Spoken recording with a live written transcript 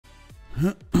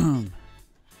And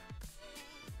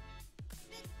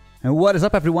what is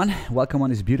up, everyone? Welcome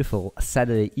on this beautiful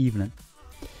Saturday evening.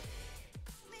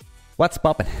 What's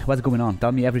poppin'? What's going on?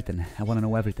 Tell me everything. I want to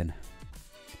know everything.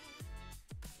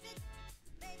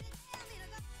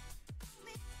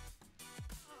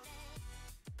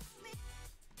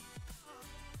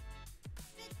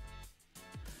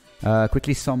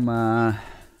 Quickly some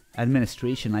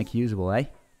administration like usual, eh?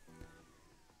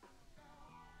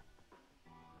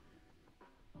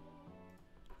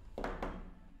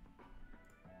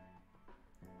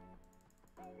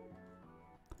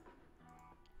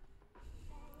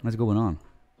 What's going on?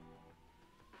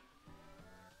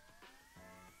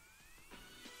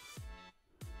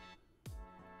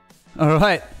 All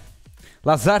right.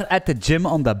 Lazar at the gym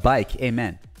on the bike.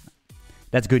 Amen.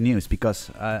 That's good news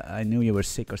because I knew you were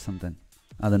sick or something.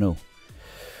 I don't know.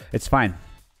 It's fine.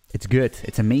 It's good.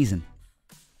 It's amazing.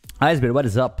 Icebear, what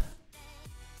is up?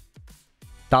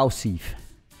 Tausif.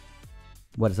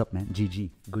 What is up, man?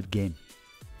 GG. Good game.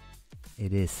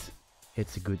 It is.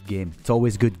 It's a good game. It's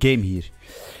always a good game here.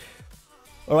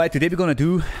 Alright, today we're gonna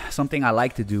do something I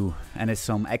like to do, and it's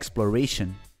some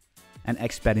exploration and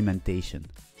experimentation.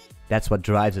 That's what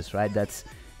drives us, right? That's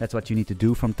what you need to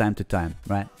do from time to time,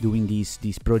 right? Doing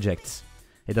these projects.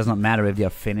 It does not matter if they are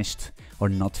finished or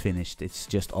not finished. It's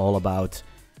just all about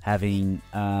having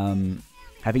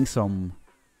some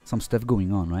stuff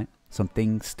going on, right? Some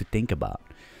things to think about.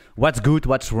 What's good,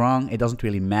 what's wrong, it doesn't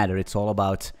really matter. It's all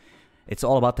about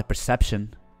the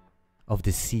perception of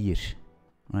the seer,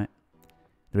 right?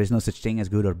 There is no such thing as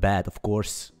good or bad. Of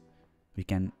course, we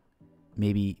can,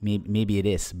 maybe it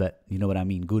is, but you know what I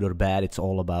mean. Good or bad, it's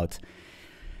all about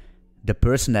the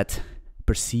person that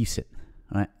perceives it,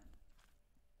 right?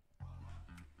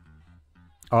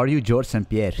 Are you George St.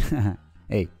 Pierre?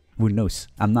 Hey, who knows?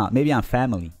 I'm not. Maybe I'm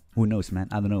family. Who knows, man?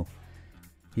 I don't know.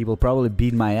 He will probably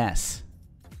beat my ass.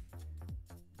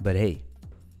 But hey.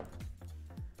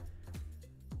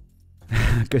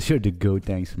 Because you're the GOAT,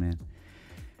 thanks, man.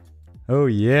 Oh,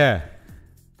 yeah.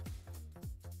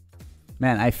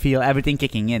 Man, I feel everything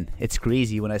kicking in. It's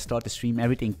crazy. When I start the stream,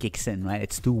 everything kicks in, right?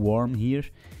 It's too warm here.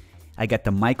 I get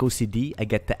the mic OCD. I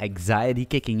get the anxiety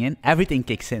kicking in. Everything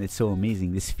kicks in. It's so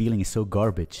amazing. This feeling is so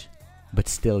garbage. But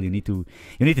still, you need to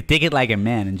take it like a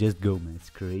man and just go, man. It's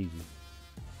crazy.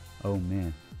 Oh,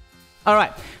 man. All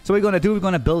right, so we're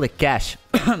gonna build a cache,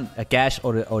 a cache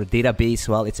or a database.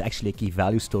 Well, it's actually a key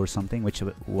value store or something, which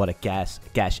what a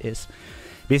cache is.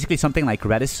 Basically something like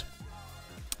Redis,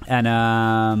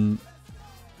 and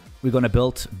we're gonna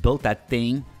build that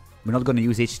thing. We're not gonna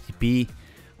use HTTP.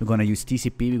 We're gonna use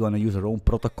TCP. We're gonna use our own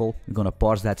protocol. We're gonna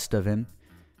parse that stuff in,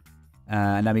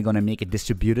 and then we're gonna make it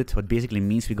distributed. What basically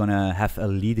means we're gonna have a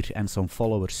leader and some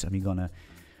followers, and we're gonna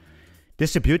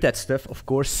distribute that stuff, of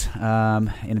course.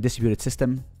 In a distributed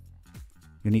system,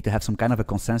 you need to have some kind of a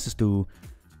consensus to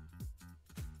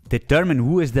determine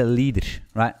who is the leader,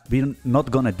 right? We're not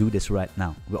gonna do this right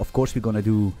now. Of course, we're gonna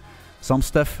do some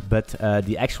stuff, but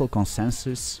the actual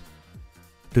consensus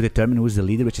to determine who's the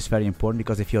leader, which is very important,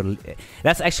 because if you're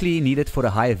that's actually needed for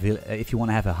a if you want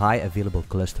to have a high available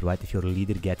cluster, right? If your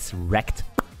leader gets wrecked,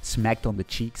 smacked on the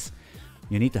cheeks,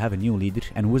 you need to have a new leader,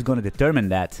 and who's gonna determine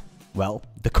that? Well,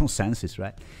 the consensus,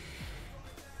 right?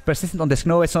 Persistent on disk?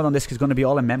 No, it's not on disk. It's gonna be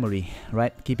all in memory,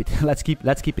 right? Keep it. Let's keep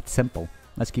it simple.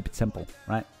 Let's keep it simple,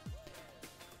 right?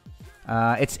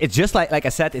 It's just like I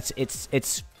said.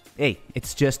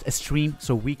 It's just a stream,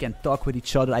 so we can talk with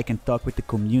each other. I can talk with the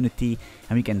community,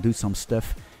 and we can do some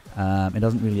stuff. It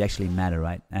doesn't really actually matter,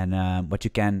 right? And what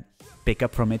you can pick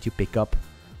up from it, you pick up.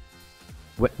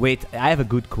 Wait, I have a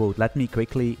good quote. Let me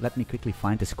quickly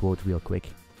find this quote real quick.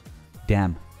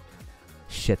 Damn.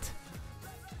 Shit.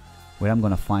 Where I'm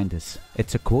gonna find this?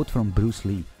 It's a quote from Bruce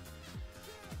Lee.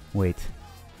 Wait.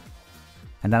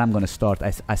 And then I'm gonna start.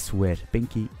 I swear.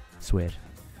 Pinky, swear.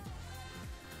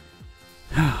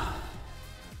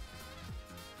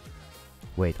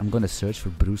 Wait, I'm gonna search for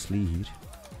Bruce Lee here.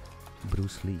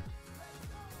 Bruce Lee.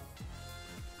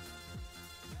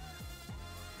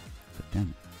 But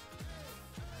damn.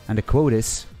 And the quote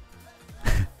is: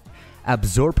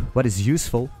 absorb what is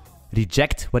useful,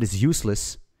 reject what is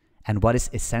useless, and what is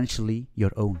essentially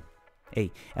your own.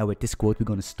 Hey, and with this quote, we're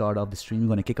gonna start off the stream. We're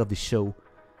gonna kick off the show.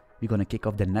 We're gonna kick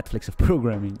off the Netflix of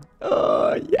programming.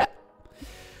 Oh, yeah.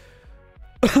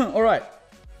 All right.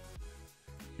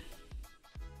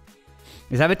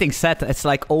 Is everything set? It's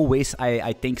like always,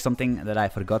 I think something that I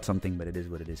forgot something, but it is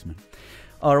what it is, man.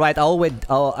 All right, I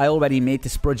already made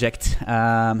this project.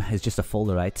 It's just a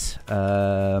folder, right?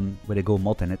 With a Go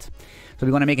mod in it. So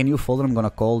we're gonna make a new folder. I'm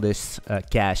gonna call this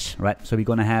cache, right? So we're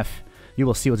gonna have, you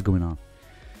will see what's going on.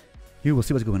 You will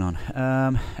see what's going on.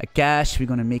 A cache, we're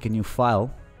gonna make a new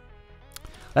file.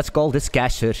 Let's call this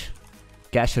cacher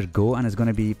go, and it's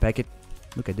gonna be packet.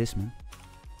 Look at this, man.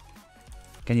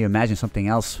 Can you imagine something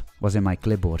else was in my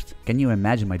clipboard? Can you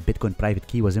imagine my Bitcoin private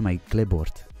key was in my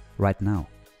clipboard right now?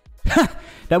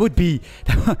 that would be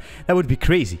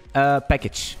crazy.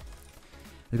 Package.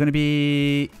 It's gonna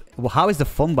be. Well, how is the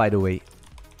font, by the way?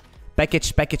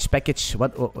 Package.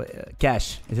 What?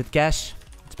 Cache. Is it cache?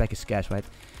 It's package cache, right?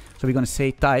 So we're gonna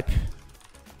say type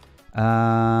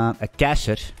a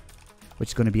cacher, which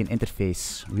is gonna be an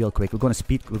interface. Real quick. We're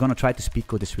gonna try to speed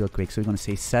code this real quick. So we're gonna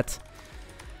say set.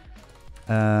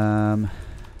 We're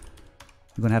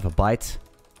gonna have a byte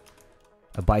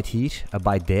here, a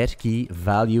byte there, key,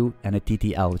 value, and a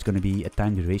TTL. It's gonna be a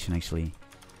time duration actually.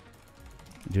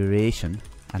 Duration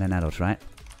and an error, right?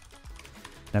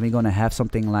 Then we're gonna have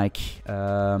something like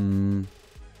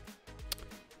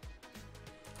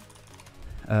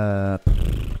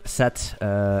set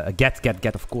a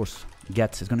get of course.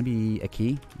 Get is gonna be a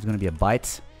key. It's gonna be a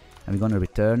byte, and we're gonna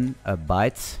return a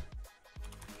byte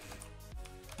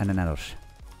and an error.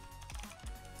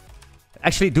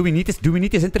 Actually, do we need this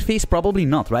interface? Probably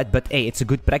not, right? But hey, it's a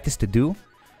good practice to do.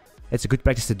 It's a good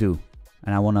practice to do,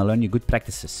 and I want to learn you good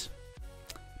practices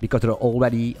because there are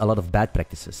already a lot of bad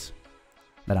practices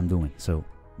that I'm doing. So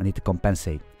I need to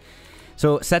compensate.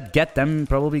 So set get. I'm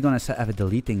probably gonna have a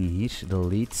deleting here.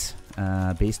 Delete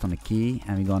based on a key,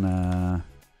 and we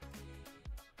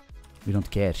don't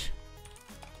care.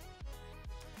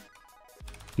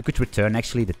 You could return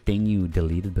actually the thing you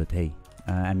deleted, but hey,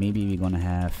 and maybe we're gonna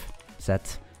have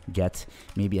set get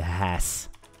maybe a has,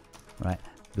 right?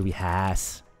 Do we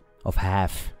has of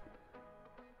half?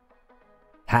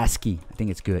 Has key. I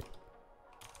think it's good.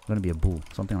 It's gonna be a bool,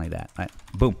 something like that, right?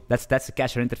 Boom. That's the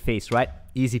cacher interface, right?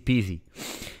 Easy peasy.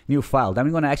 New file. Then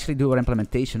we're gonna actually do our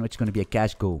implementation, which is gonna be a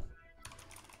cache go.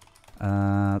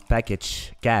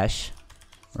 Package cache,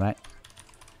 right?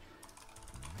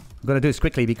 I'm gonna do this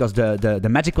quickly because the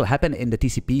magic will happen in the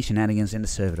TCP shenanigans in the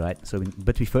server, right? So,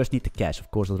 but we first need the cache,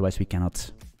 of course, otherwise we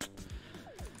cannot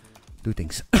do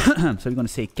things. So we're gonna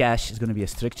say cache is gonna be a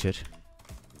structure.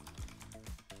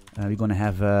 We're gonna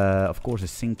have, of course, a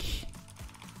sync.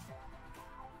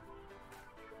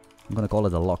 I'm gonna call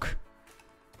it a lock.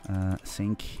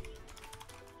 Sync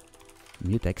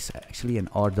mutex, actually an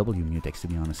RW mutex to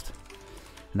be honest.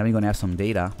 And then we're gonna have some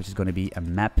data, which is gonna be a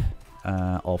map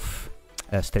of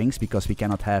strings, because we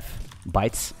cannot have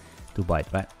bytes to byte,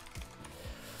 right?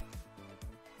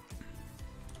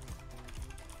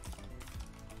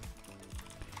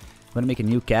 I'm gonna make a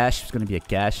new cache. It's gonna be a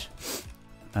cache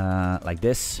like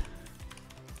this.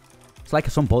 It's like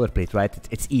some boilerplate, right?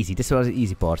 It's easy. This was the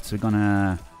easy part. So we're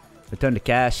gonna return the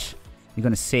cache. We're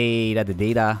gonna say that the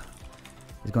data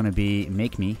is gonna be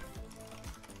make me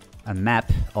a map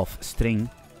of string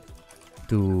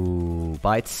to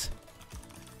bytes.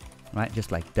 Right,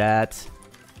 just like that.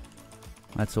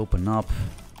 Let's open up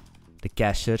the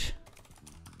cacher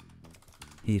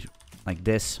here, like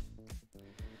this.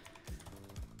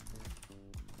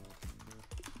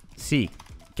 C,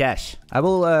 cache. I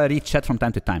will read chat from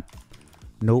time to time.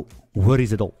 No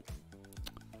worries at all.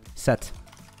 Set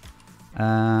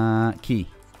key,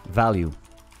 value,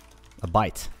 a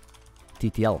byte,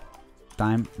 TTL,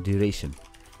 time, duration,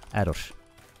 error.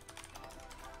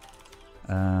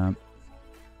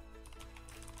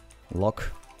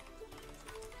 Lock.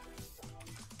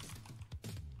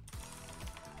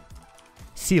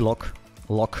 C lock.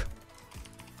 Lock.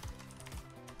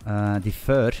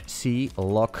 Defer. C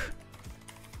lock.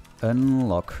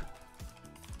 Unlock.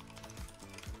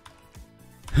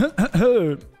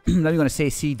 Then we're gonna say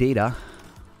C data.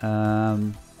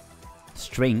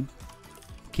 String.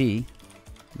 Key.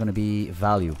 Gonna be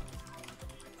value.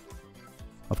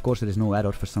 Of course, there is no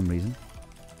error for some reason.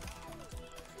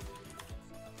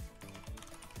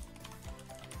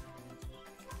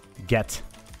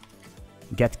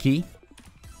 Get key,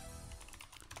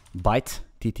 byte,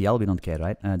 TTL, we don't care,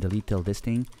 right? Delete till this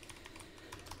thing.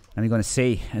 And we're gonna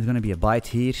say it's gonna be a byte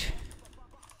here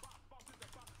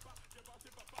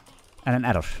and an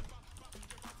error.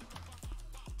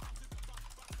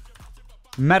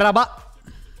 Merhaba.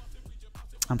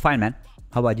 I'm fine, man.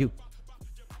 How about you?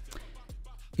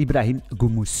 Ibrahim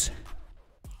Gumus.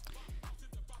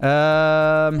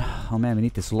 Oh man, we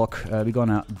need this lock. We're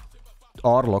gonna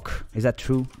R lock. Is that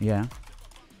true? Yeah.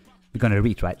 We're gonna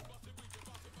read, right?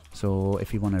 So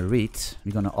if we wanna read,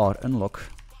 we're gonna R unlock.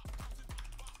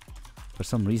 For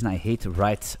some reason I hate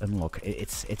write unlock.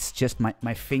 It's just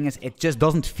my fingers, it just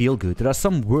doesn't feel good. There are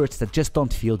some words that just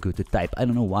don't feel good to type. I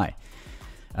don't know why.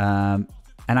 And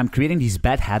I'm creating these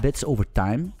bad habits over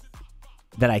time.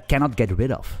 that I cannot get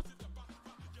rid of.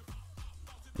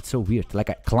 It's so weird. Like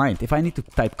a client. If I need to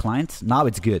type client, now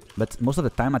it's good. But most of the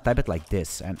time I type it like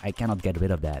this, and I cannot get rid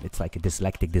of that. It's like a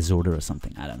dyslexic disorder or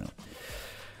something. I don't know.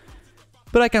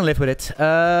 But I can live with it.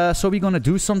 So we're gonna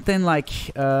do something like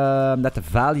that the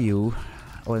value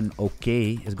on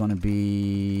OK is gonna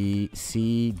be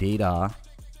C data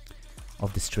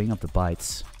of the string of the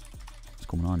bytes. What's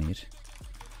going on here?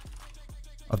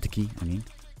 Of the key, I mean.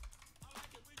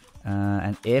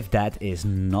 And if that is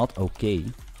not OK,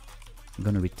 I'm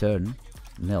gonna return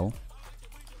nil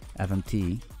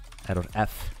fmt error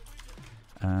f.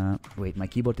 Wait, my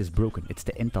keyboard is broken. It's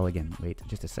the Intel again. Wait,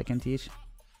 just a second here.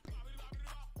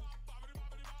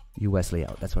 US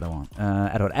layout, that's what I want.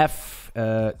 Error f,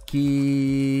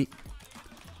 key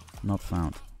not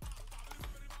found.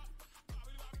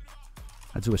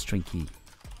 Let's do a string key.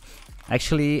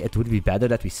 Actually, it would be better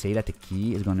that we say that the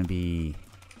key is gonna be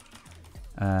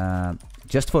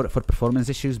just for performance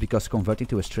issues, because converting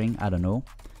to a string, I don't know.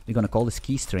 We're gonna call this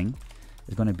key string.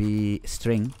 It's gonna be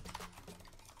string.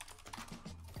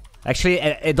 Actually,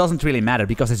 it doesn't really matter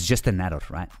because it's just an error,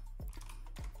 right?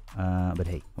 But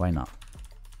hey, why not?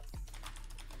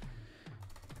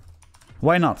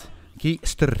 Why not? Key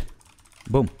str.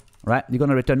 Boom. Right? You're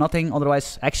gonna return nothing.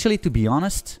 Otherwise, actually, to be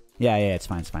honest, yeah, it's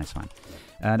fine, it's fine, it's fine.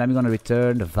 Then we're gonna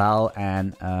return the val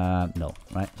and no,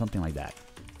 right? Something like that.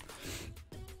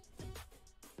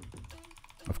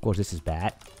 Of course, this is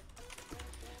bad.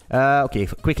 Okay,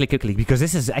 quickly, because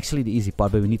this is actually the easy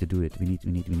part, but we need to do it. We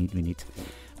need.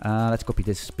 Let's copy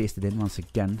this, paste it in once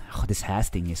again. Oh, this hash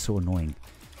thing is so annoying.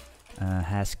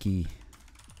 Hash key.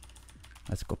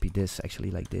 Let's copy this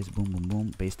actually like this. Boom, boom,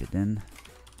 boom. Paste it in.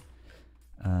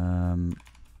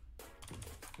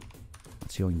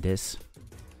 Let's join this.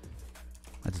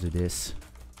 Let's do this.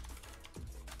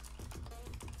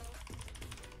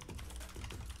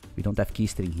 We don't have key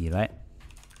string here, right?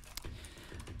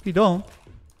 We don't.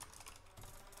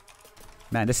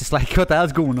 Man, this is like, what the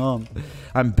hell's going on?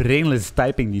 I'm brainless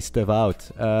typing this stuff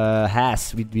out.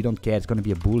 Hash, we don't care. It's gonna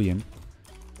be a boolean.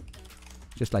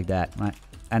 Just like that, right?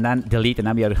 And then delete, and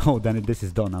then we are, oh, then this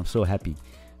is done. I'm so happy.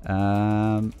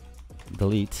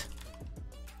 Delete.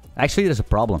 Actually, there's a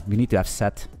problem. We need to have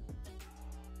set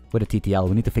with a TTL.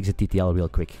 We need to fix the TTL real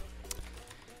quick.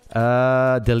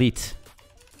 Delete.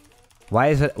 Why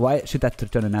is it? Why should that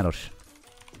return an error?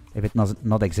 If it does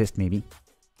not exist, maybe.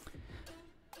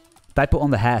 Typo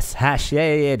on the hash. Hash. Yeah,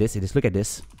 it is. Look at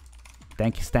this.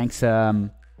 Thanks,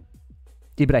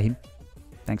 Ibrahim.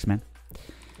 Thanks, man.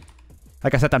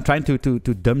 Like I said, I'm trying to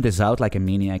dumb this out like a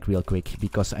maniac real quick,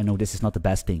 because I know this is not the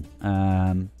best thing.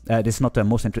 This is not the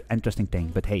most interesting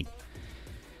thing, but hey.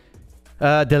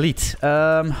 Delete.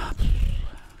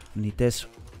 Need this.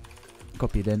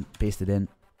 Copy it in, paste it in.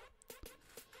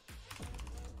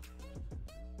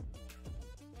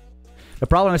 The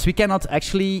problem is we cannot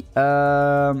actually...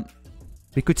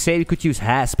 we could say we could use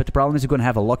hash, but the problem is we're gonna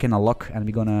have a lock and a lock, and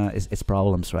we're gonna... It's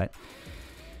problems, right?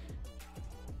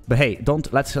 But hey,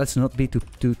 let's not be too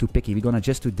picky. We're gonna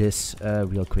just do this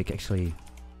real quick, actually.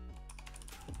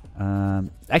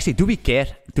 Actually, do we care?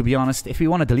 To be honest, if we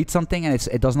want to delete something and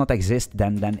it does not exist,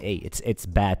 then hey, it's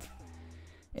bad.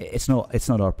 It's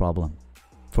not our problem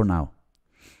for now.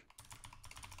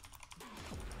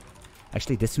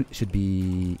 Actually, this should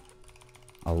be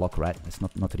a lock, right? It's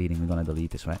not reading. We're gonna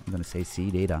delete this, right? I'm gonna say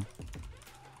C data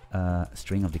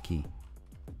string of the key.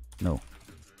 No.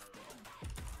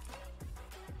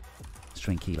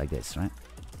 String key like this, right?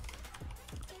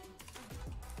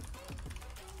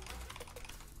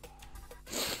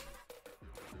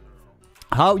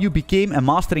 How you became a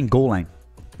master in Golang?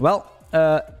 Well,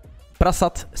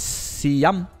 Prasad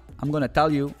Siam, I'm gonna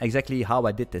tell you exactly how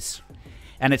I did this.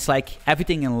 And it's like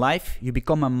everything in life, you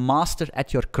become a master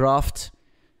at your craft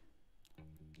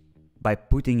by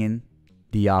putting in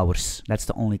the hours. That's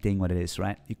the only thing what it is,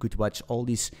 right? You could watch all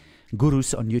these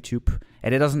gurus on YouTube,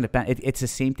 and it doesn't depend. It's the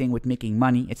same thing with making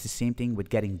money. It's the same thing with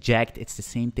getting jacked. It's the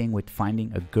same thing with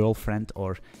finding a girlfriend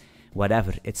or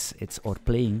whatever. It's or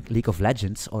playing League of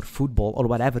Legends or football or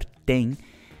whatever thing.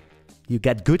 You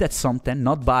get good at something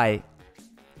not by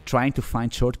trying to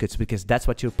find shortcuts, because that's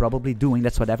what you're probably doing.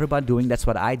 That's what everybody's doing. That's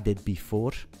what I did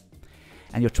before.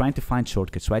 And you're trying to find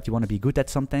shortcuts, right? You want to be good at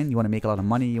something. You want to make a lot of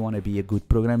money. You want to be a good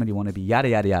programmer. You want to be yada,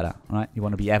 yada, yada, right? You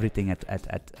want to be everything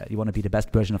you want to be the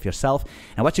best version of yourself.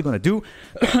 And what you're going to do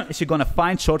is you're going to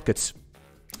find shortcuts.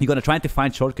 You're going to try to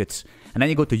find shortcuts. And then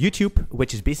you go to YouTube,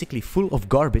 which is basically full of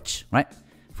garbage, right?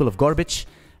 Full of garbage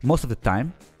most of the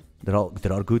time. There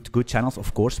are good channels,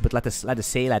 of course, but let us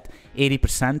say that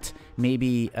 80%,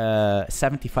 maybe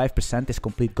 75% is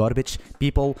complete garbage.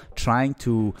 People trying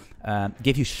to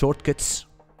give you shortcuts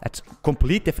at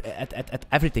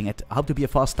everything, at how to be a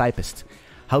fast typist,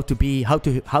 how to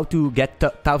get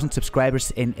 1,000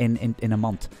 subscribers in a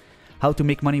month, how to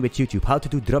make money with YouTube, how to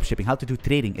do dropshipping, how to do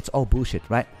trading. It's all bullshit,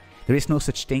 right? There is no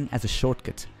such thing as a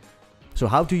shortcut. So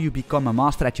how do you become a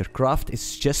master at your craft?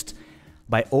 It's just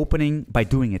by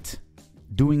doing it.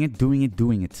 Doing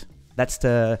it. That's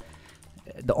the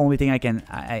only thing I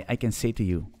can say to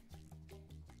you.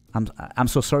 I'm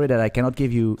so sorry that I cannot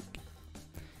give you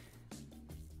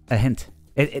a hint.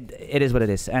 It is what it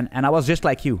is. And I was just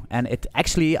like you. And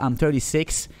actually I'm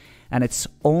 36, and it's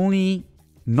only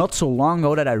not so long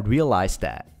ago that I realized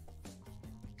that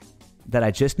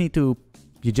I just need to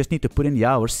put in the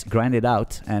hours, grind it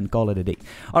out, and call it a day.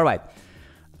 All right.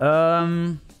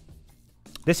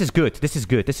 This is good.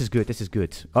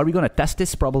 Are we gonna test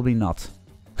this? Probably not.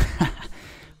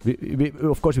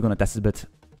 Of course we're gonna test it, but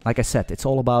like I said, it's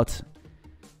all about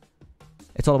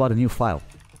a new file.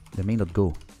 The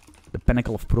main.go, the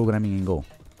pinnacle of programming in Go.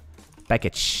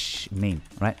 Package main,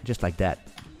 right? Just like that.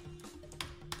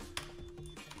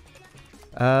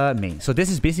 Main. So this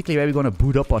is basically where we're gonna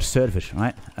boot up our server,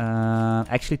 right?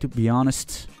 Actually, to be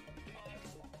honest,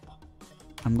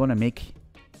 I'm gonna make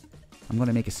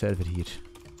a server here,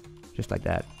 just like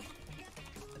that.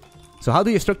 So how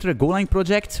do you structure a Golang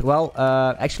project? Well,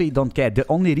 actually don't care. The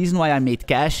only reason why I made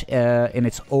cache in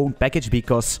its own package,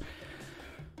 because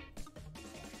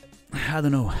I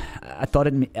don't know, I thought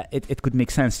it could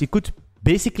make sense. You could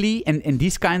basically in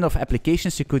these kind of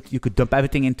applications you could dump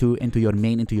everything into your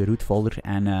main, into your root folder,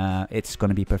 and it's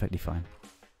gonna be perfectly fine.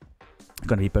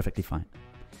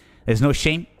 There's no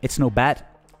shame. It's no bad.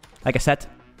 Like I said,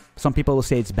 some people will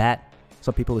say it's bad.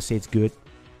 Some people will say it's good.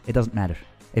 It doesn't matter.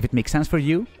 If it makes sense for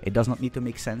you, it does not need to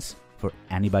make sense for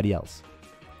anybody else.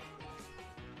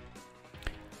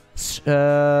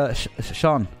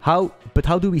 Sean, how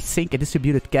do we sync a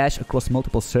distributed cache across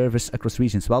multiple servers, across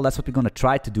regions? Well, that's what we're going to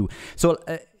try to do. So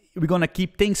we're going to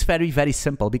keep things very, very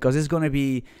simple, because it's going to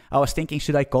be, I was thinking,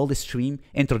 should I call this stream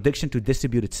Introduction to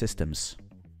Distributed Systems?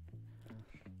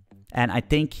 And I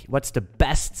think what's the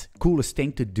best, coolest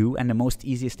thing to do, and the most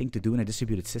easiest thing to do in a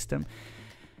distributed system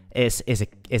is a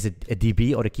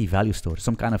DB or a key value store,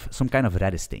 some kind of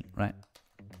Redis thing, right?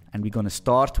 And we're gonna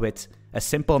start with a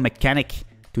simple mechanic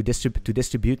to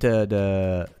distribute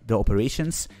the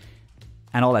operations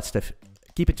and all that stuff.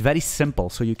 Keep it very simple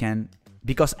so you can,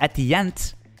 because at the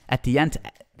end,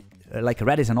 like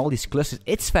Redis and all these clusters,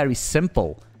 it's very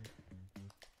simple.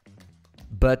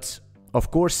 But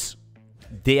of course,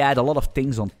 they add a lot of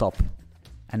things on top,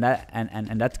 and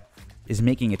that is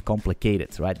making it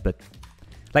complicated, right? But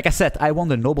like I said, I won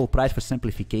the Nobel Prize for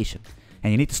simplification,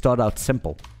 and you need to start out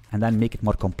simple and then make it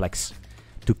more complex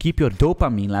to keep your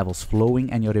dopamine levels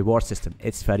flowing and your reward system.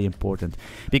 It's very important,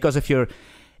 because if you're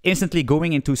instantly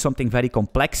going into something very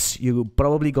complex, you're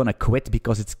probably gonna quit,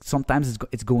 because sometimes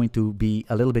it's going to be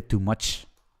a little bit too much,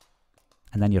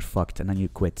 and then you're fucked, and then you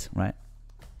quit, right?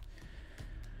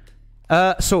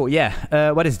 So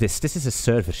yeah, what is this? This is a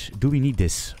server. Do we need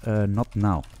this? Not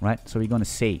now, right? So we're gonna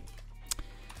say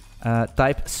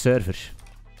type server.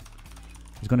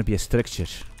 It's gonna be a structure,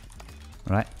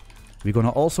 right? We're gonna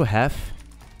also have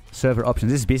server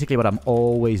options. This is basically what I'm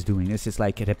always doing. This is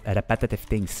like repetitive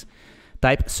things.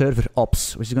 Type server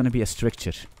ops, which is gonna be a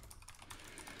structure.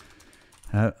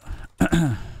 We're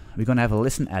gonna have a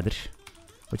listen adder,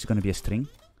 which is gonna be a string.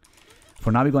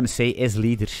 For now, we're going to say is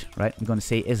leader, right? We're going to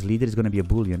say is leader is going to be a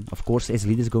boolean. Of course, is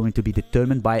leader is going to be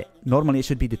determined by, normally it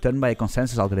should be determined by a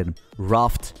consensus algorithm.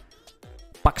 Raft,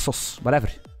 Paxos, whatever,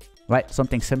 right?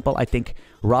 Something simple. I think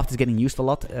Raft is getting used a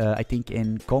lot. I think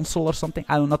in console or something.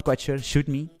 I'm not quite sure. Shoot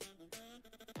me,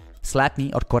 slap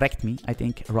me, or correct me. I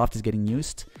think Raft is getting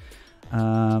used.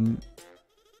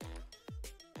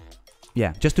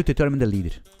 Yeah, just to determine the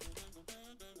leader.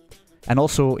 And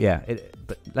also, yeah,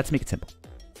 but let's make it simple.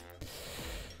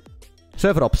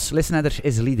 Server ops, listen header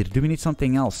is leader. Do we need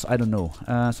something else? I don't know.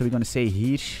 So we're going to say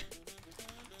here,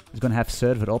 it's going to have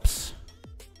server ops.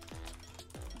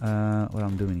 What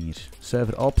I'm doing here.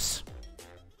 Server ops.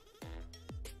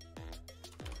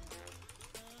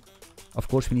 Of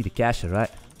course we need a cacher, right?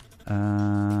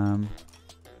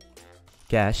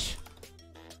 Cache.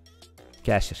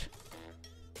 Cacher.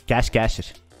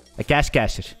 Cache. A cache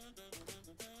cacher.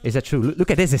 Is that true?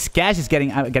 Look at this. This cache is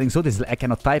getting so this I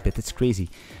cannot type it. It's crazy.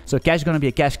 So cache is gonna be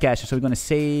a cache cacher. So we're gonna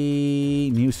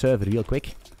say new server real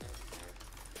quick.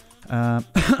 I'm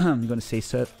gonna say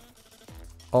server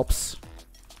ops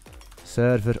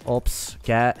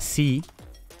C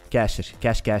Cacher.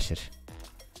 Cacher.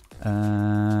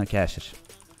 Cacher.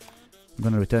 I'm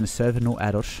gonna return a server, no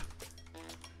errors.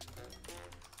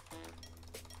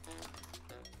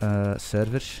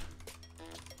 Server.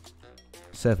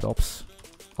 Server ops.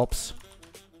 Ops.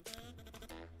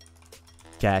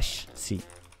 Cache C.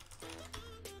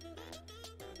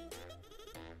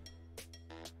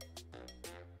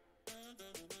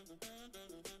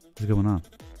 What's going on?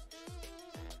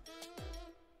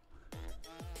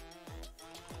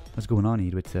 What's going on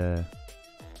here with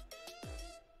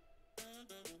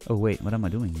oh wait, what am I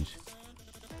doing here?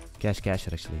 Cache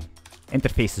actually.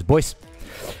 Interfaces, boys.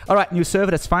 Alright, new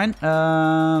server, that's fine.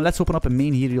 Let's open up a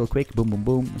main here real quick. Boom, boom,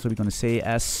 boom. So we're gonna say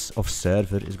S of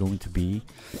server is going to be...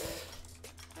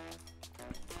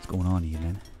 What's going on here,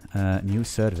 man? New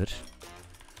server.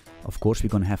 Of course, we're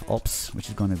gonna have ops, which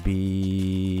is gonna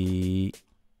be...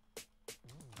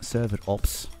 server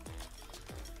ops.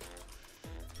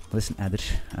 Listen adder.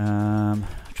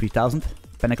 3000.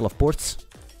 Pinnacle of ports.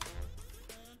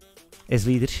 Is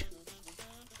leader.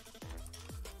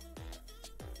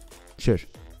 Sure.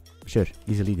 Sure,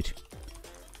 he's a leader.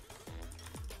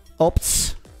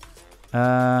 Ops. What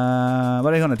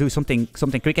are you gonna do? Something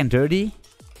quick and dirty?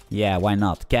 Yeah, why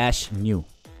not? Cache, new.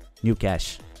 New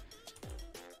cache.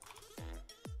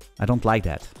 I don't like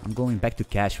that. I'm going back to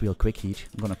cache real quick here.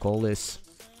 I'm gonna call this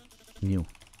new.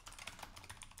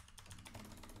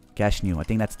 Cache new. I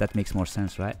think that makes more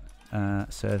sense, right?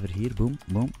 Server here, boom,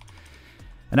 boom.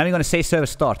 And then we're gonna say server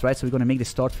start, right? So we're gonna make the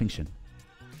start function.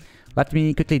 Let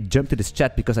me quickly jump to this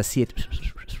chat because I see it.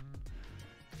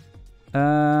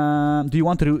 Do you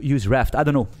want to use Raft? I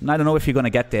don't know. I don't know if you're gonna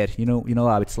get there. You know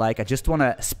how it's like. I just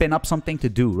wanna spin up something to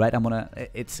do, right?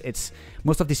 It's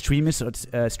most of the streamers or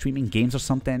streaming games or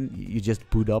something. You just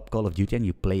boot up Call of Duty and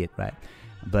you play it, right?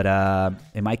 But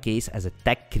in my case, as a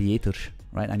tech creator,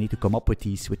 right, I need to come up with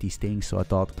these things. So I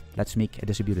thought, let's make a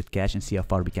distributed cache and see how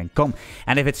far we can come.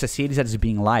 And if it's a series that is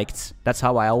being liked, that's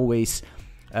how I always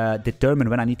determine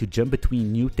when I need to jump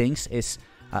between new things. Is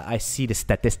I see the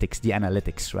statistics, the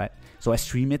analytics, right? So I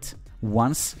stream it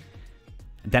once,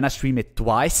 then I stream it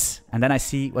twice, and then I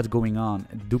see what's going on.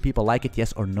 Do people like it,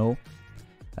 yes or no?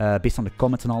 Based on the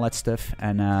comments and all that stuff.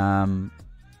 And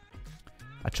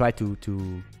I try to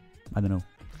I don't know.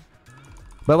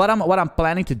 But what I'm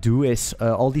planning to do is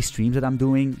all these streams that I'm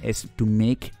doing is to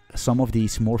make some of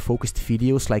these more focused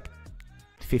videos, like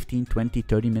 15, 20,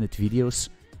 30-minute videos.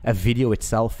 A video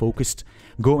itself focused,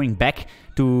 going back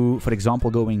to, for example,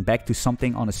 going back to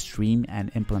something on a stream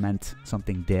and implement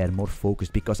something there more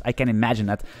focused, because I can imagine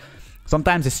that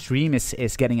sometimes a stream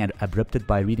is getting abrupted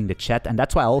by reading the chat, and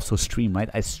that's why I also stream, right?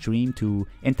 I stream to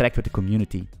interact with the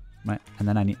community, right? And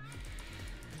then I need...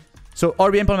 So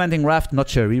are we implementing Raft? Not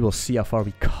sure. We will see how far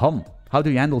we come. How do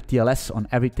you handle TLS on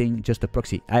everything, just a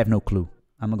proxy? I have no clue.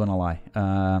 I'm not gonna lie.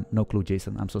 No clue,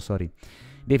 Jason. I'm so sorry.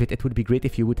 David, it would be great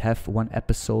if you would have one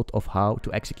episode of how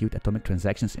to execute atomic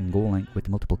transactions in Golang with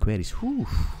multiple queries. Whew.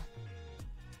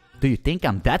 Do you think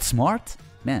I'm that smart?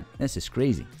 Man, this is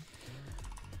crazy.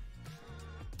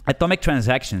 Atomic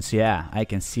transactions, yeah, I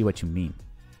can see what you mean.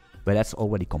 But that's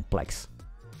already complex.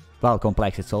 Well,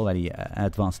 complex, it's already an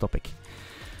advanced topic.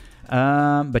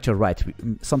 But you're right.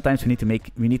 Sometimes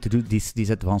we need to do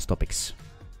these advanced topics.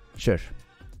 Sure.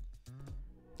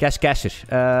 Cacher.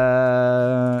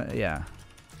 Yeah.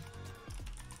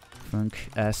 Func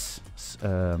as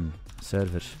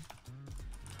server.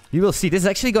 You will see. This is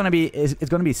actually gonna be. It's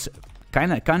gonna be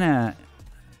kind of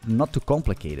not too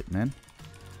complicated, man.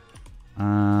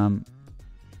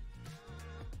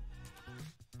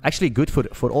 Actually, good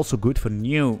for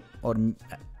new or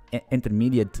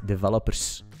intermediate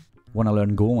developers want to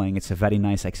learn Golang. It's a very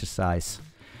nice exercise.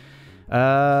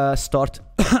 Start.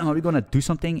 Are we gonna do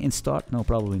something in start? No,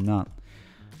 probably not.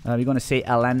 We're gonna say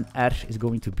lnr is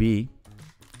going to be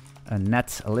a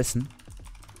net listen.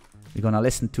 We're gonna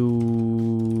listen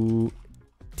to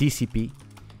TCP,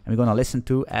 and we're gonna listen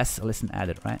to as listen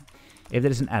added, right? If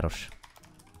there is an error,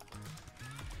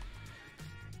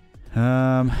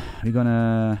 we're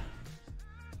gonna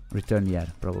return the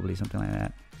error, probably something like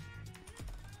that.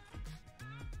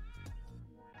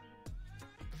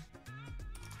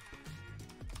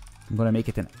 I'm gonna make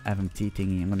it an FMT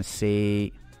thingy. I'm gonna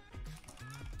say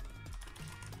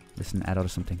listen error or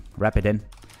something. Wrap it in.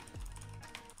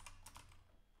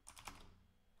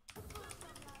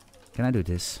 Can I do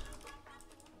this?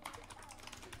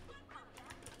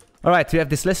 Alright, we have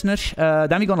this listener.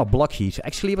 Then we're gonna block here.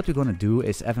 Actually, what we're gonna do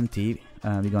is FMT.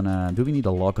 Do we need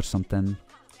a log or something?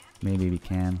 Maybe we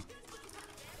can.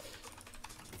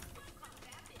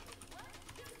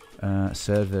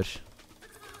 Server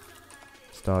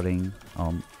starting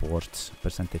on port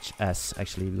 %s.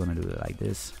 Actually, we're gonna do it like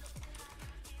this.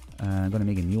 I'm gonna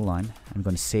make a new line. I'm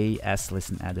gonna say s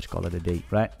listen addr, call it a day,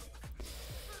 right?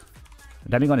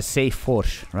 Then we're gonna say for,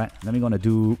 right? Then we're gonna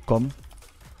do com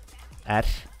r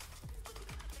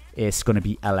is gonna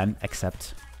be ln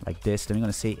except like this. Then we're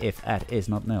gonna say if r is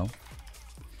not null.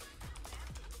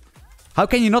 How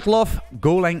can you not love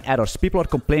Golang errors? People are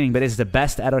complaining, but it's the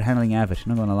best error handling ever.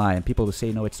 Not gonna lie, and people will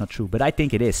say no, it's not true, but I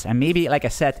think it is. And maybe, like I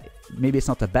said, maybe it's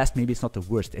not the best, maybe it's not the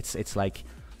worst. It's like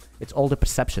it's all the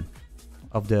perception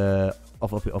of the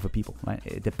of a people, right?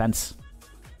 It depends.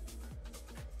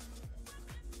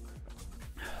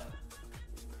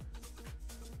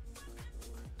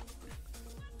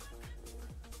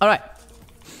 All right,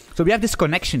 so we have this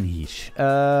connection here.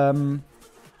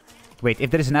 Wait,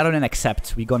 if there is an error in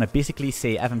accept, we're gonna basically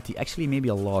say fmt, actually maybe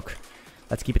a log.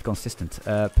 Let's keep it consistent.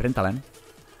 Println,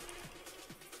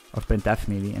 or printf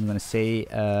maybe. I'm gonna say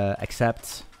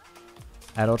accept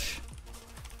error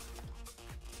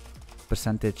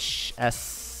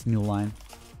 %s new line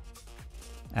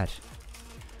r.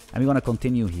 And we're gonna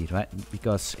continue here, right?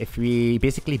 Because if we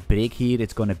basically break here,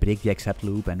 it's gonna break the accept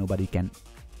loop and nobody can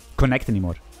connect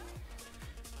anymore.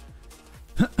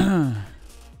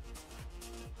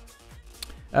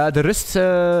 The Rust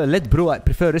lit bro, I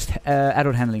prefer Rust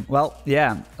error handling. Well,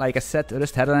 yeah, like I said,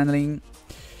 Rust error handling,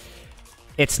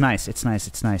 it's nice, it's nice,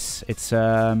 it's nice. It's,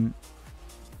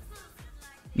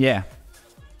 yeah.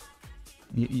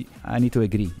 I need to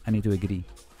agree, I need to agree.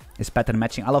 It's pattern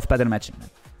matching, I love pattern matching.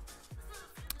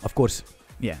 Of course,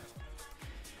 yeah.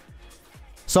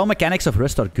 Some mechanics of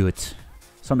Rust are good.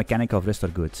 Some mechanics of Rust are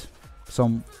good.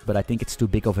 Some, but I think it's too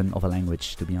big of a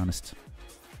language, to be honest.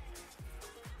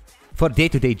 For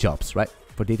day-to-day jobs, right?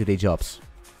 For day-to-day jobs.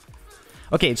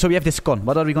 Okay, so we have this con.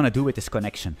 What are we gonna do with this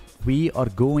connection? We are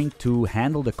going to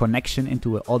handle the connection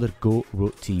into another Go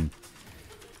routine.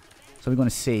 So we're gonna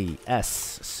say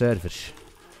s server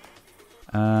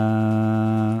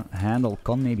handle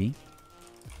con maybe.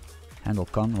 Handle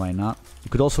con, why not? You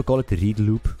could also call it the read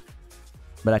loop,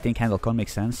 but I think handle con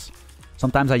makes sense.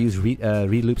 Sometimes I use read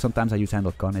loop, sometimes I use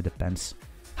handle con. It depends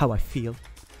how I feel.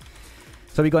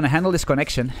 So we're gonna handle this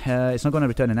connection. It's not gonna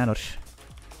return an error,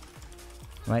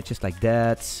 right? Just like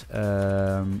that.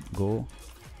 Go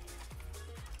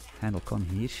handle con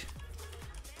here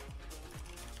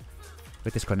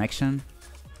with this connection.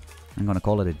 I'm gonna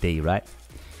call it a day, right?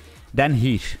 Then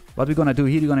here, what we're gonna do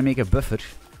here, we're gonna make a buffer.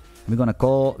 We're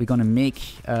gonna make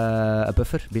a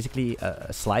buffer, basically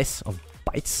a slice of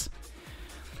bytes.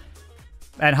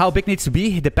 And how big needs to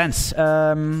be? It depends.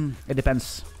 It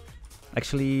depends.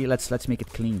 Actually, let's make it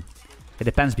clean. It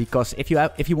depends, because if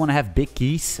you want to have big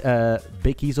keys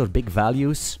or big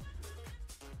values.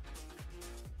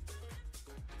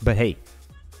 But hey,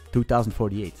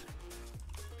 2048.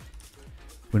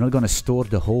 We're not gonna store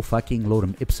the whole fucking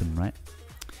lorem ipsum, right?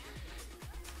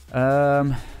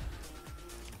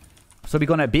 So we're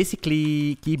gonna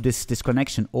basically keep this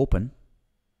connection open.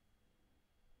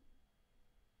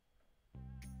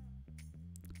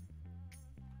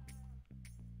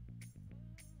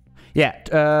 Yeah,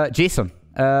 JSON.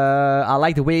 I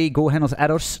like the way Go handles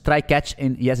errors. Try catch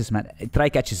in yes, man. Try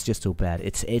catch is just so bad.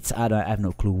 It's I have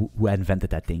no clue who invented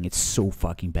that thing. It's so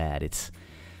fucking bad.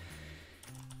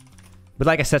 But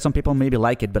like I said, some people maybe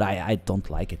like it, but I don't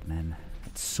like it, man.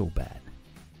 It's so bad.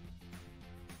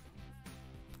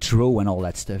 Throw and all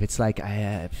that stuff. It's like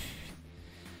we're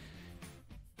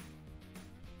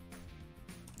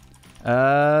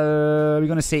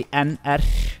gonna say nr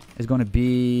is gonna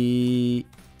be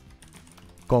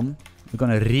com. We're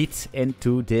gonna read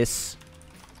into this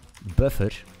buffer.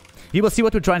 We will see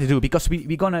what we're trying to do, because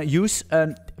we're gonna use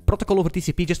a protocol over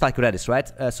TCP just like Redis,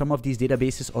 right? Some of these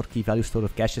databases or key value store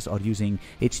of caches are using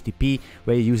HTTP,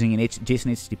 where you're using an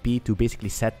JSON HTTP to basically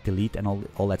set, delete, and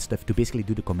all that stuff to basically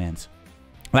do the commands.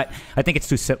 Right, I think it's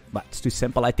too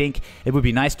simple. I think it would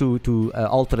be nice to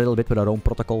alter a little bit with our own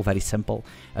protocol, very simple,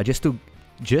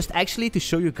 just actually to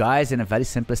show you guys in a very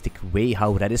simplistic way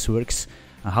how Redis works,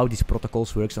 how these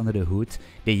protocols works under the hood.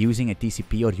 They're using a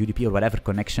TCP or UDP or whatever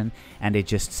connection, and they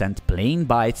just send plain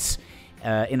bytes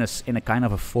in a kind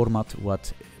of a format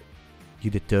what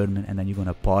you determine, and then you're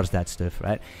gonna parse that stuff,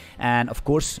 right? And of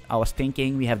course, I was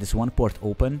thinking we have this one port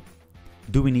open.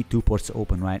 Do we need two ports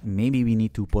open, right? Maybe we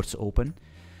need two ports open.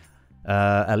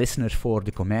 A listener for the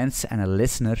commands and a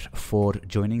listener for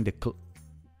joining the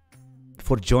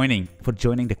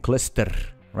cluster,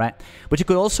 right? But you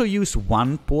could also use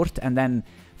one port and then,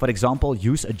 for example,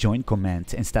 use a join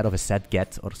command instead of a set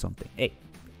get or something. Hey,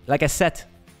 like I said,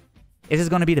 is this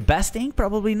going to be the best thing?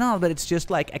 Probably not, but it's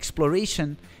just like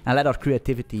exploration, and let our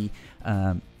creativity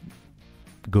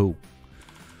Go.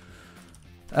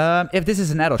 If this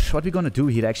is an error, what we're gonna do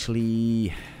here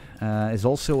actually is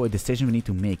also a decision we need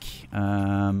to make.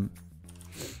 What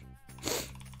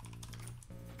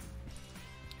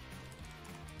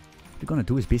we're gonna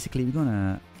do is basically we're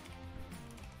gonna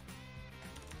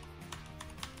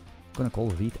call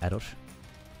read error.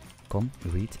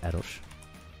 Read error.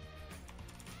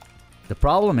 The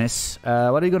problem is, what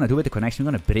are we gonna do with the connection?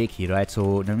 We're gonna break here, right?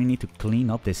 So then we need to clean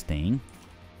up this thing.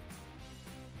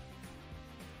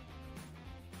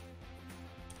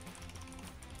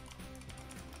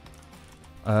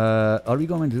 Are we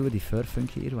going to do a defer func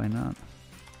here? Why not?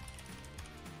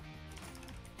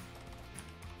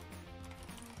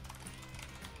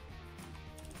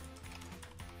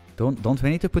 Don't we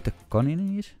need to put the con in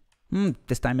here?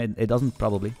 This time it doesn't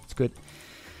probably. It's good.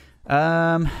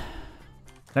 Then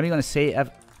we're gonna say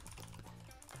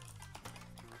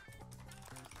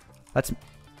let's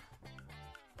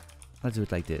do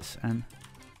it like this. And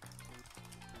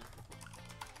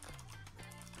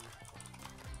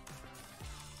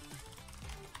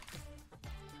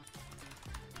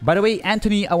by the way,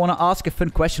 Anthony, I want to ask a fun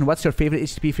question. What's your favorite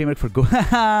HTTP framework for Go?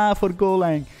 For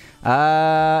Golang?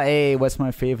 Hey, what's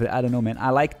my favorite? I don't know, man. I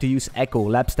like to use Echo,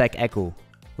 Labstack Echo.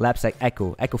 Labstack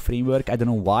Echo. Echo framework. I don't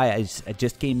know why. I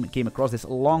just came across this a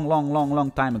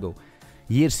long time ago.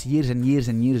 Years and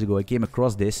years ago, I came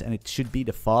across this, and it should be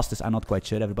the fastest. I'm not quite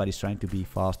sure. Everybody's trying to be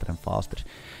faster and faster.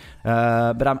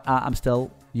 But I'm still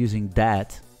using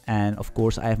that. And of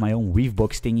course, I have my own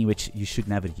Weavebox thingy, which you should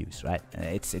never use, right?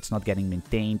 It's not getting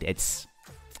maintained.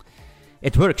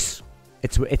 It works.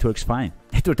 It works fine.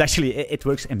 It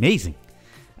works amazing.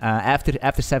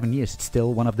 After 7 years, it's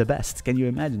still one of the best. Can you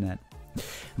imagine that?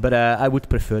 But I would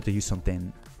prefer to use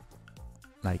something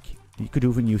like you could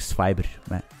even use Fiber.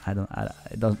 Man,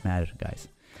 it doesn't matter, guys.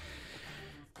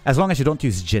 As long as you don't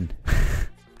use Gin.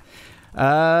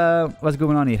 What's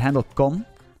going on here? Handle com.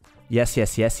 Yes.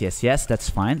 That's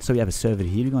fine. So we have a server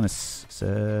here. We're gonna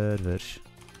server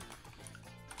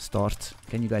start.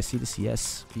 Can you guys see this?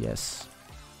 Yes.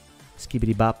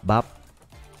 Skibbity bop.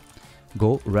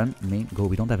 Go run main go.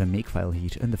 We don't have a make file here.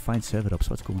 Undefined server ops.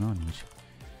 What's going on here?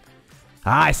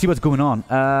 I see what's going on.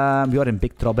 We are in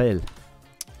big trouble.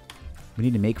 We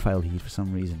need a make file here for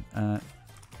some reason.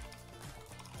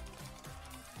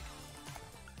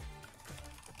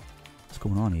 What's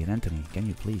going on here, Anthony? Can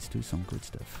you please do some good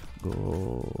stuff?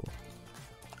 Go.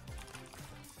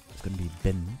 It's gonna be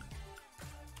bin.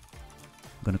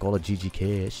 I'm gonna call it GG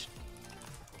cache.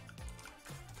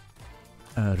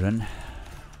 Run.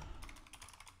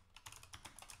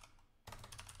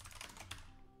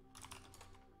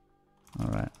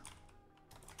 Alright.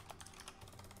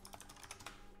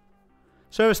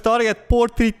 So we're starting at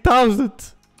port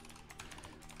 3000.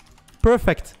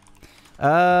 Perfect.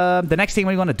 The next thing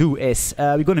we're gonna do is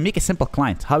we're gonna make a simple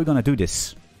client. How are we gonna do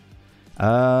this?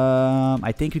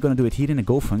 I think we're gonna do it here in a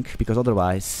GoFunc, because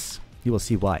otherwise you will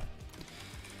see why.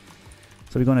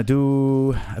 So we're gonna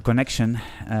do a connection.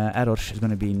 Error is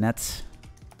gonna be net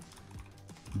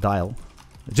dial.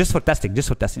 Just for testing. This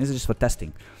is just for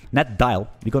testing. Net dial.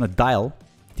 We're gonna dial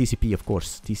TCP, of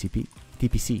course.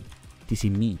 TPC,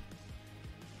 TCME.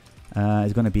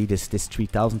 It's gonna be this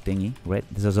 3000 thingy, right?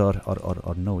 This is our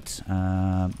nodes.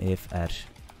 If r.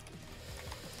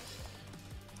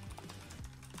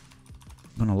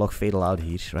 I'm gonna log fatal out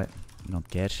here, right? Don't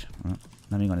care.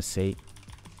 Then we're gonna say.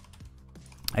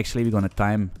 Actually, we're gonna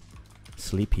time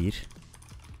sleep here.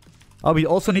 Oh, we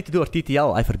also need to do our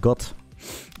TTL. I forgot.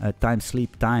 Time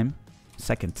sleep time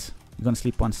second. We're gonna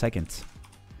sleep 1 second.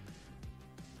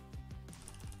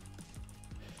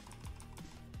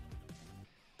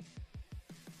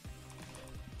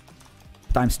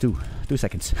 Times 2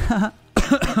 seconds.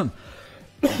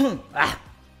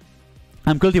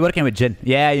 I'm currently working with Gin.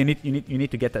 Yeah, you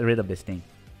need to get rid of this thing.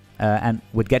 And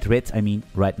with get rid, I mean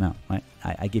right now. Right?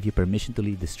 I give you permission to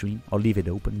leave the stream or leave it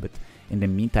open, but in the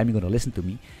meantime, you're gonna listen to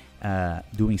me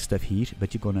doing stuff here.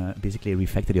 But you're gonna basically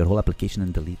refactor your whole application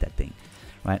and delete that thing,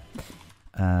 right?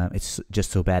 It's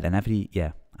just so bad. And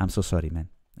I'm so sorry, man.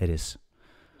 It is.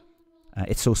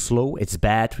 It's so slow. It's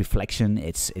bad reflection.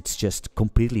 It's just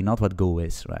completely not what Go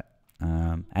is, right?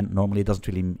 And normally it doesn't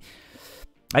really,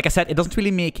 like I said, it doesn't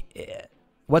really make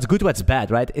what's good, what's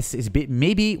bad, right?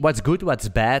 Maybe what's good, what's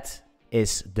bad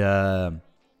is the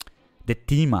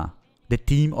theme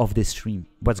of this stream.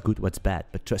 What's good, what's bad.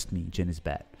 But trust me, Gin is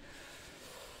bad.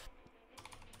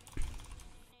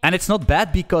 And it's not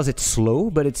bad because it's slow,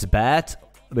 but it's bad,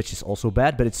 which is also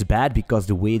bad, but it's bad because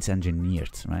the way it's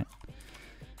engineered, right?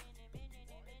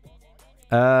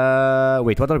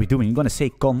 Wait, what are we doing? We're going to say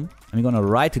com, and we're going to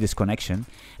write to this connection,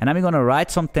 and then we're going to write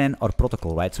something, or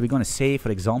protocol, right? So we're going to say,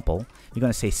 for example, we're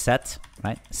going to say set,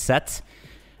 right? Set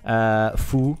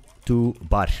foo to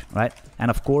bar, right? And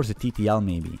of course the TTL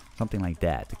maybe, something like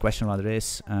that. The question rather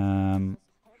is,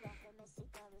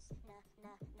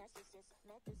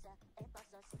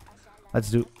 let's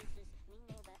do,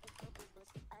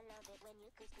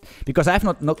 because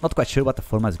I'm not quite sure what the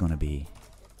format is going to be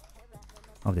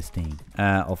of this thing,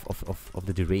 of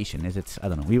the duration. Is it, I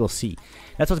don't know, we will see.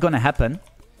 That's what's going to happen.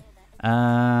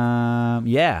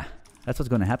 Yeah, that's what's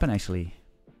going to happen actually.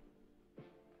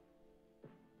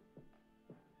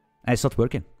 And it's not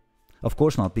working. Of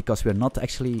course not, because we're not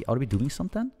actually, are we doing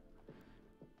something?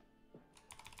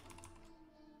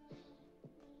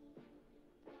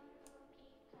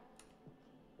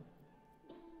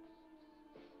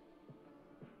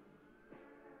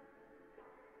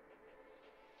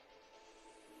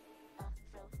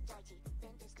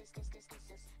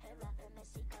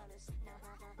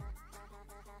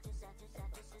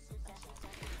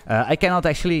 I cannot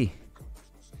actually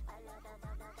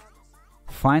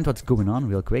find what's going on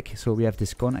real quick. So we have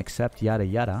this con accept yada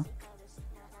yada.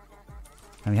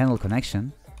 And we handle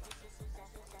connection.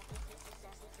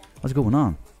 What's going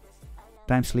on?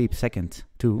 Time sleep second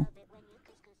 2.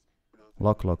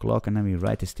 Lock, lock, lock, and then we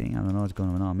write this thing. I don't know what's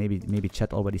going on. Maybe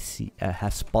chat already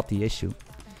has spot the issue.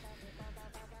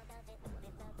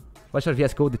 What's your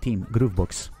VS Code the team?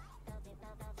 Groovebox.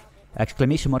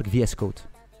 Exclamation mark VS Code.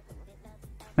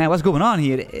 Man, what's going on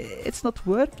here? It's not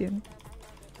working.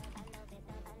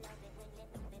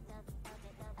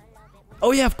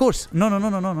 Oh yeah, of course. No.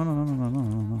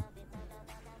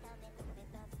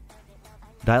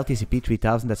 Dial TCP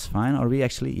 3000, that's fine. Are we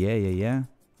actually? Yeah.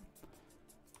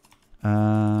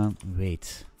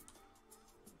 Wait.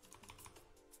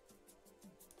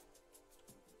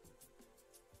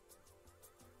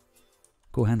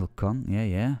 Go handle con.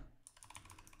 Yeah.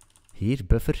 Here,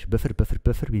 buffer.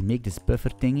 We make this buffer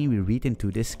thingy. We read into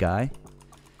this guy.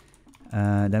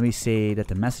 Then we say that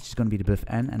the message is going to be the buff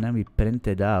n, and then we print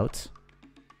it out.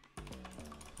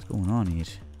 What's going on here?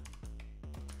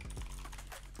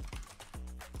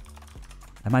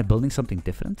 Am I building something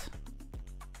different?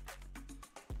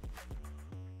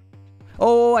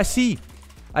 Oh, I see.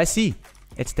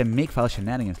 It's the makefile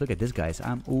shenanigans. Look at this, guys.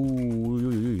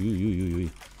 Ooh.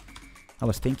 I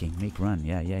was thinking, make run.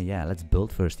 Yeah. Let's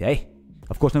build first. Hey,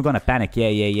 of course not gonna panic.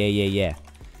 Yeah.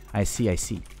 I see.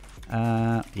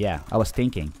 Yeah, I was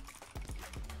thinking.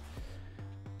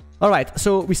 All right,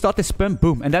 so we start this pump,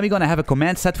 boom, and then we're gonna have a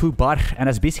command set foo bar, and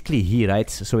that's basically here, right?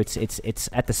 So it's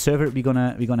at the server. We're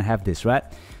gonna have this, right?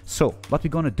 So what we're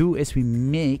gonna do is we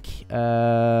make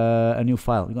a new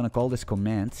file. We're gonna call this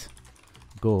command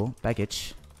go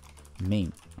package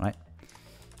main, right?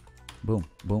 Boom,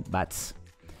 bats.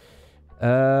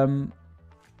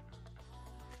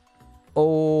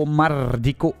 Oh,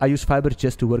 Mardico, I use Fiber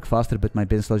just to work faster, but my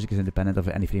business logic is independent of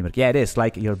any framework. Yeah, it is.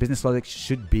 Like, your business logic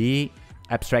should be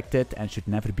abstracted and should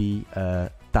never be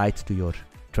tied to your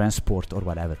transport or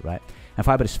whatever, right? And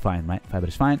Fiber is fine, right? Fiber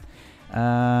is fine.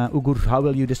 Ugur, how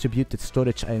will you distribute the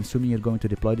storage? I'm assuming you're going to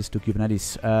deploy this to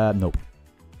Kubernetes. Nope.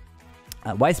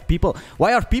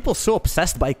 Why are people so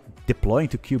obsessed by deploying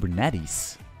to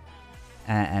Kubernetes?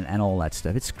 And all that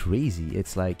stuff. It's crazy.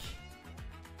 It's like...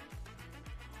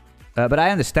 but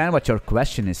I understand what your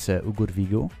question is, Ugur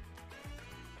Vigo.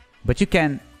 But you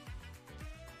can,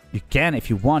 if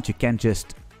you want, you can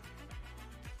just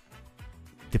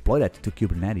deploy that to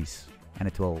Kubernetes, and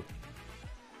it will.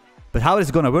 But how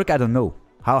it's gonna work, I don't know.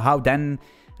 How then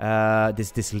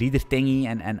this leader thingy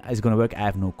and is gonna work, I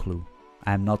have no clue.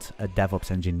 I'm not a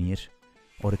DevOps engineer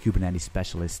or a Kubernetes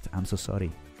specialist. I'm so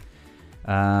sorry.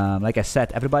 Like I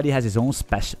said, everybody has his own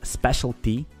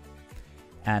specialty.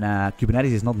 And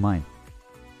Kubernetes is not mine.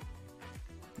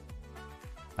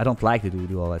 I don't like to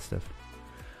do all that stuff.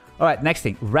 Alright, next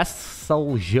thing.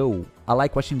 Wrestle Joe. I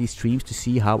like watching these streams to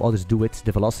see how others do it.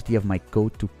 The velocity of my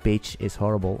code to page is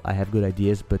horrible. I have good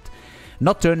ideas, but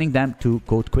not turning them to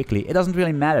code quickly. It doesn't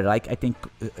really matter. Like, I think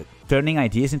turning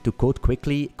ideas into code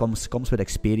quickly comes with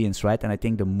experience, right? And I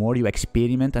think the more you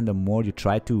experiment and the more you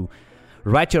try to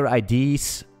write your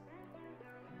ideas,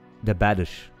 the better.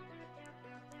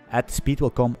 Speed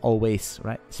will come always,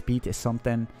 right? Speed is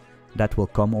something that will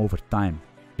come over time,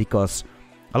 because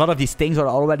a lot of these things are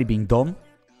already being done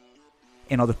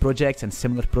in other projects and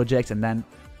similar projects, and then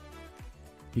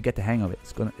you get the hang of it.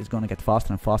 It's gonna get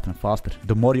faster and faster and faster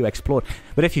the more you explore.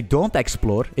 But if you don't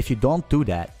explore, if you don't do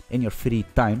that in your free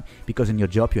time, because in your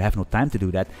job you have no time to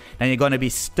do that, then you're gonna be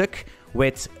stuck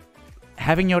with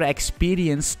having your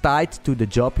experience tied to the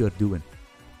job you're doing.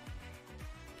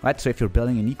 right? So if you're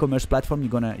building an e-commerce platform, you're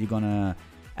gonna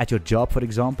at your job, for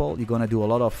example, you're gonna do a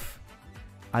lot of,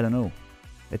 I don't know,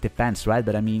 it depends, right?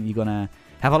 But I mean, you're gonna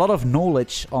have a lot of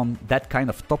knowledge on that kind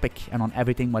of topic and on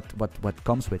everything what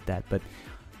comes with that. But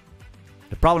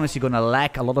the problem is you're gonna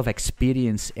lack a lot of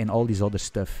experience in all these other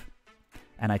stuff.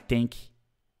 And I think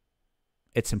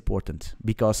it's important,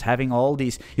 because having all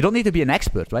these, you don't need to be an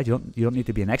expert, right? You don't need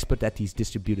to be an expert at these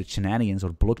distributed shenanigans or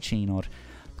blockchain or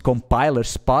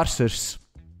compilers, parsers,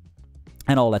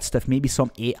 and all that stuff. Maybe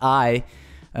some AI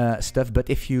stuff, but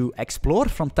if you explore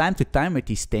from time to time with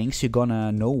these things, you're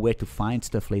gonna know where to find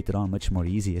stuff later on much more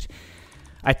easier,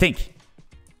 I think.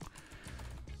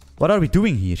 What are we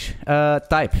doing here?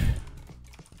 Type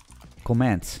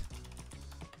command.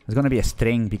 It's gonna be a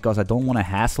string because I don't want to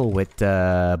hassle with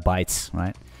bytes,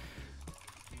 right?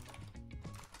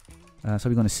 So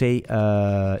we're gonna say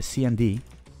cmd.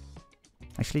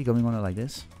 Actually, going on it like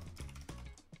this.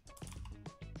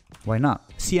 Why not?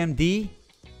 cmd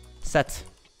set.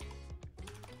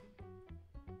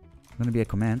 Gonna be a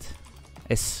command.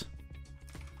 Is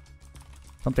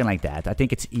something like that. I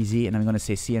think it's easy, and I'm gonna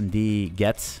say cmd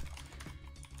get,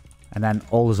 and then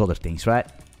all those other things, right?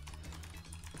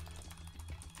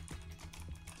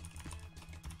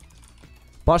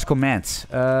 Parse commands.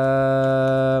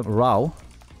 Raw.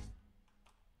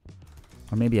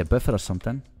 Or maybe a buffer or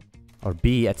something. Or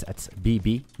B at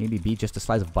BB. Maybe B, just a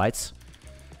slice of bytes.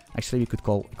 Actually, we could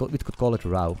call it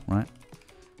raw, right?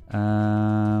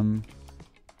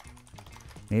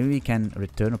 Maybe we can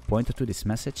return a pointer to this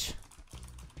message.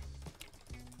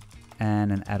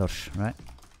 And an error, right?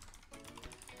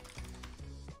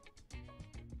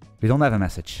 We don't have a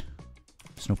message.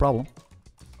 It's no problem.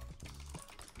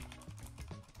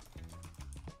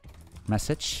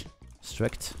 Message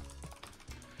struct.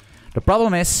 The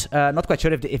problem is not quite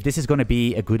sure if this is going to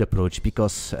be a good approach,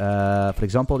 because for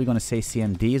example, we're going to say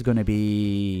cmd is going to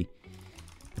be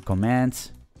a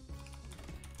command,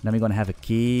 then we're going to have a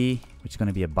key which is going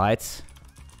to be a byte.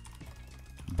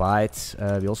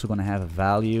 We're also going to have a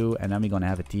value, and then we're going to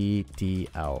have a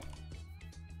ttl.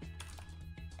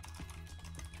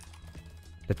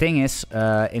 The thing is,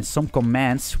 in some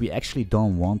commands we actually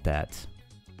don't want that.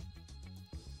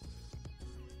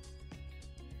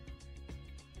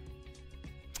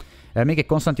 Make a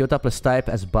constant iota plus type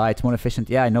as byte more efficient.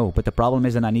 Yeah, I know, but the problem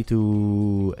is that I need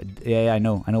to. Yeah, I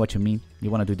know what you mean. You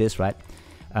want to do this, right?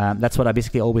 That's what I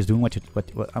basically always do.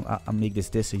 I make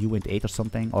this a uint8 or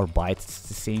something, or byte.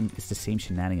 It's the same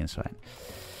shenanigans, right?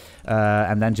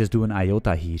 And then just do an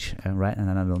iota here, right? And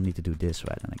then I don't need to do this,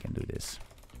 right? And I can do this.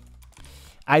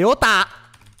 Iota,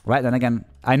 right? Then again,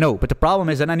 I know, but the problem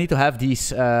is then I need to have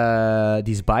these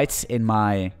bytes in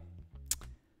my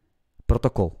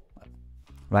protocol,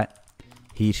 right?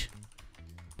 Here.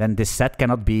 Then this set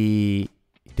cannot be.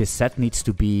 This set needs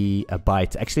to be a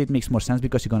byte. Actually, it makes more sense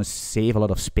because you're going to save a lot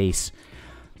of space.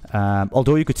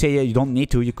 Although you could say you don't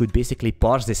need to. You could basically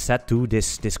parse this set to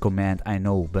this command. I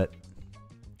know, but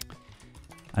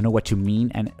I know what you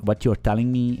mean, and what you're telling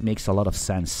me makes a lot of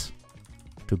sense,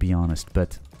 to be honest.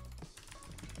 But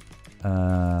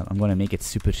I'm going to make it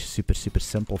super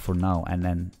simple for now, and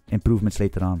then improvements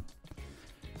later on.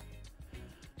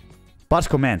 Parse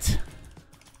command.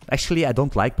 Actually, I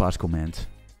don't like parse command.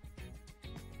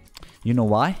 You know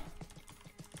why?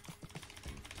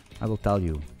 I will tell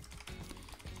you.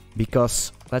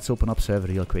 Because let's open up server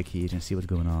real quick here and see what's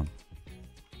going on.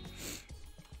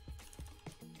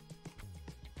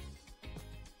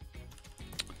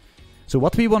 So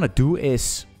what we want to do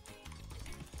is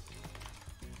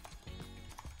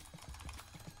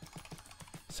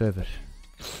server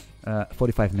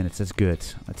 45 minutes. That's good.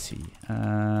 Let's see.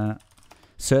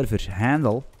 Server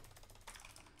handle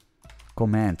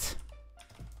command.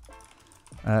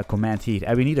 Command here.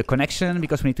 And we need a connection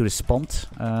because we need to respond.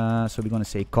 So we're going to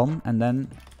say com, and then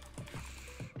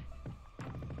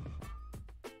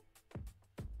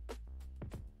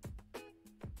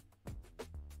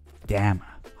damn,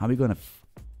 how are we going to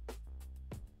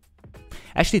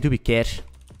actually, do we care?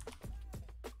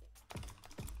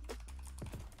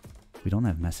 We don't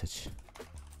have message.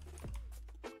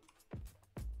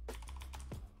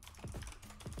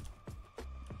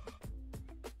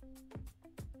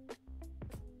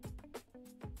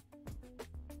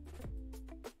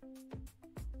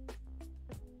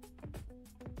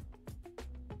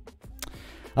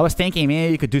 I was thinking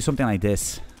maybe you could do something like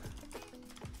this.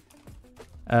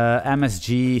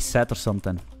 MSG set or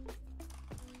something.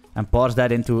 And parse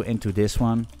that into this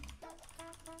one.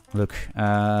 Look.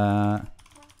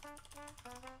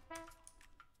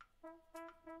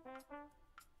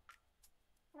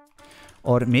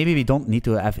 Or maybe we don't need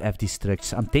to have these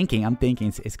structs. I'm thinking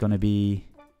it's gonna be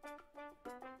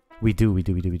We do.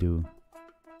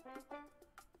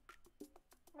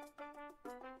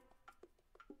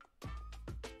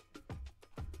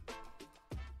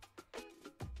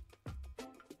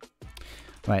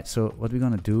 Right, so what we're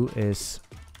gonna do is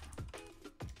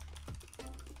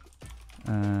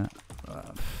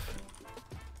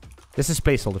this is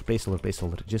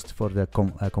placeholder, just for the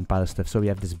compiler stuff. So we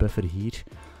have this buffer here.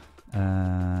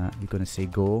 We're gonna say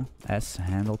go s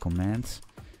handle commands.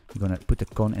 We're gonna put the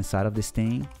con inside of this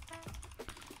thing.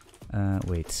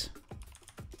 Wait,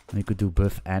 we could do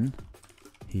buff n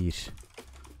here.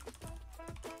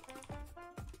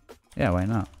 Yeah, why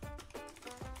not?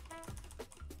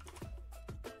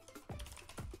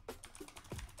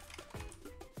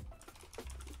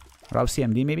 Raw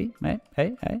CMD maybe?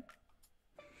 Hey.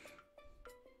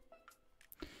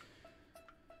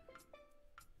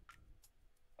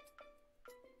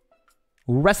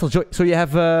 WrestleJoy. So you have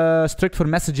struct for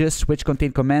messages which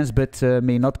contain commands but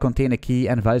may not contain a key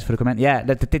and values for a command. Yeah,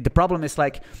 the problem is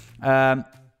like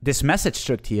this message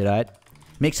struct here, right?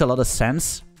 Makes a lot of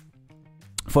sense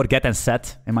for get and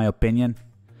set, in my opinion.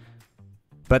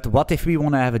 But what if we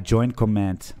want to have a join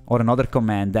command or another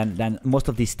command? Then most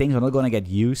of these things are not going to get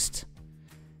used.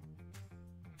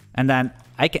 And then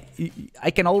I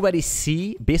can already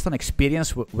see, based on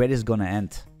experience, where it's going to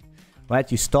end.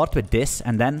 Right? You start with this,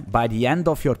 and then by the end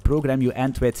of your program, you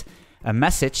end with a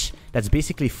message that's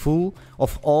basically full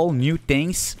of all new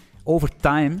things. Over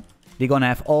time, they're going to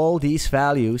have all these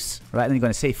values, right? And you're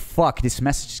going to say, fuck, this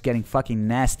message is getting fucking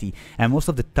nasty. And most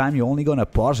of the time, you're only going to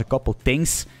parse a couple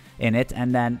things in it,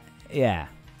 and then yeah,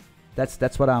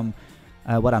 that's what I'm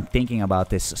thinking about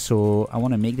this. So I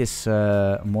want to make this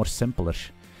more simpler.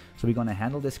 So we're gonna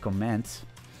handle this command,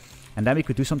 and then we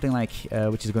could do something like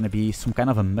which is gonna be some kind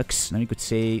of a mux. Then we could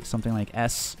say something like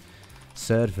s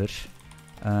server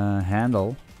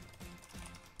handle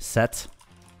set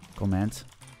command.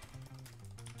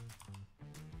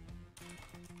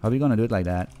 How are we gonna do it like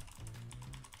that?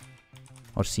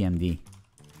 Or CMD?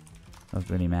 Doesn't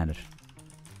really matter.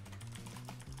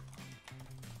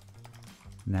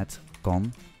 Net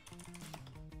con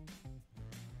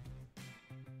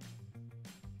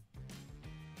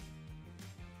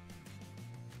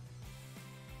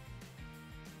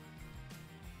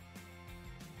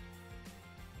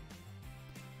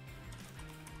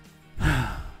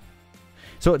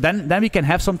so then we can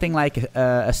have something like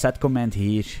a set command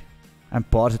here and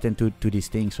parse it into these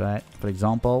things, right? For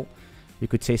example, you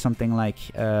could say something like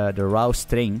the raw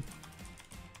string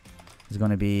is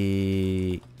going to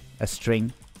be a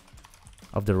string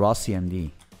of the raw CMD,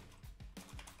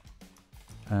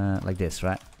 like this,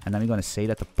 right? And then we're going to say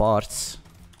that the parts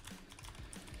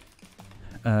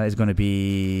is going to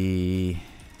be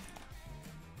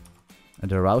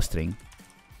the raw string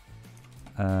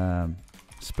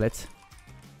split.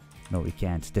 No, we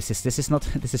can't. This is not.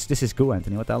 This is Go,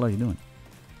 Anthony. What the hell are you doing?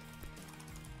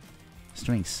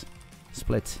 Strings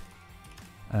split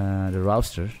the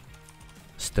rouster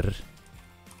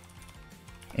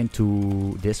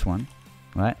into this one,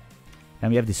 right? And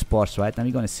we have these parts, right? And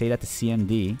we're gonna say that the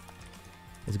CMD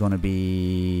is gonna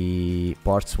be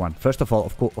parts 1. First of all,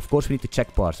 of course, we need to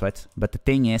check parts, right? But the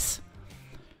thing is,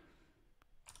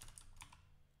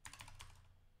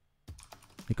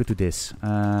 we could do this.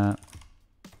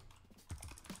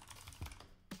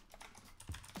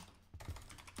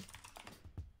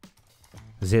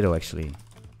 0 actually.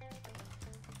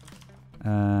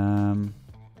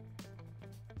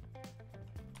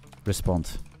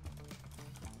 Respond.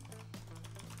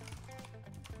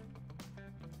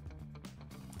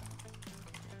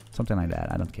 Something like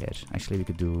that. I don't care. Actually, we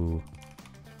could do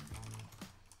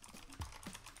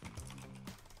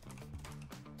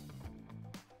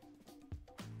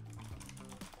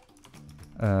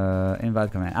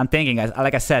invite command. I'm thinking, guys.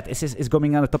 Like I said, it's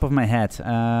going on the top of my head.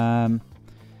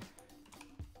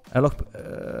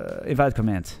 Invite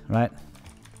command, right?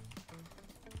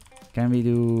 Can we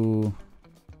do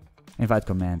invite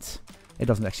commands? It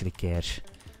doesn't actually care.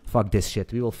 Fuck this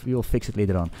shit. We will fix it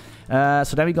later on.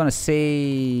 So then we're gonna say,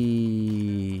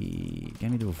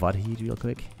 can we do var here real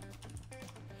quick?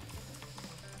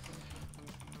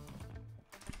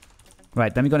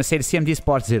 Right, then we're gonna say the CMD is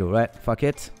part 0, right? Fuck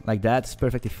it, like that. It's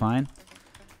perfectly fine.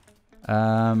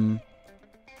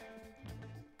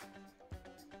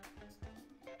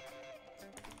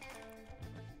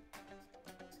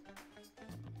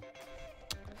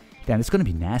 Damn, it's gonna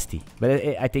be nasty, but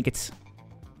I think it's.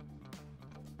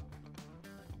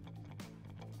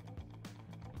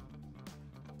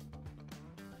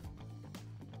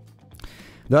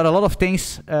 There are a lot of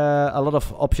things, a lot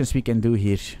of options we can do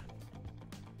here.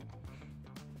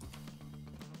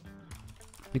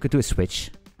 We could do a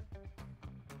switch.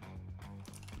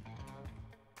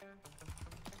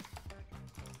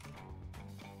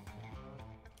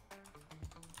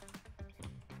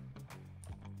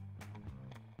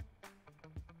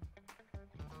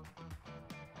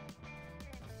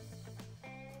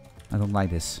 I don't like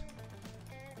this.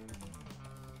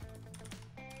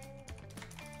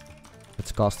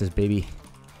 Let's cast this baby.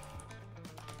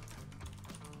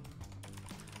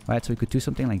 Right, so we could do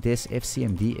something like this. If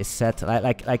CMD is set,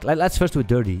 let's first do it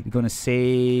dirty. We're gonna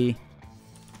say,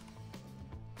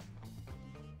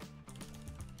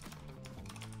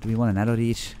 do we want an arrow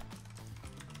reach?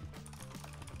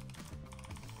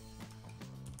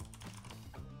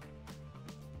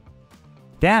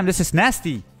 Damn, this is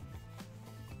nasty.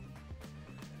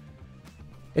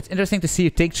 It's interesting to see you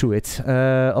take through it.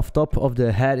 Off top of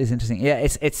the head is interesting. Yeah,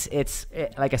 it's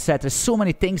like I said, there's so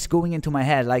many things going into my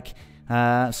head. Like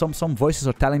some voices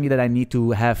are telling me that I need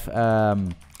to have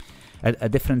a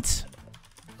different,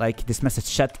 like this message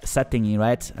setting,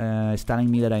 right? It's telling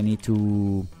me that I need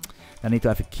to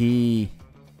have a key,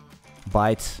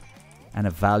 byte, and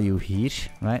a value here,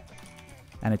 right?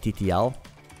 And a TTL,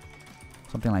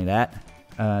 something like that.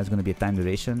 It's going to be a time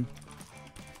duration,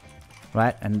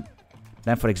 right? And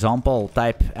then, for example,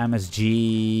 type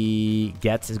MSG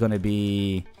get is going to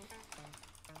be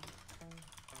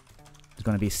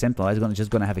simple. It's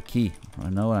just going to have a key. You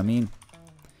know what I mean?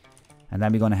 And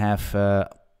then we're going to have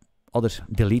other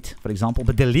delete, for example.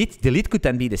 But delete could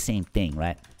then be the same thing,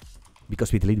 right?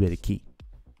 Because we delete with a key.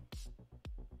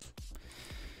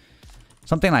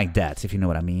 Something like that, if you know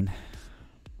what I mean.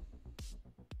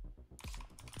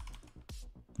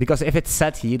 Because if it's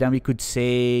set here, then we could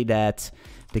say that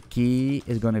the key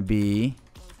is going to be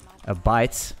a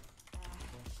byte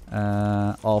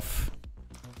of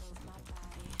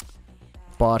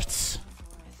parts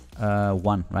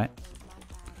 1, right?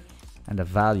 And the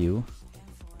value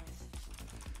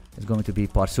is going to be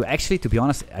parts 2. Actually, to be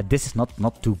honest, this is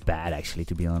not too bad, actually,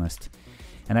 to be honest.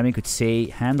 And then we could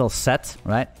say handle set,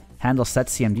 right? Handle set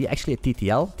CMD, actually a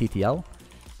TTL.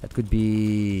 That could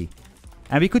be...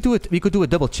 And we could do a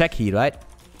double check here, right?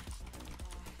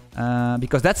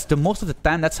 Because that's most of the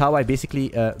time, that's how I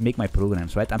basically make my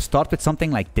programs, right? I start with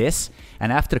something like this,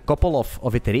 and after a couple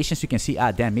of iterations, you can see,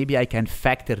 damn, maybe I can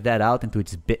factor that out into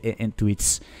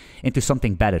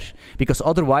something better. Because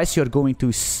otherwise, you're going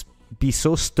to be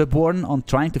so stubborn on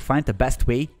trying to find the best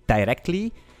way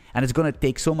directly, and it's gonna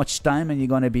take so much time, and you're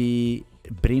gonna be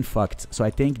brain fucked. So I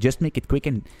think just make it quick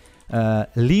and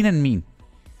lean and mean.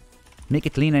 Make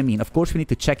it lean and mean. Of course, we need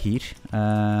to check here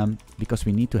because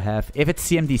we need to have... If it's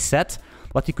CMD set,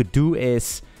 what you could do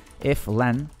is if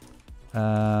len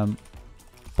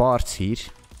parts here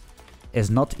is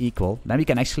not equal, then we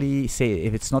can actually say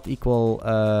if it's not equal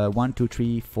 1, 2,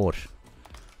 3, 4,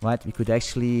 right? We could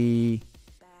actually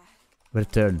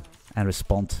return and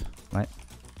respond, right?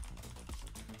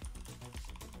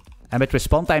 And with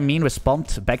respond, I mean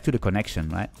respond back to the connection,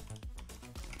 right?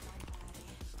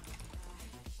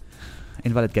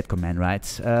 Invalid get command, right?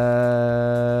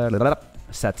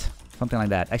 Set. Something like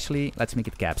that. Actually, let's make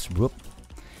it caps. Whoop.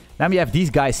 Then we have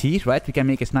these guys here, right? We can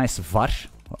make a nice var.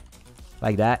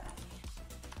 Like that.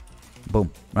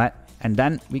 Boom. Right? And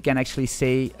then we can actually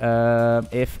say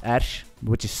if r,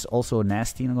 which is also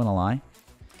nasty, not gonna lie.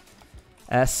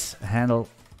 S handle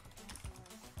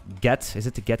get. Is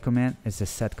it the get command? It's the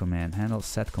set command. Handle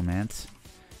set command.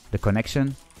 The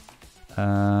connection.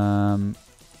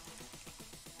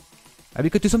 We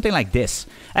could do something like this.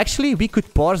 Actually, we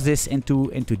could parse this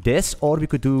into this, or we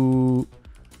could do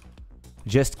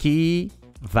just key,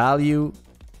 value.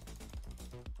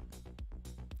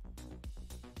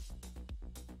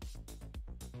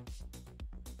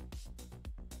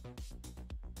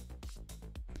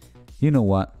 You know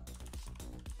what?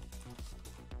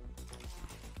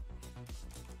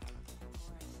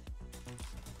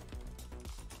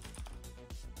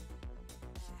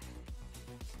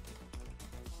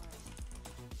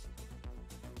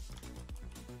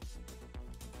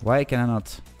 Why can I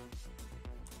not?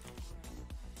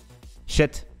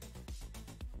 Shit.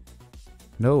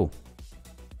 No.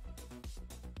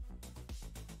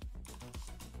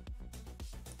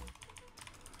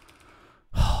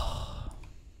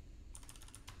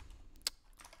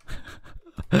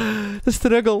 The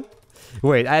struggle.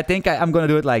 Wait, I think I'm gonna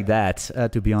do it like that,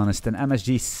 to be honest. An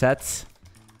MSG set.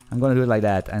 I'm gonna do it like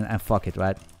that and fuck it,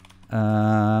 right?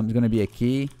 It's gonna be a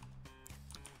key.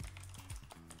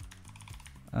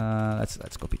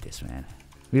 Let's copy this, man.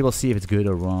 We will see if it's good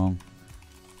or wrong.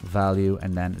 Value,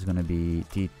 and then it's gonna be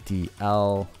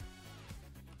TTL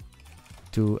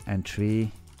 2 and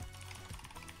 3.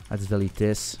 Let's delete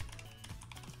this.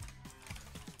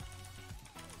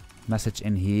 Message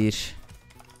in here.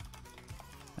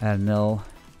 Null.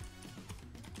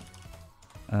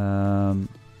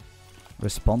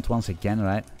 Respond once again,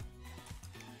 right?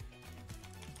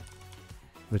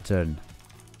 Return.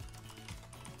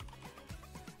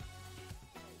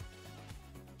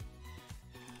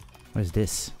 Where's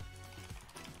this?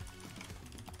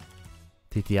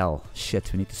 TTL.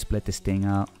 Shit, we need to split this thing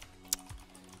out.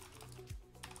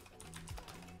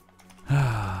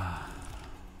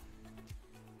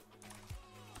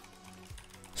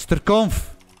 Sterconf.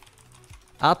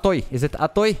 Atoy. Is it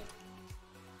Atoy?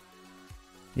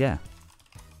 Yeah.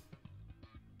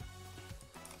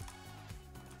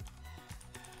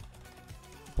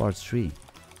 Part 3.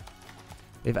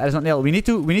 If error is not nil, we need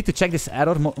to check this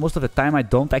error. Most of the time I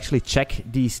don't actually check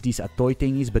these Atoy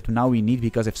thingies, but now we need,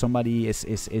 because if somebody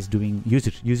is doing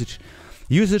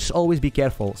users always be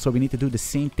careful. So we need to do the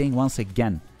same thing once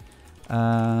again.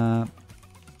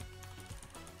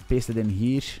 Paste it in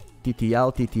here.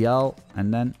 TTL,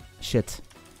 and then shit.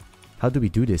 How do we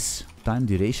do this? Time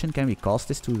duration? Can we cast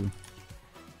this to?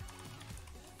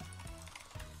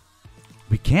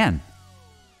 We can.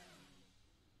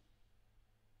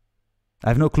 I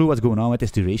have no clue what's going on with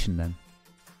this duration then.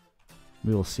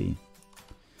 We will see.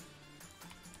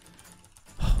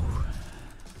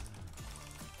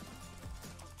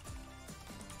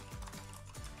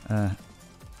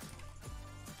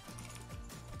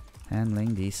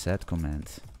 Handling the set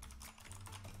command.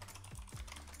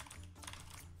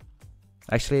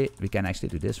 Actually, we can actually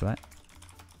do this, right?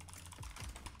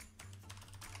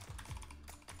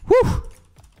 Whew!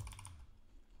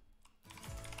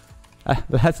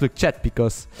 Let's look chat,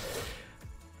 because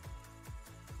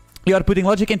you are putting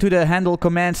logic into the handle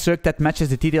command struct that matches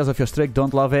the details of your struct.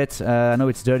 Don't love it. I know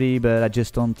it's dirty, but I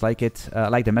just don't like it. I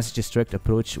like the messages struct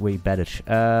approach way better.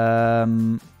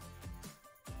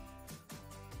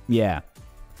 Yeah.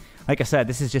 Like I said,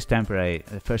 this is just temporary.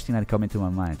 The first thing that come into my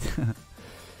mind.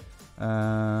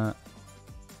 I'm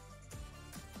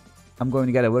going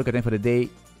to get a workout in for the day.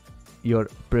 Your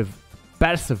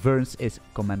perseverance is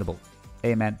commendable.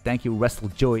 Hey man, thank you, Wrestle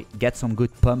Joy. Get some good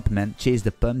pump, man. Chase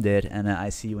the pump there, and I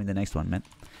see you in the next one, man.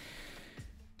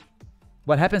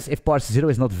 What happens if part 0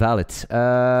 is not valid?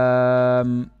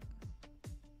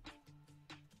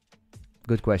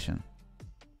 Good question.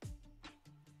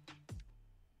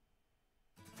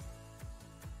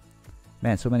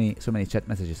 Man, so many chat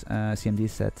messages. CMD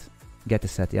set. Get the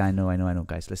set. Yeah, I know,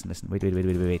 guys. Listen. Wait.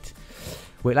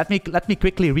 Wait, let me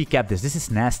quickly recap this. This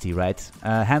is nasty, right?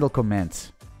 Handle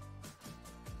command.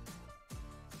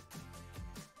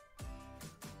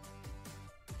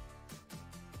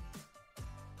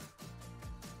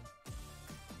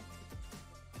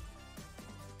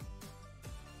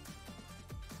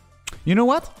 You know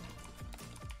what?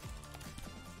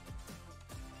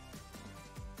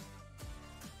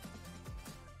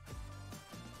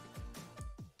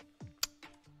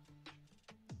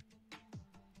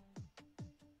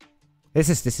 This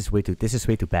is way too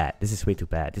bad. This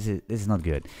is not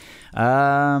good.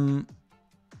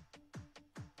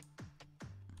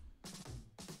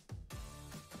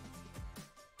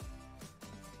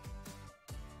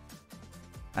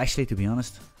 Actually, to be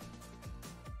honest,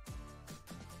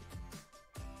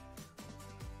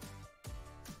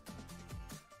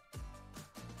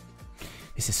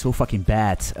 this is so fucking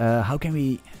bad. How can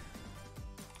we?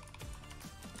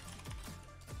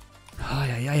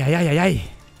 Ay.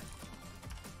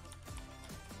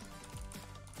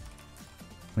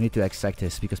 We need to extract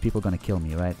this because people are gonna kill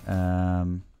me, right?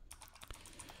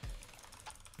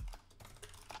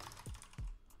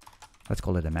 Let's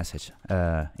call it a message.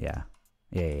 Yeah.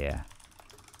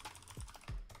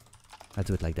 Let's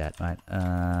do it like that, right?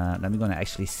 Then we're gonna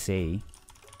actually say.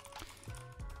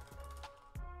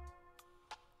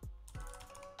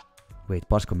 Wait,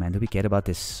 parse command. Do we care about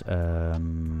this?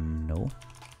 No.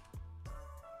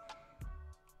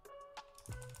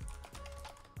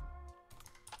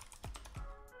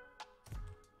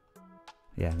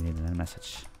 Yeah, we need another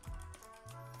message.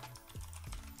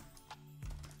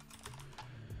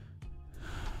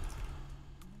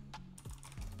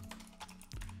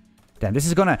 Damn, this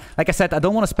is gonna, like I said, I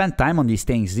don't want to spend time on these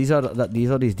things. These are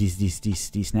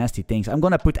these nasty things. I'm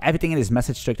gonna put everything in this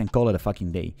message struct and call it a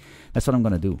fucking day. That's what I'm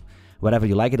gonna do, whether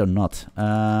you like it or not.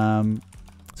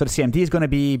 So the CMD is gonna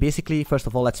be basically, first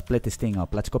of all, let's split this thing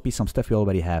up. Let's copy some stuff we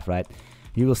already have, right?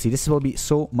 You will see this will be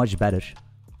so much better.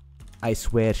 I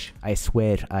swear.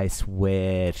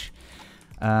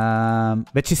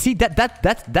 But you see,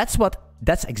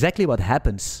 that's exactly what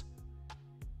happens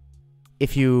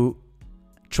if you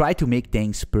try to make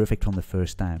things perfect from the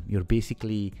first time. You're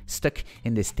basically stuck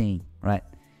in this thing, right?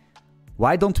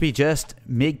 Why don't we just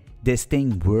make this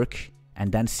thing work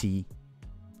and then see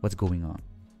what's going on?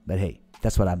 But hey,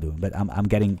 that's what I'm doing. But I'm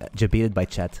getting debated by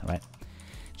chat, right?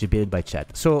 Debated by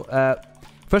chat. So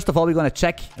first of all, we're gonna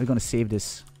check. We're gonna save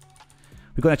this.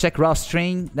 We're gonna check raw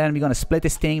string, then we're gonna split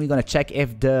this thing. We're gonna check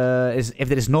if there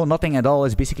is nothing at all.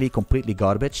 It's basically completely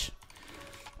garbage.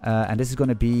 And this is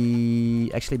gonna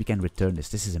be, actually we can return this.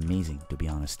 This is amazing, to be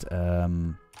honest. We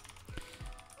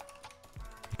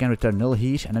can return null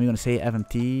here, and then we're gonna say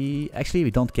fmt. Actually,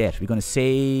 we don't care. We're gonna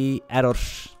say error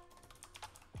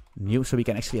new, so we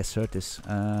can actually assert this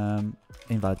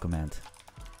invalid command.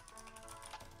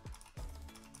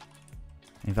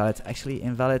 Invalid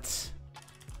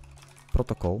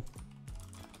protocol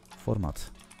format,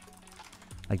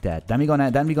 like that. Then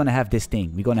we're gonna have this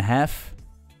thing. We're gonna have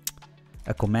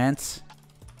a command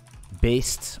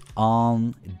based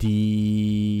on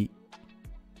the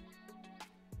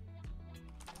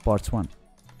part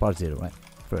 0, right?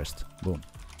 First, boom.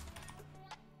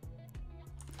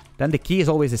 Then the key is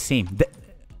always the same.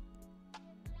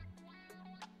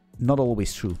 Not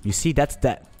always true. You see, that's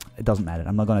that. It doesn't matter.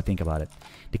 I'm not gonna think about it.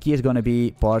 The key is gonna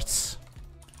be parts.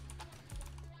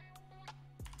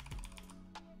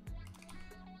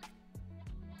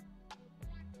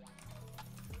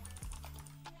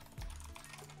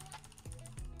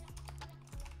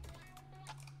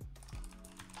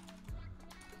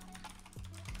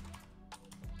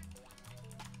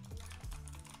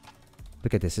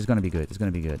 Look at this. It's gonna be good. It's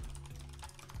gonna be good.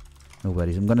 No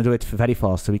worries. I'm gonna do it very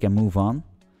fast so we can move on.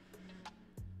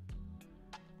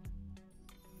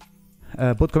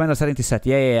 Both command are setting to set.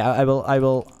 Yeah. I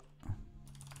will.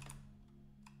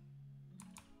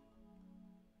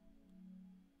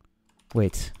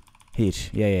 Wait. Here.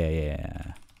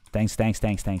 Yeah. Thanks.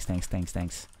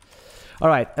 All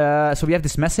right. So we have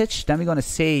this message. Then we're gonna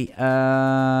say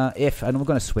if, and we're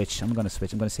gonna switch. I'm gonna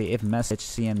say if message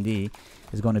cmd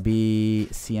is gonna be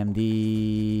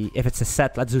cmd. If it's a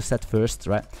set, let's do set first,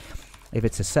 right? If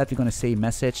it's a set, we're gonna say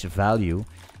message value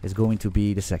is going to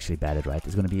be, this is actually bad, right?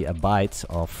 It's gonna be a byte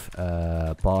of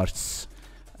parts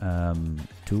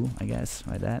 2, I guess,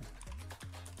 like that.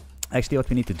 Actually, what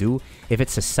we need to do, if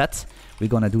it's a set, we're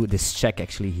gonna do this check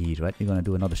actually here, right? We're gonna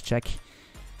do another check.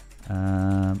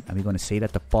 And we're gonna say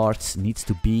that the parts needs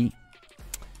to be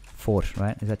 4,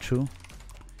 right? Is that true?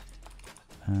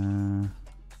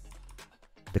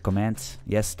 The command,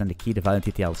 yes, then the key, the value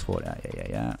TTL is 4.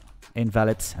 Yeah.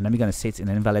 Invalid, and then we're gonna say it's an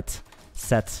invalid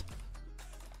set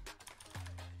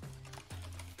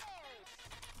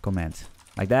command,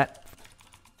 like that.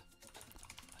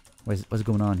 What's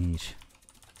going on here?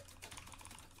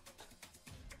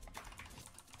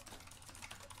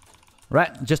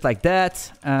 Right, just like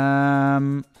that.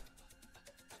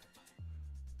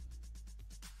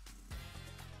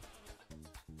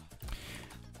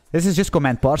 This is just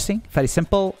command parsing, very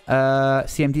simple.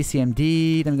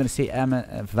 cmd. Then we're going to say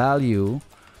value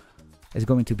is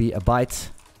going to be a byte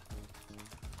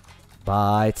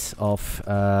of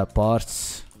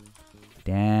parts.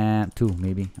 Damn, 2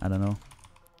 maybe, I don't know.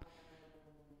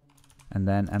 And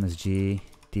then msg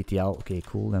ttl. Okay,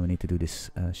 cool. Then we need to do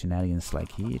this shenanigans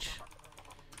like here.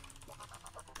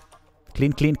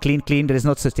 Clean. There is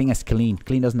no such thing as clean.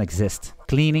 Clean doesn't exist.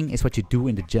 Cleaning is what you do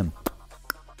in the gym.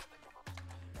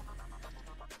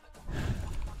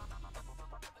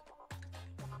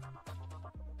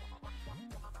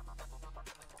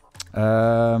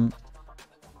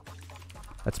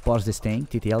 Let's parse this thing.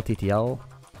 TTL.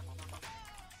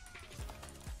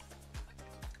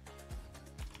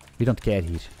 We don't care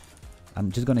here.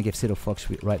 I'm just gonna give 0 fucks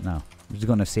right now. I'm just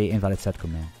gonna say invalid set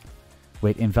command.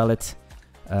 Wait, invalid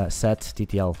set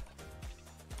TTL.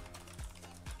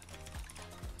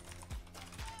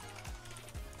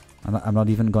 I'm not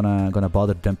even gonna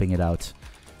bother dumping it out.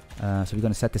 So we're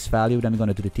gonna set this value. Then we're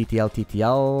gonna do the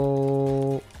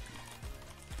TTL.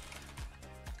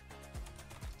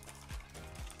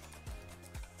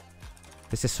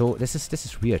 This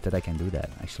is weird that I can do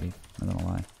that, actually. I'm not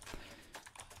gonna lie.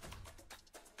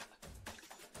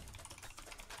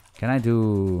 Can I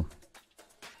do...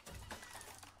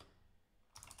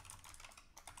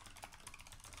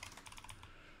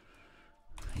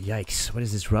 Yikes, what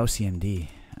is this raw CMD?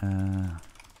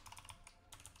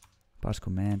 Parse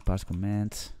command.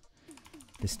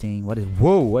 This thing, what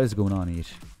is going on here?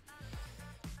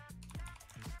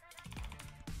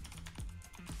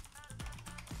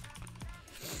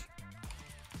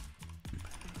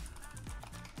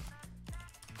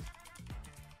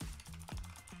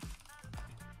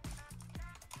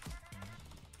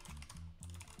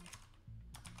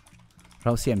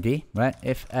 Raw CMD, right?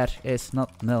 If R is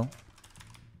not null.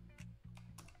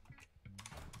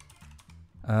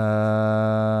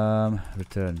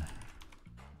 Return.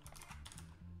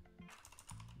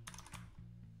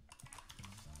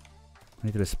 I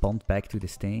need to respond back to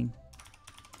this thing.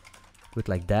 Do it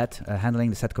like that. Handling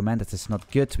the set command, that is not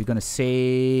good. We're gonna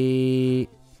say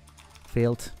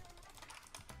failed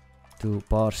to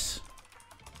parse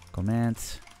command.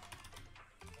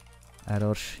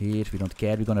 Error here, we don't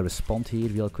care. We're gonna respond here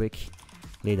real quick.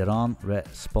 Later on,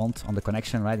 respond on the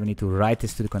connection, right? We need to write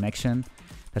this to the connection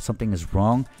that something is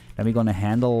wrong. Then we're gonna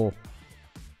handle.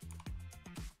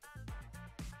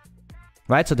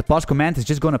 Right, so the parse command is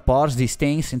just gonna parse these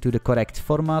things into the correct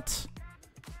format.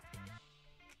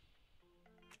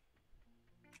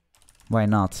 Why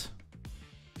not?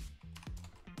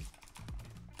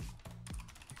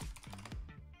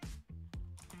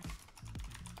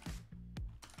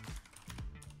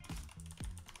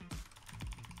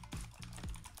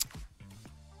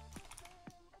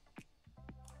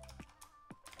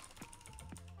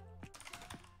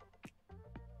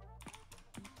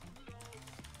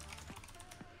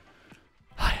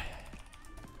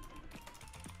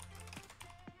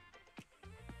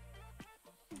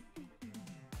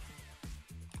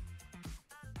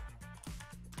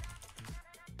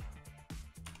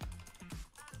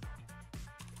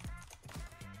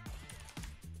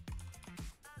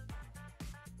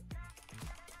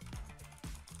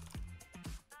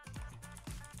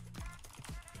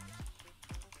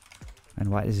 And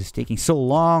why is this taking so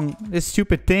long? This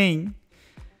stupid thing.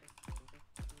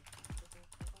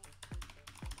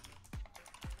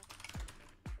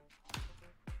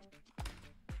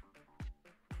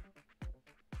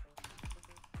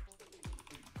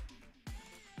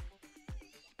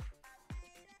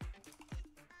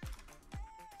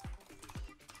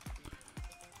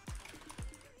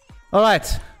 All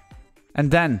right. And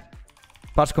then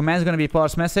parse command is going to be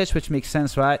parse message, which makes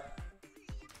sense, right?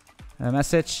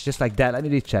 Message, just like that. Let me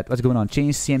read chat. What's going on?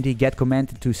 Change CMD get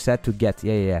command to set to get.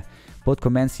 Yeah. Both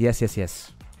commands.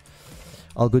 Yes.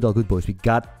 All good, boys. We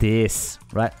got this,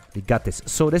 right? We got this.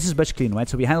 So this is batch clean, right?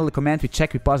 So we handle the command, we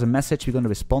check, we parse a message, we're going to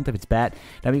respond if it's bad.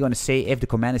 Then we're going to say if the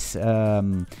command is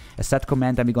a set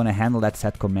command, then we're going to handle that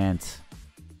set command.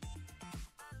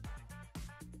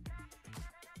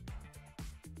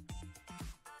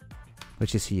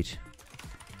 Which is here.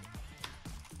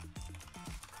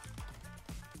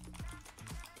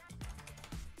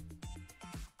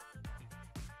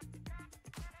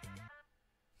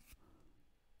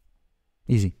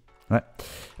 Easy, right?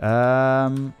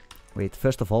 Wait,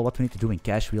 first of all, what we need to do in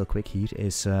cache real quick here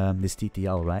is this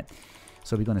TTL, right?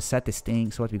 So we're gonna set this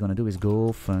thing. So what we're gonna do is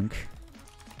go func.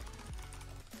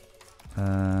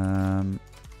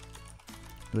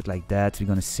 Do it like that. We're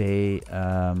gonna say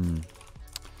time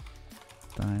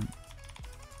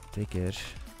ticker.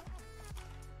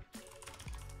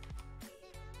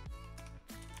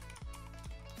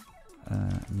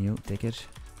 New ticker.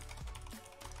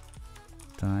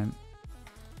 Time.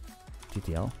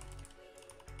 TTL.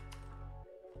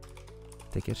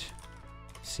 Ticker.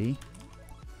 C.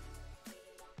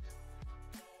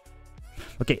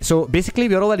 Okay, so basically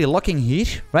we're already locking here,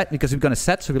 right? Because we're gonna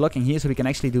set, so we're locking here, so we can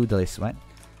actually do this, right?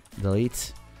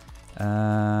 Delete.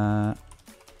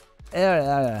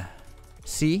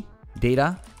 C.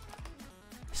 Data.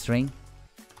 String.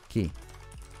 Key.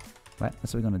 Right?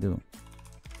 That's what we're gonna do.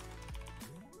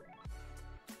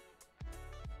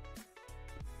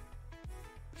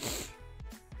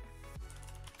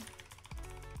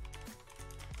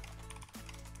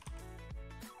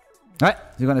 Alright,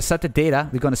 we're going to set the data.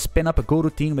 We're going to spin up a go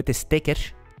routine with this ticker.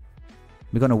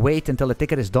 We're going to wait until the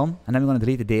ticker is done. And then we're going to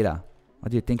delete the data. What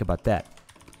do you think about that?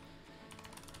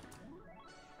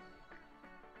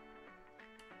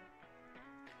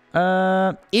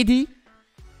 Edie.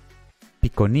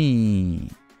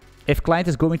 Picconi. If client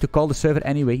is going to call the server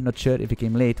anyway, not sure if it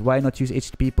came late, why not use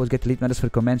HTTP post get delete methods for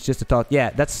comments just to talk? Yeah,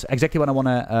 that's exactly what I want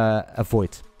to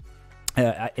avoid.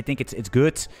 I think it's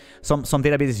good. Some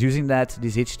databases using that,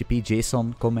 these HTTP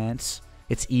JSON commands.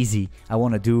 It's easy. I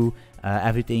want to do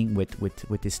everything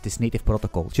with this native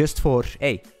protocol, just for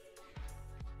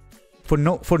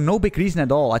for no big reason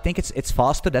at all. I think it's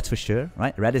faster, that's for sure,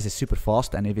 right? Redis is super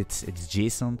fast, and if it's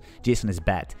JSON, JSON is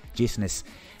bad.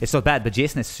 It's not bad, but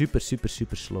JSON is super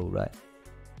slow, right?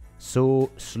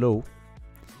 So slow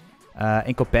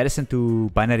in comparison to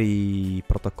binary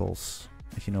protocols,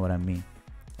 if you know what I mean.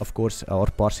 Of course, our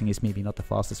parsing is maybe not the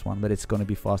fastest one, but it's gonna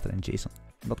be faster than JSON.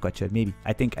 Not quite sure. Maybe.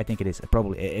 I think it is.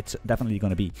 Probably. It's definitely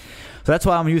gonna be. So that's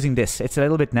why I'm using this. It's a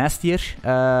little bit nastier,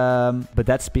 but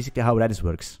that's basically how Redis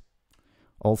works.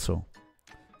 Also,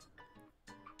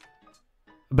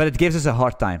 but it gives us a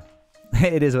hard time.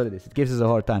 It is what it is. It gives us a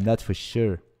hard time. That's for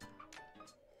sure.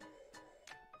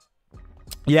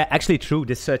 Yeah, actually true.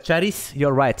 This Cherries,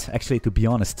 you're right. Actually, to be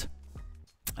honest.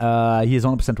 He is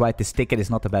 100% right. This ticket is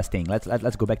not the best thing.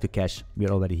 Let's go back to cache.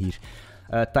 We're already here.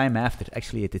 Time after.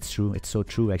 Actually, it's true. It's so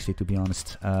true, actually, to be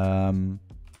honest.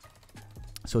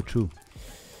 So true.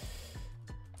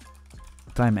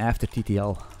 Time after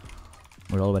TTL.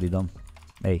 We're already done.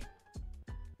 Hey.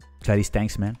 Clarice,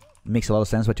 thanks, man. It makes a lot of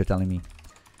sense what you're telling me.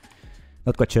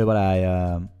 Not quite sure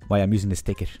why I'm using the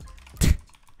sticker.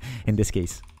 In this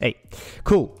case. Hey.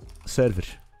 Cool. Server.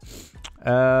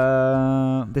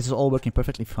 This is all working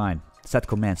perfectly fine. Set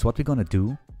commands. What we're gonna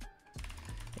do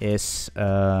is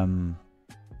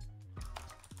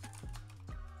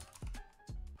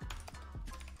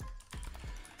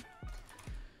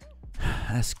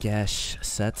as cache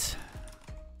set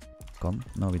com.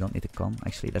 No, we don't need a com.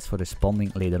 Actually, that's for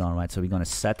responding later on, right? So we're gonna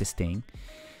set this thing.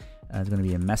 It's gonna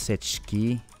be a message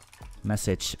key,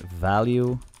 message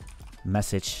value,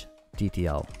 message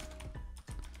TTL.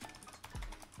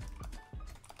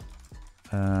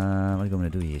 What are we gonna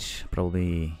do here?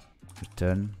 Probably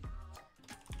return.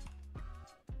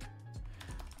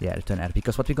 Yeah, return error.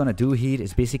 Because what we're gonna do here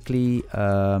is basically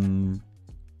do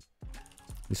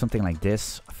something like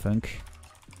this. Func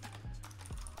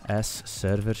as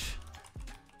server.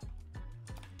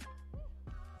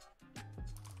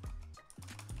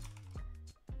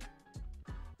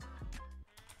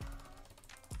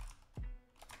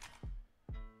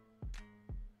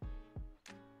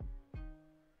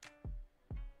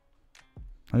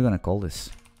 How are you gonna call this?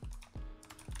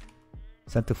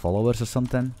 Send to followers or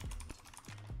something?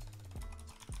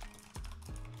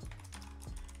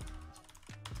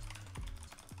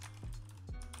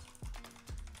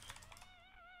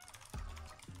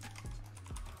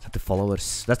 Send to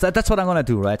followers. That's what I'm gonna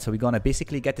do, right? So we're gonna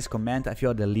basically get this command. If you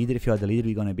are the leader,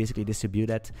 we're gonna basically distribute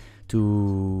that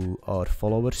to our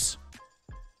followers.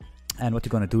 And what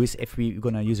you're gonna do is, if we're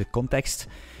gonna use a context.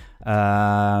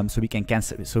 So we can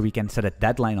set a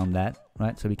deadline on that,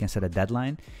 right? So we can set a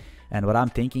deadline, and what I'm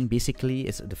thinking basically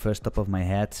is the first top of my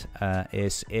head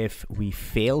is if we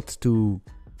failed to,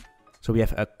 so we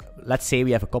have let's say we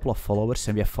have a couple of followers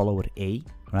and we have follower A,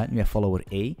 right? We have follower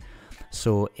A.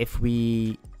 So if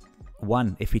we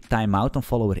time out on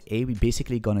follower A, we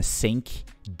basically gonna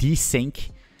desync.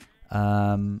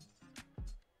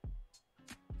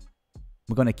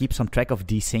 We're gonna keep some track of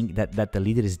desync that the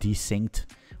leader is desynced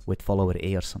with follower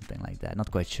A or something like that. Not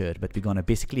quite sure, but we're gonna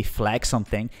basically flag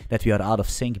something that we are out of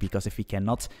sync, because if we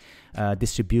cannot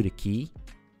distribute a key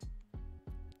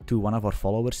to one of our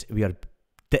followers,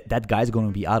 that guy is gonna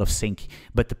be out of sync.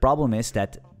 But the problem is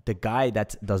that the guy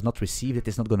that does not receive it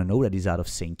is not gonna know that he's out of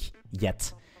sync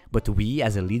yet. But we,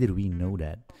 as a leader, we know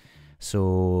that.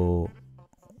 So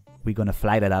we're gonna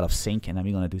flag that out of sync, and then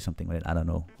we're gonna do something with it. I don't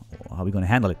know how we're gonna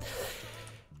handle it.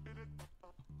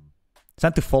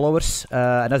 Send to followers,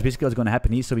 and that's basically what's going to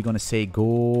happen here. So we're going to say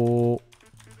go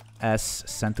as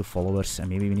send to followers, and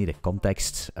maybe we need a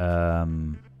context. For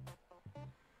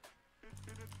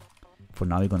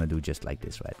now, we're going to do just like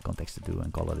this, right? Context to do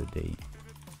and call it a day.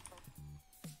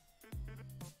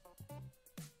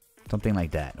 Something like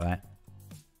that, right?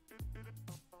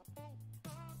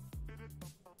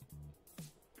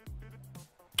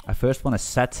 I first want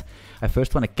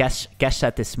to cache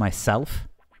set this myself.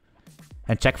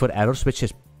 And check for errors, which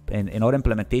is, in our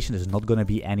implementation, there's not going to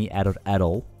be any error at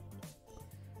all.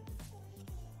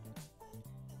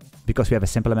 Because we have a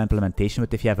simple implementation,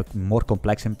 but if you have a more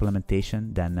complex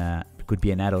implementation, then it could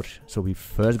be an error. So we're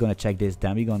first going to check this,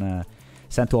 then we're going to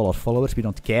send to all our followers. We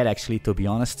don't care, actually, to be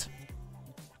honest.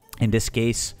 In this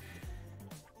case,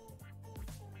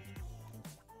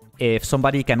 if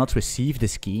somebody cannot receive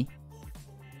this key,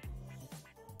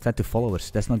 send to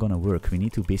followers, that's not going to work. We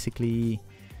need to basically...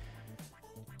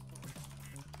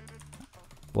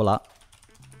 Voila.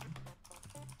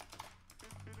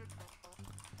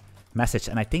 Message,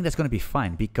 and I think that's going to be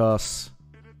fine because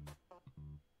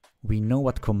we know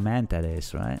what command that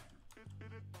is, right?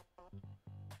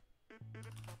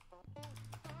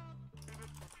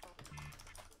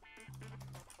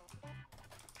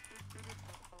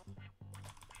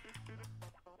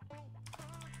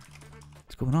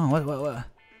 What's going on? What?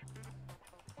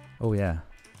 Oh yeah.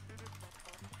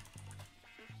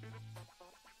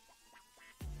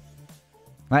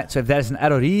 Right, so if there's an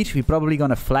error here, we're probably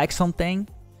gonna flag something.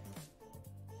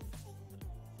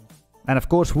 And of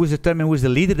course, who's determining who's the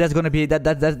leader? That's gonna be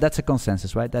that's a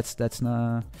consensus, right? That's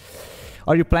not.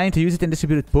 Are you planning to use it in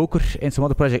distributed poker in some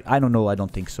other project? I don't know. I don't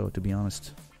think so, to be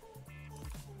honest.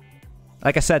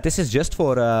 Like I said, this is just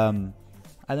for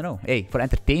I don't know. Hey, for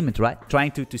entertainment, right?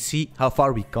 Trying to see how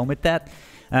far we come with that,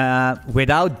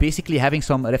 without basically having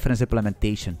some reference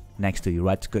implementation next to you,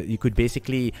 right? You could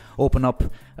basically open up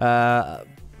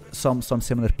some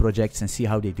similar projects and see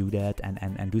how they do that,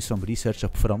 and do some research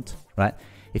up front, right?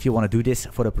 if you want to do this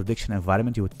for a production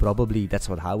environment, you would probably, that's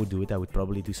what I would do it, I would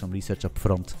probably do some research up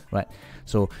front, right?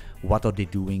 So what are they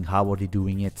doing, how are they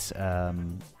doing it,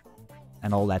 and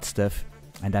all that stuff,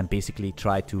 and then basically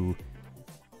try to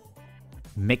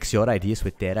mix your ideas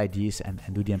with their ideas and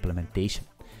do the implementation.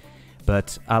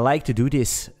 But I like to do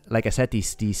this, like I said,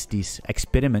 these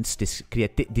experiments,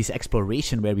 this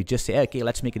exploration where we just say, okay,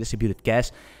 let's make a distributed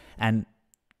cache, and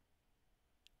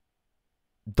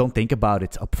don't think about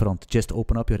it up front. Just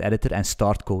open up your editor and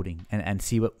start coding and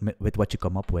see what you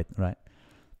come up with, right?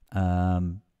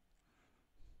 And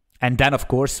then, of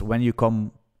course, when you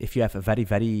come, if you have a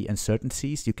very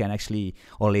uncertainties, you can actually,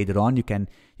 or later on, you can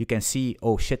see,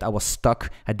 oh shit, I was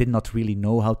stuck. I did not really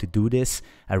know how to do this.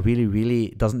 I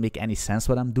really doesn't make any sense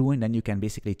what I'm doing. Then you can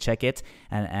basically check it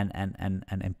and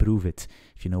improve it,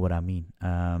 if you know what I mean.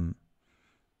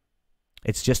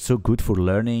 It's just so good for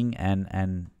learning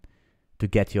and to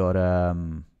get your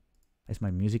is my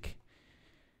music?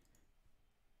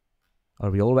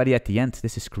 Are we already at the end?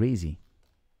 This is crazy.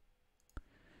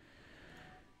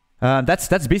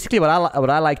 That's basically what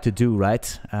I like to do,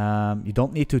 right? You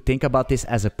don't need to think about this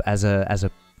as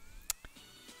a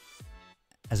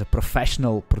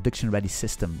professional production-ready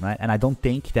system, right? And I don't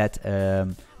think that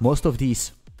most of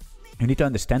these, you need to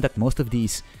understand that most of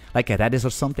these, like a Redis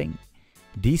or something,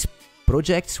 these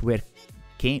projects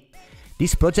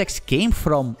came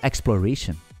from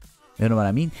exploration. You know what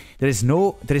I mean? There is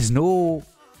no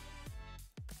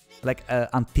like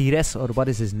Antires, or what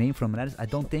is his name from Redis. I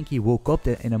don't think he woke up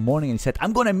in the morning and he said,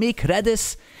 I'm gonna make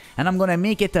Redis and I'm gonna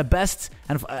make it the best.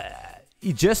 And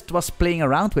he just was playing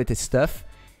around with his stuff,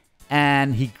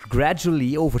 and he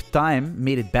gradually over time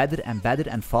made it better and better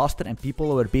and faster, and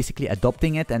people were basically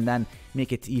adopting it and then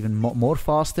make it even more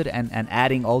faster and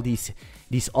adding all these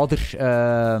other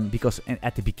because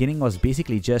at the beginning was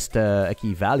basically just a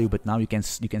key value, but now you can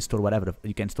store whatever,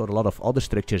 you can store a lot of other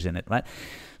structures in it, right?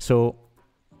 So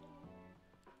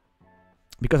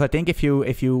because I think if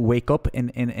you wake up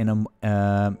in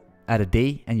at a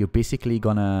day and you're basically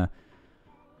gonna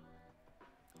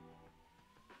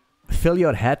fill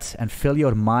your head and fill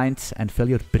your mind and fill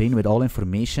your brain with all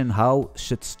information, how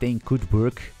should staying could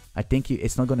work, I think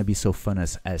it's not gonna be so fun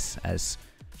as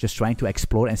just trying to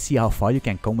explore and see how far you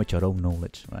can come with your own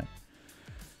knowledge, right?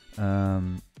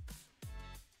 And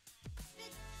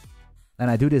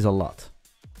I do this a lot.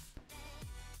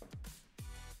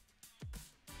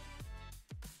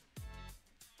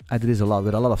 I do this a lot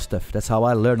with a lot of stuff. That's how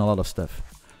I learn a lot of stuff.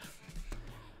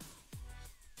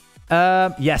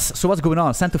 Yes, so what's going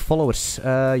on? Send to followers.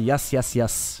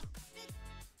 Yes.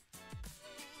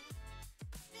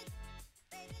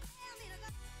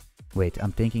 Wait,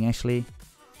 I'm thinking actually.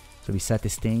 So we set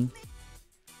this thing.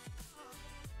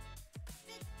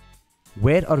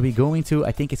 Where are we going to?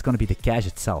 I think it's going to be the cache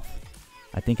itself.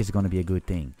 I think it's going to be a good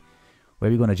thing.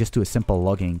 Where we're going to just do a simple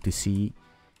logging to see.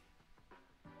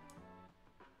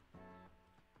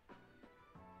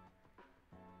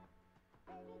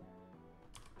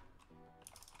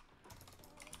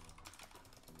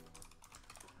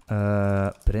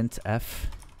 Printf.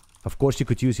 Of course, you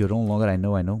could use your own logger. I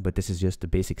know, but this is just the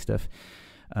basic stuff.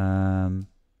 Something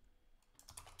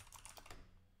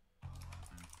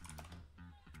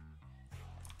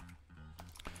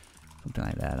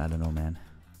like that. I don't know, man.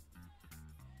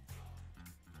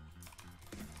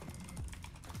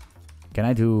 Can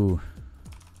I do?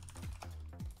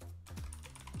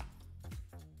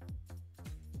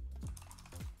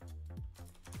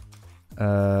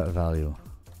 Value.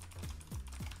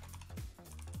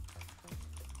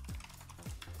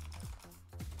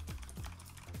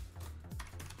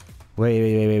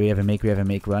 Wait, we have a make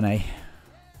run, eh?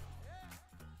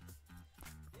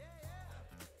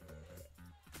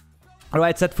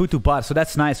 Alright, set food to bar, so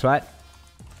that's nice, right?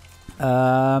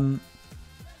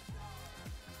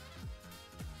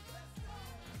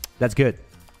 That's good.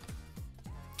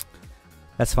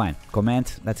 That's fine.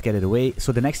 Command, let's get it away.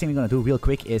 So the next thing we're gonna do real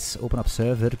quick is open up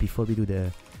server before we do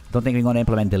the... Don't think we're gonna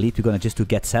implement delete, we're gonna just do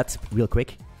get set real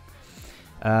quick.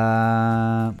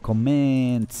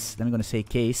 Command, then we're gonna say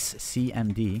case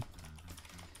cmd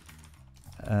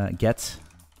get,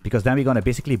 because then we're gonna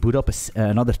basically boot up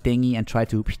another thingy and try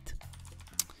to...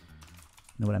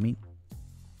 Know what I mean?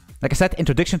 Like I said,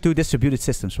 introduction to distributed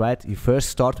systems, right? You first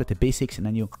start with the basics and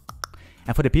then you...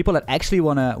 And for the people that actually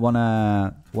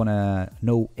wanna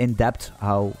know in depth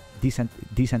how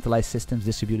decentralized systems,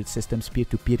 distributed systems,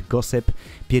 peer-to-peer gossip,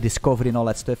 peer discovery and all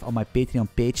that stuff, on my Patreon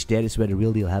page, there is where the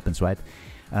real deal happens, right?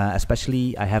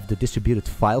 Especially I have the distributed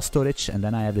file storage, and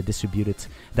then I have the distributed,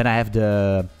 then I have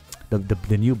the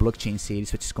the new blockchain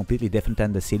series, which is completely different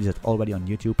than the series that's already on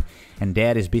YouTube. And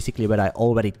there is basically where I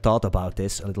already thought about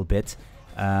this a little bit.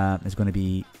 It's going to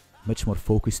be much more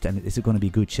focused, and it's going to be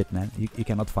good shit, man. You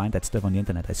cannot find that stuff on the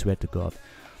internet, I swear to God.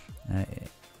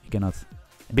 You cannot.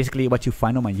 Basically, what you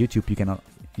find on my YouTube, you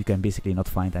can basically not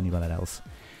find anywhere else.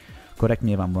 Correct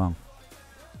me if I'm wrong.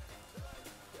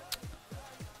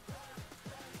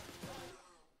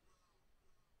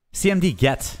 CMD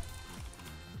get.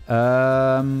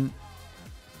 I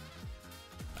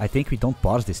think we don't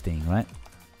parse this thing, right?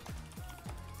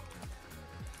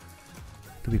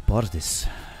 Do we parse this?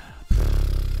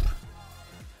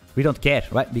 We don't care,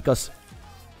 right? Because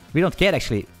we don't care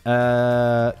actually.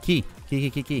 Key.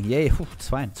 Yeah, it's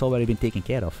fine. It's already been taken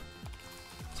care of.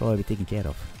 It's already taken care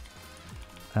of.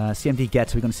 CMD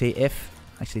get. We're gonna say if.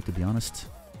 Actually, to be honest.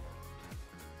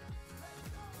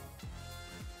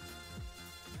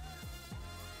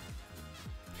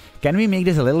 Can we make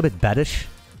this a little bit better?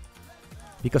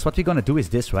 Because what we're gonna do is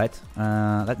this, right?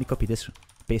 Let me copy this,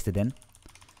 paste it in.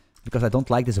 Because I don't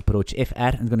like this approach. If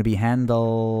R is gonna be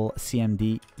handle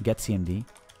CMD, get CMD.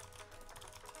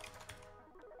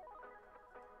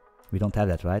 We don't have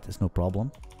that, right? It's no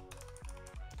problem.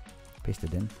 Paste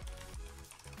it in.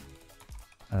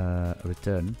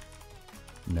 Return.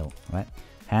 No, right?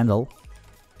 Handle,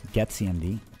 get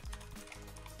CMD.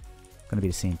 Gonna be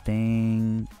the same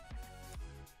thing.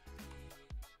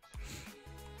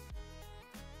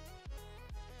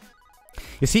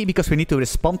 You see, because we need to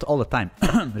respond all the time.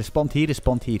 Respond here,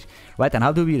 right? And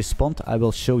how do we respond? I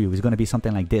will show you. It's going to be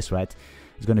something like this, right?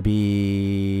 It's going to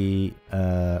be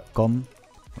con,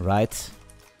 right,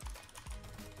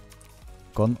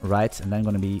 and then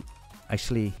going to be,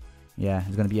 actually, yeah,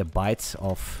 it's going to be a byte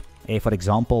of, for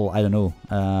example, I don't know,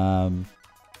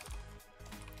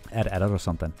 error or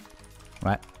something,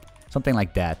 right? Something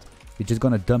like that. We're just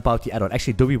going to dump out the error.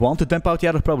 Actually, do we want to dump out the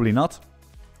error? Probably not.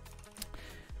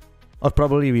 Or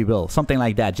probably we will. Something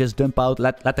like that. Just dump out,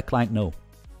 let the client know.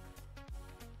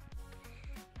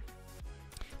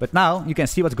 But now you can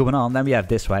see what's going on. Then we have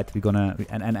this, right? We're gonna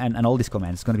and all these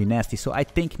commands. It's gonna be nasty. So I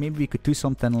think maybe we could do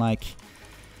something like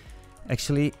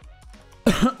actually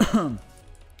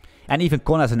and even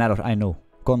con has an error, I know.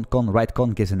 Con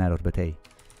gives an error, but hey.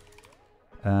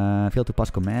 Fail to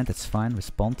pass command, that's fine.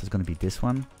 Respond is gonna be this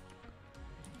one.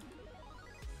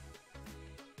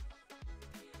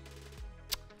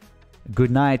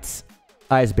 Good night,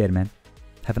 Ice Bear, man.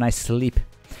 Have a nice sleep.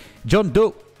 John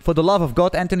Doe, for the love of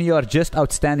God, Anthony, you are just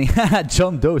outstanding.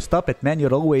 John Doe, stop it, man.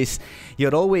 You're always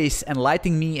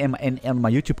enlightening me in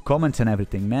my YouTube comments and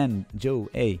everything, man. Joe,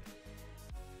 hey,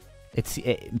 it's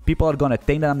people are gonna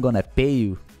think that I'm gonna pay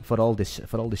you for all this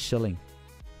shilling.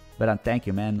 But thank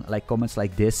you, man. Like comments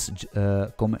like this,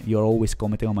 you're always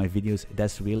commenting on my videos.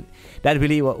 That's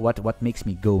really what makes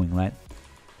me going, right?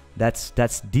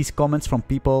 That's these comments from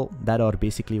people that are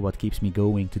basically what keeps me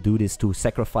going to do this, to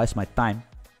sacrifice my time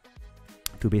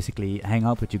to basically hang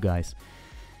out with you guys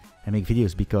and make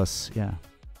videos, because yeah,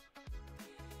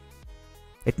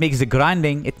 it makes the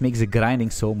grinding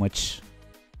so much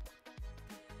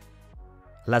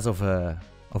less of a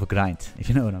grind, if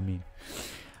you know what I mean.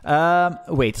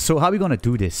 Wait, so how are we gonna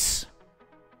do this?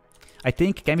 I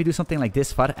think, can we do something like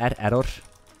this? Var error.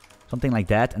 Something like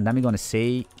that, and then we're gonna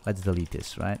say, let's delete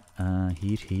this, right?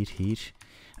 Here. And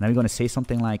then we're gonna say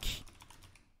something like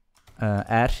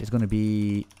R is gonna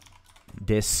be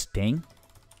this thing,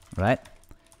 right?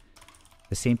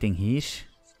 The same thing here.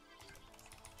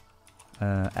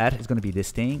 R is gonna be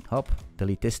this thing, hop,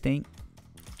 delete this thing.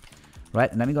 Right,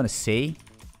 and then we're gonna say,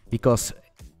 because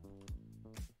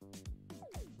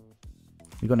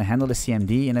we're gonna handle the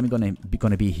CMD, and then we're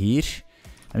gonna be here.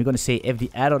 And we're going to say if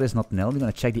the error is not nil, we're going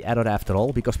to check the error after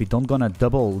all, because we don't gonna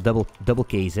double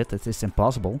case it. It is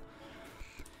impossible.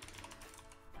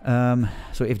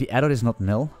 So if the error is not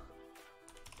nil,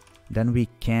 then we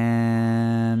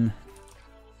can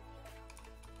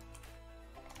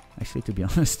actually, to be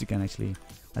honest, you can actually,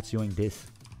 let's join this.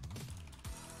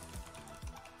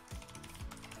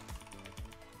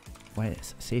 Why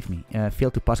save me?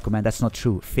 Fail to pass command. That's not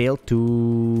true. Fail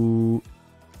to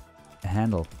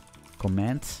handle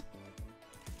command.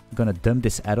 We're gonna dump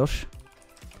this error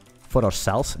for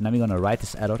ourselves, and then we're gonna write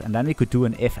this error, and then we could do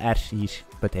an if r here,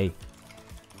 but hey,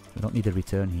 we don't need a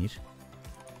return here.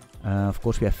 Of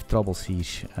course we have troubles here.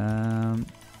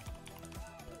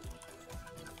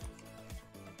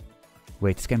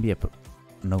 Wait, this can be a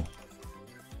no,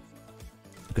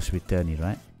 because return here,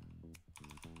 right?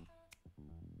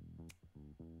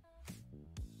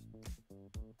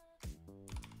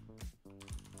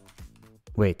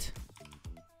 Wait.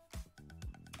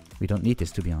 We don't need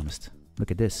this, to be honest.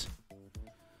 Look at this.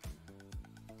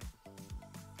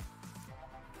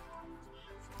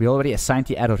 We already assigned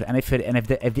the error, and if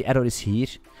the error is here,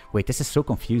 wait, this is so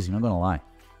confusing. I'm not gonna lie.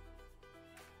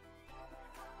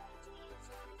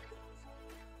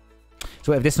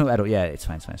 So if there's no error, yeah, it's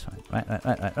fine, it's fine, it's fine.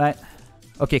 Right.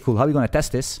 Okay, cool. How are we gonna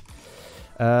test this?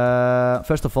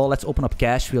 First of all, let's open up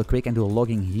cache real quick and do a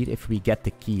logging here if we get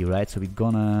the key, right? So we're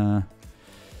gonna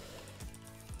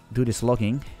do this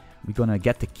logging. We're gonna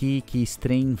get the key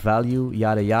string, value,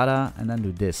 yada yada, and then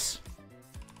do this.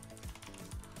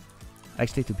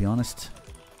 Actually, to be honest,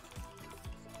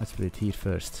 let's put it here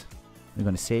first. We're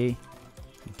gonna say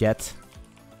get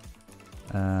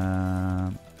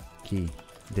key,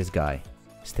 this guy,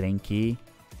 string key.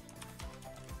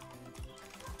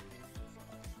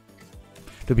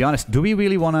 To be honest, do we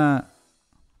really wanna?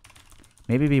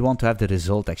 Maybe we want to have the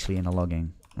result actually in the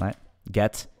logging, right?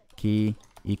 Get key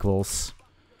equals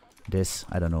this.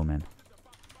 I don't know, man.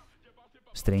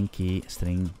 String key,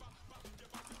 string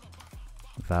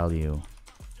value,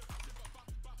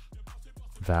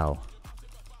 val.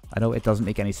 I know it doesn't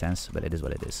make any sense, but it is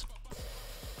what it is.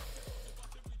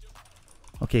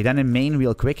 Okay, then in main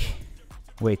real quick.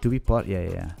 Wait, do we part?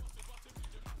 Yeah.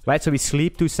 Right, so we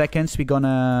sleep 2 seconds. We're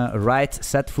gonna write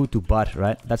set food to bar,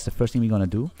 right? That's the first thing we're gonna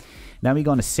do. Then we're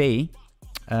gonna say,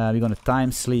 we're gonna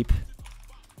time sleep.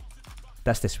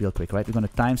 Test this real quick, right? We're gonna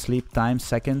time sleep, time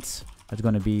seconds. That's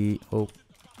gonna be,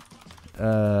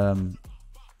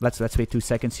 let's wait 2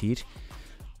 seconds here.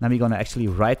 Then we're gonna actually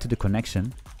write to the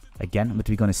connection again, but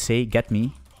we're gonna say get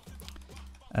me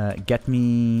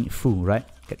foo, right?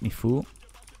 Get me foo,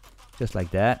 just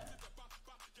like that.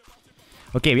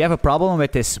 Okay, we have a problem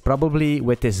with this, probably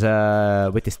with this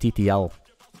TTL.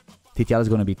 TTL is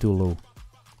gonna be too low.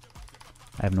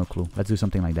 I have no clue. Let's do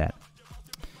something like that.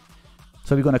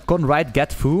 So we're gonna conwrite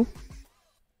get foo.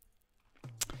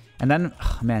 And then,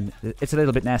 oh man, it's a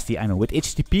little bit nasty, I know. With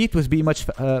HTTP it would be much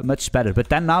better. But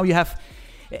then now you have,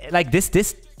 like this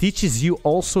teaches you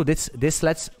also, this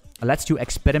lets you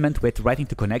experiment with writing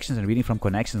to connections and reading from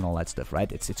connections and all that stuff,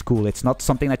 right? It's cool. It's not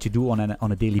something that you do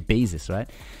on a daily basis, right?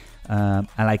 And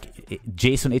like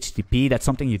JSON HTTP, that's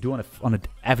something you do on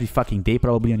every fucking day,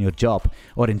 probably on your job,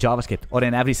 or in JavaScript, or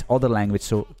in every other language.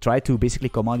 So try to basically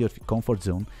come out of your comfort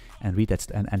zone and read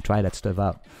that and try that stuff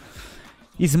out.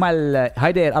 Ismail,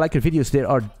 hi there. I like your videos. There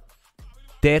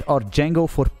are Django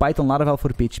for Python, Laravel for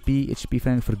PHP, HTTP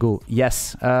framework for Go.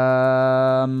 Yes.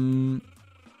 Well,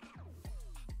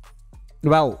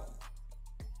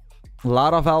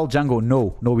 Laravel, Django,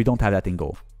 no, we don't have that in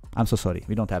Go. I'm so sorry,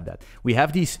 we don't have that. We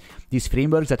have these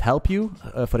frameworks that help you.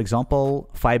 For example,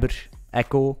 Fiber,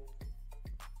 Echo.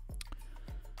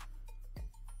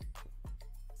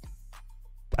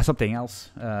 Something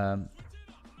else.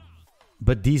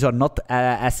 But these are not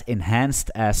as enhanced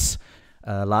as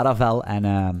Laravel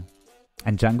and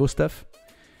Django stuff.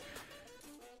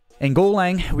 In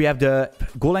Golang, we have the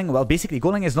Golang. Well, basically,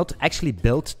 Golang is not actually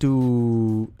built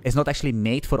to. Is not actually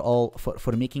made for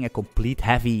making a complete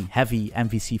heavy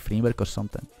MVC framework or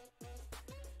something.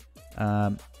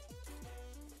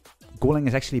 Golang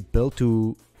is actually built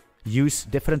to use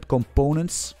different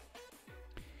components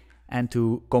and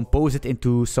to compose it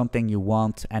into something you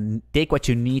want and take what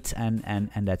you need and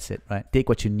that's it, right? Take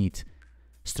what you need.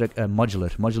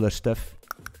 Modular stuff.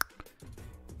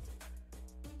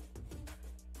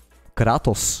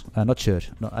 Kratos, not sure.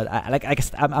 No, I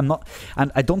guess I'm not.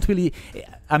 I don't really.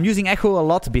 I'm using Echo a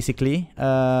lot, basically.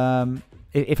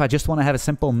 If I just want to have a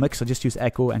simple mix, I just use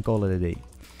Echo and call it a day.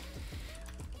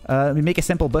 We make a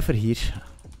simple buffer here.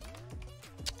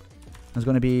 It's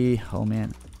gonna be, oh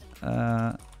man,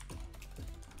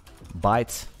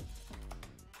 byte.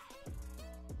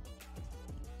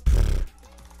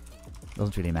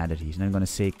 Doesn't really matter here. Then I'm gonna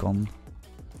say com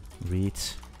read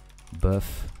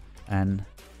buff and.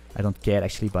 I don't care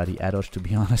actually by the error, to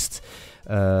be honest.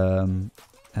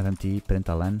 fmt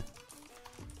println.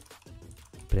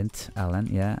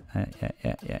 Yeah,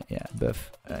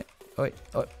 buff.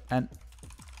 And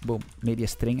boom, maybe a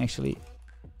string actually.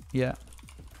 Yeah.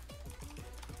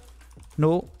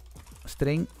 No,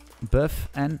 string, buff,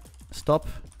 and stop.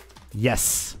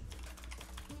 Yes.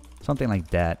 Something like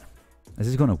that. Is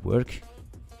this gonna work?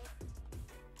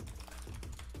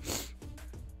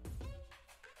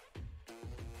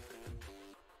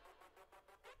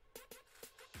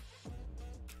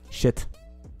 Shit.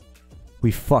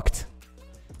 We fucked.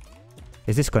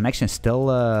 Is this connection still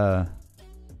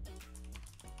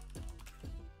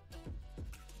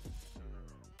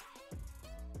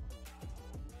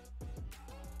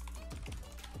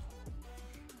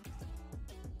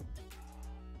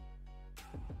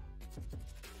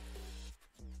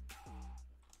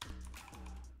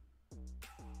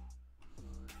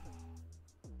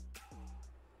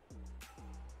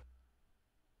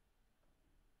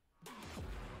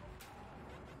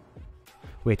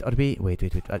Wait, are we... Wait.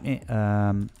 Let me...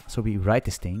 so we write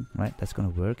this thing, right? That's gonna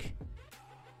work.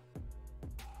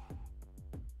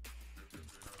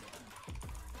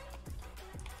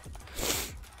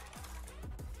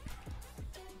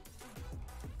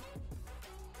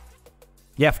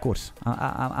 Yeah, of course.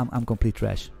 I'm complete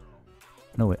trash.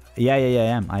 No way. Yeah, I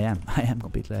am. I am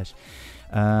complete trash.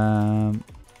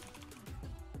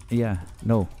 Yeah,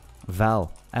 no.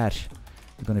 Val, R.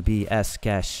 Gonna be S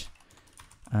cache.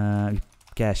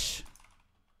 Cache.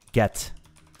 Get.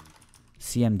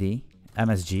 CMD.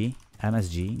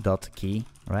 MSG dot key.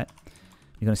 Right?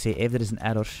 We're gonna say if there is an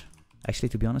error. Actually,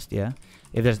 to be honest, yeah.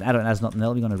 If there's an error and that's not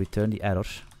null, we're gonna return the error.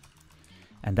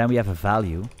 And then we have a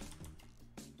value.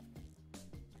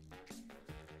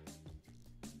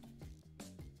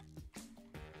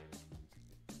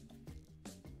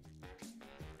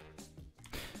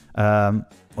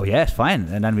 Oh yeah, fine.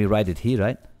 And then we write it here,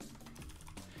 right?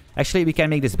 Actually, we can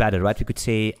make this better, right? We could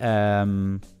say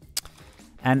nr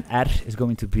is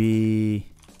going to be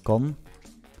con.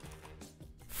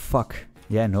 Fuck.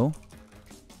 Yeah, no.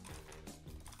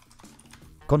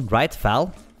 Con write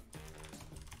val.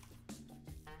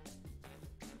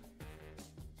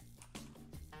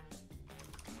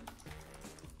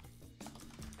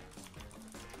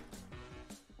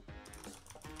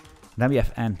 Then we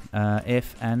have n.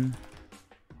 If n.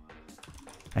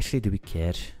 Actually, do we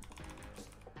care?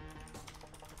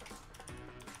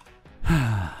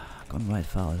 Can't write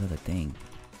file, is that a thing?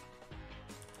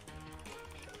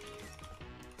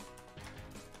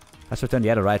 Let's return the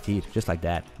error right here, just like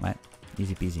that, right?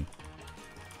 Easy peasy.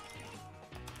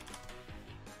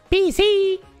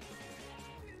 Peasy!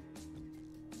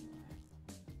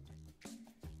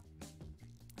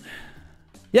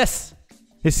 Yes!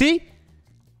 You see?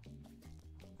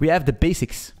 We have the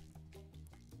basics.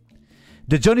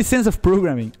 The Johnny Sins of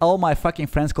programming. All my fucking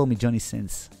friends call me Johnny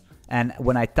Sins. And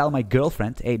when I tell my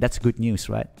girlfriend, hey, that's good news,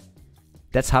 right?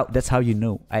 That's how you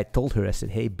know. I told her, I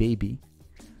said, hey, baby,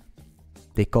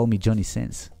 they call me Johnny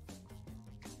Sins.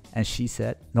 And she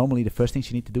said, normally the first thing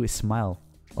she needs to do is smile.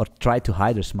 Or try to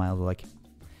hide her smile. Like,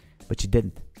 but she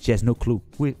didn't. She has no clue.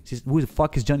 Who the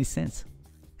fuck is Johnny Sins?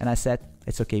 And I said,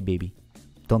 it's okay, baby.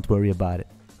 Don't worry about it.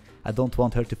 I don't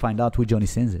want her to find out who Johnny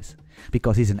Sins is.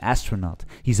 Because he's an astronaut.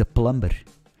 He's a plumber.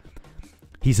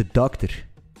 He's a doctor.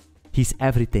 He's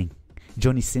everything.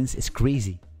 Johnny Sins is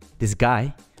crazy. This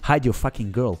guy, hide your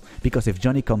fucking girl. Because if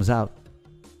Johnny comes out,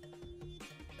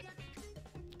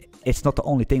 it's not the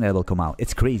only thing that will come out.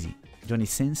 It's crazy. Johnny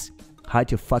Sins,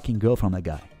 hide your fucking girl from that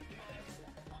guy.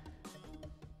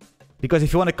 Because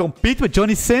if you want to compete with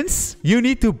Johnny Sins, you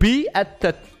need to be at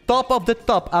the top of the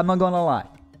top. I'm not gonna lie.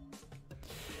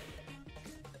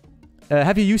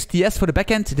 Have you used TS for the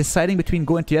backend? Deciding between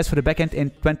Go and TS for the backend in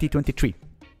 2023.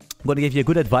 I'm going to give you a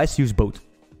good advice. Use both.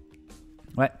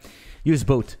 Right? Use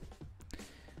both.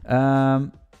 Do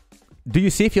you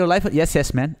save your live?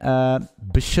 Yes, man.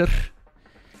 Bashir.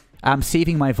 I'm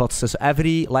saving my VODs. So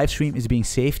every live stream is being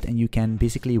saved. And you can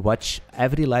basically watch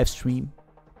every live stream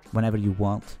whenever you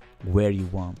want. Where you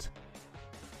want.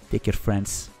 Take your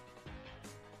friends.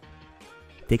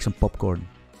 Take some popcorn.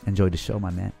 Enjoy the show,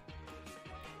 my man.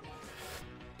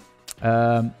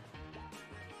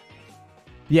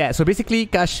 Yeah, so basically,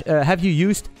 Cash, have you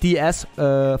used TS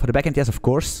for the backend? Yes, of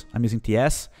course. I'm using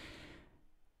TS.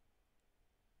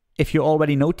 If you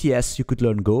already know TS, you could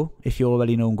learn Go. If you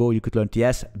already know Go, you could learn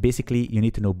TS. Basically, you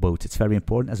need to know both. It's very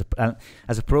important.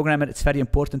 As a programmer, it's very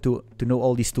important to know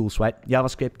all these tools, right?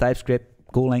 JavaScript, TypeScript,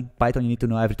 Golang, Python, you need to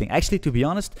know everything. Actually, to be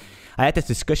honest, I had this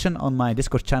discussion on my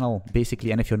Discord channel,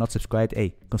 basically, and if you're not subscribed,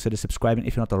 hey, consider subscribing.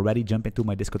 If you're not already, jump into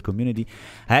my Discord community.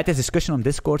 I had this discussion on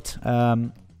Discord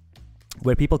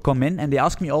where people come in and they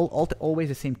ask me always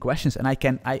the same questions, and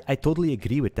I totally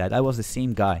agree with that. I was the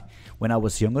same guy when I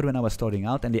was younger, when I was starting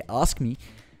out, and they ask me,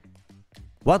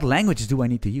 what language do I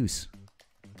need to use?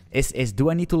 Do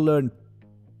I need to learn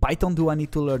Python? Do I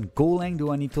need to learn Golang?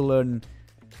 Do I need to learn...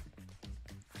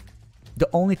 The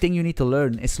only thing you need to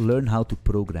learn is learn how to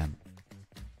program.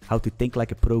 How to think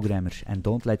like a programmer. And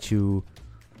don't let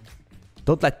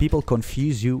people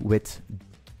confuse you with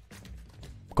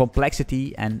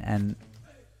complexity and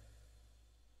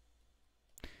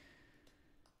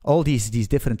all these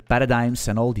different paradigms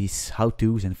and all these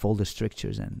how-tos and folder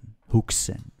structures and hooks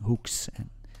and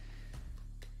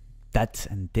that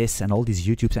and this and all these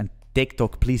YouTubes and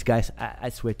TikTok. Please, guys, I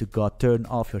swear to God, turn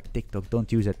off your TikTok. Don't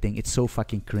use that thing. It's so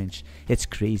fucking cringe. It's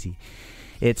crazy.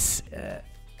 It's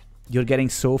you're getting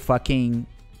so fucking...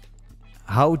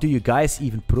 How do you guys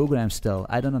even program still?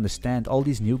 I don't understand. All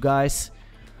these new guys,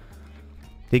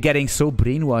 they're getting so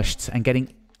brainwashed and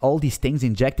getting all these things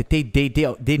injected.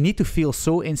 They need to feel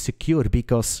so insecure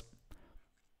because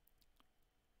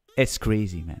it's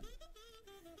crazy, man.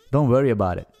 Don't worry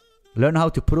about it. Learn how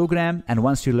to program, and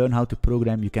once you learn how to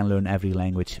program, you can learn every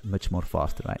language much more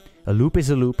faster, right? A loop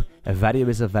is a loop, a variable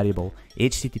is a variable,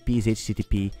 HTTP is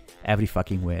HTTP, every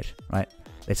fucking where, right?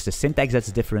 It's the syntax that's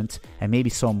different, and maybe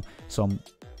some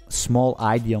small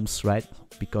idioms, right?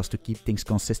 Because to keep things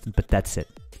consistent, but that's it,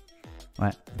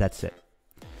 right? That's it.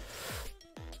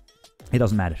 It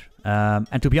doesn't matter.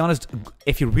 And to be honest,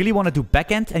 if you really want to do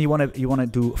backend and you want to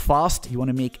do fast, you want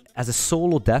to make as a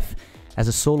solo dev, as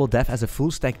a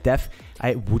full stack dev,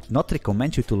 I would not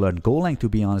recommend you to learn Golang, to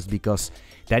be honest, because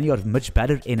then you're much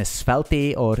better in a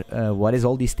Svelte or what is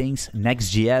all these things,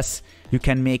 Next.js. You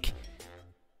can make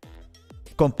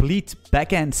complete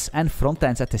backends and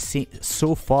frontends at the same,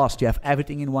 so fast. You have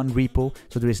everything in one repo,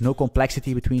 so there is no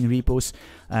complexity between repos.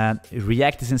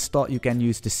 React is installed. You can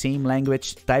use the same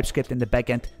language, TypeScript in the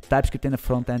backend, TypeScript in the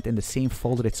frontend, in the same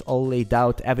folder. It's all laid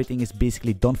out. Everything is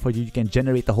basically done for you. You can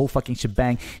generate the whole fucking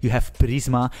shebang. You have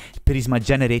Prisma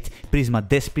generate, Prisma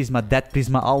this, Prisma that,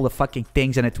 Prisma all the fucking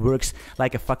things, and it works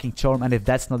like a fucking charm. And if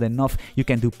that's not enough, you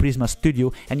can do Prisma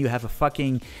Studio, and you have a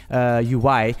fucking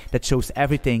UI that shows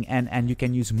everything, and you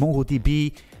can use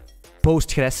MongoDB,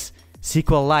 Postgres,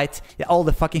 SQLite, all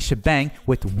the fucking shebang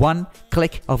with one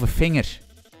click of a finger.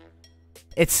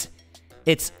 It's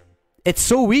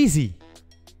so easy.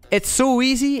 It's so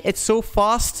easy. It's so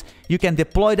fast. You can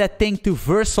deploy that thing to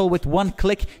Versal with one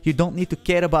click. You don't need to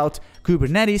care about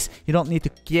Kubernetes. You don't need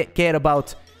to care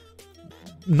about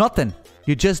nothing.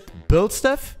 You just build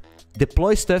stuff,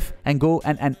 deploy stuff, and go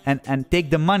and take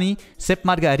the money, sip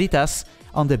margaritas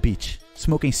on the beach,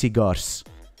 smoking cigars.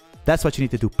 That's what you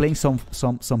need to do. Playing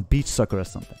some beach soccer or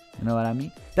something. You know what I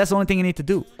mean? That's the only thing you need to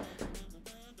do.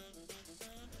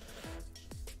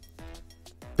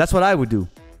 That's what I would do.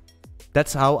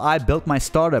 That's how I built my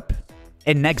startup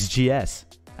in Next.js,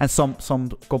 and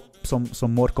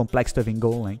some more complex stuff in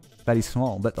Golang. Very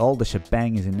small, but all the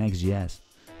shebang is in Next.js.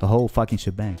 The whole fucking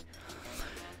shebang.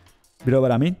 You know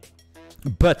what I mean?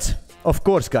 But of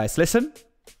course, guys, listen.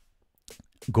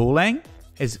 Golang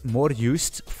is more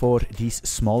used for these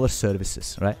smaller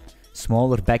services, right?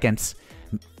 Smaller backends.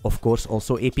 Of course,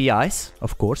 also APIs,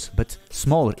 of course, but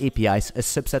smaller APIs, a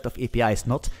subset of APIs,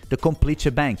 not the complete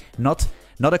shebang, not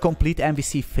a complete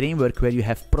MVC framework where you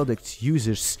have products,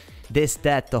 users, this,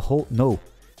 that, the whole, no.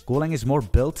 Golang is more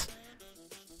built,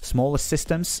 smaller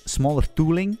systems, smaller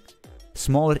tooling,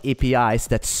 smaller APIs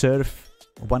that serve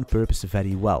one purpose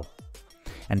very well.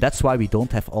 And that's why we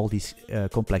don't have all these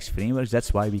complex frameworks.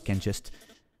 That's why we can just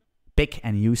pick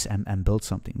and use and build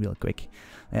something real quick.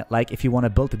 Like if you want to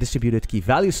build a distributed key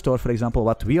value store, for example,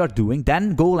 what we are doing,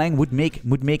 then Golang would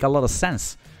make a lot of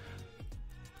sense.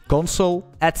 Console,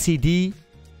 etcd,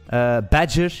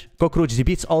 Badger, CockroachDB,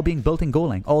 it's all being built in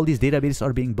Golang. All these databases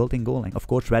are being built in Golang. Of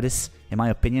course, Redis, in my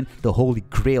opinion, the holy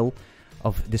grail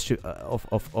of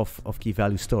key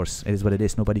value stores. It is what it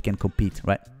is. Nobody can compete,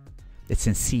 right? It's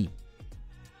in C.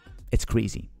 It's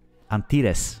crazy.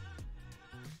 Antares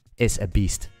is a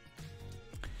beast.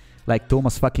 Like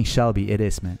Thomas fucking Shelby, it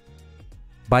is, man.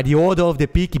 By the order of the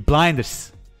Peaky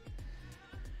Blinders.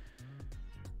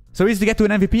 So easy to get to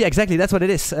an MVP, exactly, that's what it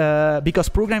is. Because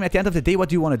programming, at the end of the day, what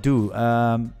do you want to do?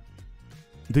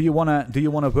 Do you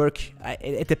wanna work?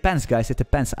 It depends, guys. It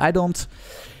depends.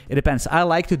 It depends. I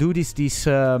like to do these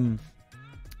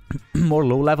more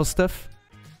low-level stuff,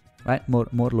 right? More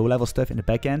low-level stuff in the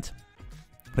backend.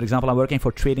 For example, I'm working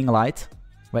for Trading Light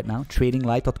right now.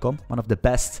 TradingLight.com, one of the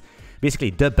best, basically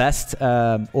the best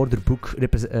order book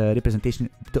representation,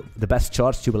 the best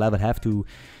charts you will ever have to.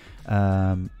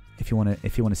 If you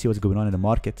wanna see what's going on in the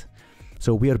market.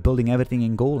 So we are building everything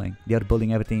in Golang. They are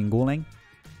building everything in Golang.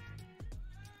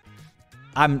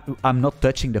 I'm not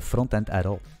touching the front end at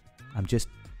all. I'm just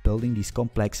building these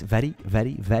complex, very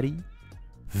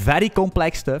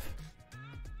complex stuff.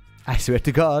 I swear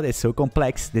to God, it's so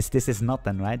complex. This is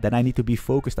nothing, right? Then I need to be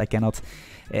focused. I cannot.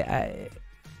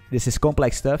 This is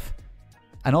complex stuff,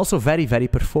 and also very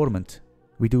performant.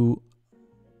 We do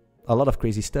a lot of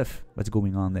crazy stuff. What's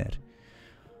going on there?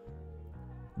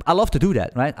 I love to do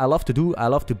that, right? I love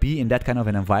to be in that kind of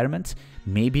an environment.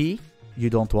 Maybe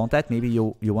you don't want that. Maybe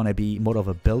you want to be more of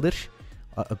a builder,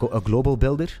 a global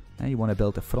builder. You want to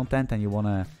build a front end and you want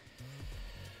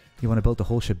to build the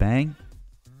whole shebang.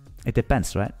 It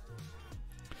depends, right?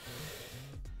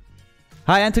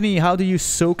 Hi Anthony, how do you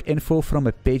soak info from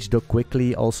a page doc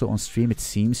quickly? Also on stream, it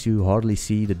seems you hardly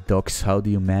see the docs. How do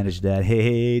you manage that?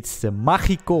 Hey, it's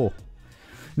magico.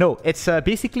 No, it's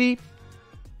basically.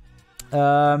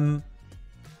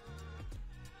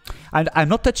 And I'm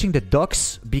not touching the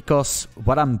docs because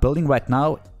what I'm building right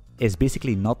now is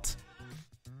basically not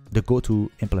the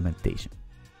go-to implementation,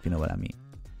 if you know what I mean.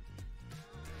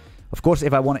 Of course,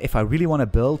 if I really want to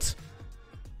build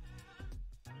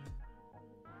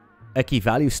a key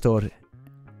value store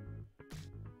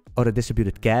or a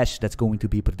distributed cache that's going to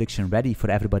be production ready for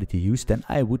everybody to use, then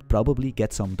I would probably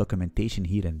get some documentation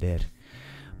here and there.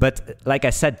 But like I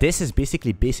said, this is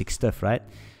basically basic stuff, right?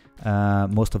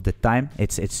 Most of the time,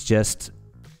 it's just...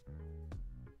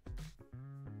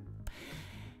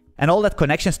 And all that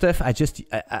connection stuff,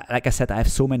 like I said, I have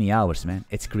so many hours, man.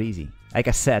 It's crazy. Like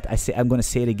I said, I'm going to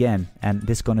say it again, and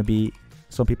this is going to be...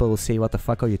 Some people will say, what the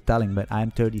fuck are you telling? But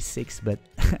I'm 36, but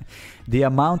the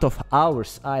amount of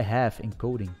hours I have in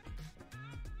coding.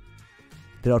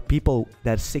 There are people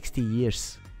that are 60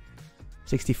 years,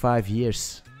 65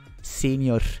 years,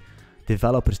 senior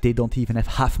developers, they don't even have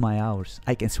half my hours.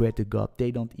 I can swear to God, they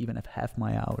don't even have half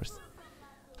my hours.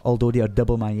 Although they are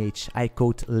double my age. I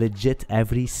code legit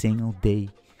every single day.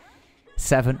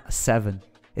 7/7.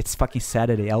 It's fucking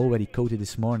Saturday. I already coded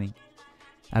this morning.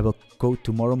 I will code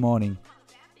tomorrow morning.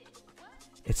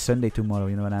 It's Sunday tomorrow,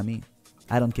 you know what I mean?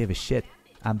 I don't give a shit.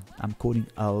 I'm coding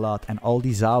a lot, and all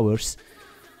these hours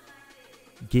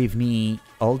gave me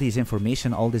all this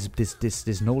information, all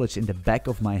this knowledge in the back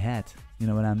of my head. You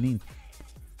know what I mean?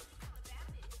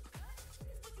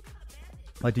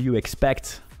 What do you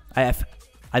expect?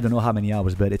 I don't know how many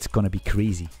hours, but it's gonna be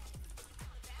crazy.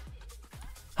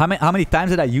 How many times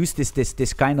did I use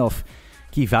this kind of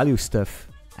key value stuff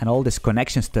and all this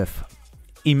connection stuff?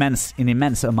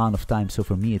 Immense amount of time. So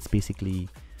for me, it's basically...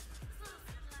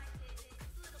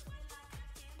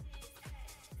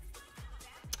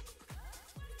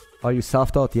 Are you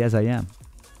self-taught? Yes, I am.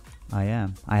 I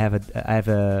am. I have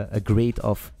a grade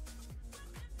of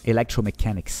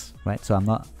electromechanics, right? So I'm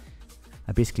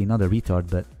basically not a retard,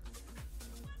 but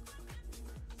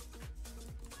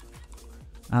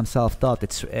I'm self-taught.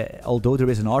 It's although there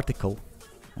is an article,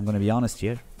 I'm gonna be honest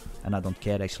here, and I don't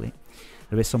care actually.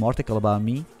 There is some article about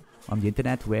me on the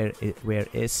internet where in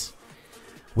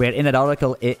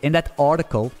that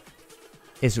article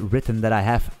is written that I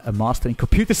have a master in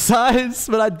computer science,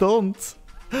 but I don't.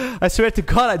 I swear to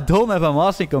God, I don't have a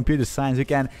master in computer science. You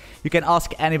can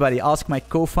ask anybody. Ask my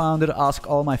co-founder. Ask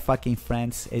all my fucking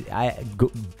friends.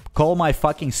 Call my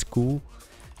fucking school.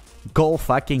 Call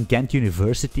fucking Ghent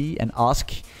University and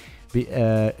ask.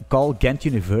 Call Ghent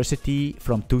University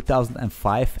from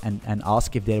 2005 and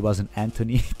ask if there was an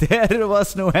Anthony. There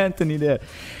was no Anthony there.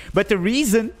 But the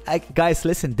reason, guys,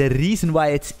 listen. The reason why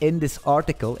it's in this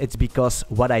article, it's because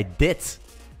what I did.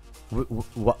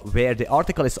 Where the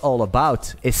article is all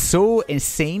about is so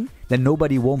insane that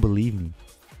nobody won't believe me.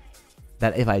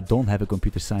 That if I don't have a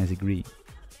computer science degree.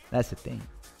 That's the thing.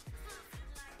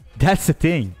 That's the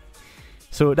thing.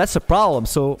 So that's the problem.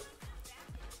 So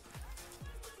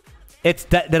it's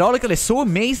that article is so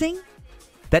amazing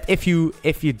that if you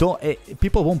don't,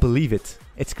 people won't believe it.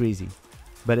 It's crazy.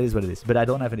 But it is what it is. But I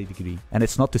don't have any degree. And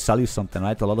it's not to sell you something,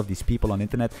 right? A lot of these people on the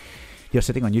internet, you're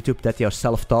sitting on YouTube that they are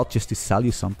self-taught just to sell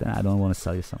you something. I don't want to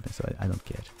sell you something, so I don't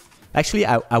care. Actually,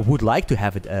 I would like to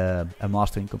have it a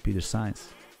master in computer science.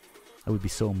 That would be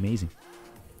so amazing.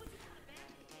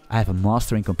 I have a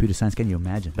master in computer science, can you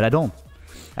imagine? But I don't.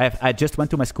 I just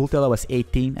went to my school till I was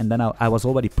 18, and then I was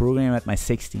already programming at my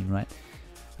 16, right?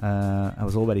 I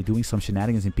was already doing some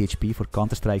shenanigans in PHP for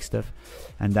Counter-Strike stuff.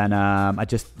 And then I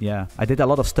did a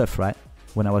lot of stuff, right?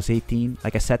 When I was 18,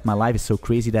 like I said, my life is so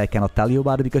crazy that I cannot tell you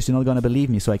about it because you're not gonna believe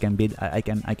me. So I can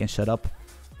shut up.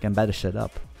 I can better shut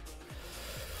up.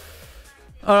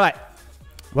 All right,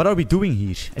 what are we doing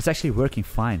here? It's actually working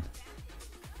fine.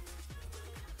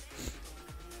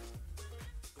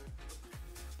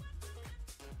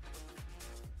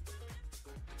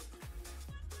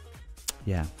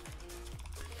 Yeah.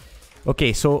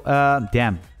 Okay, so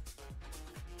damn.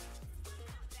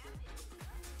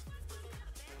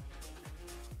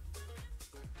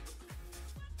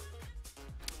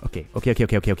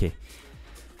 Okay.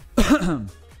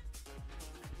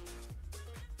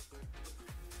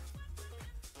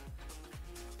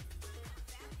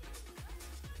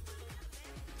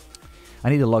 I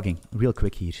need a logging real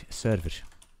quick here. Server.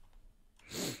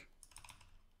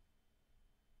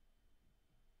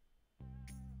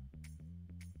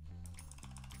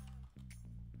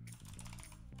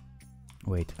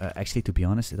 Wait, actually, to be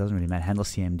honest, it doesn't really matter. Handle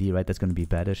CMD, right? That's going to be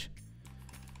better.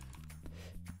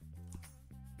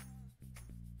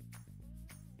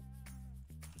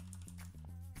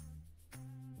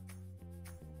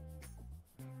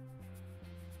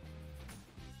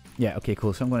 Yeah, okay,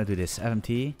 cool. So I'm going to do this.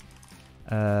 FMT.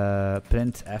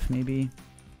 Print F maybe.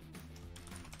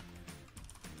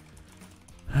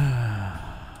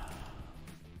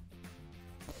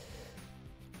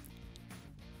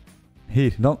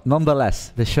 Here,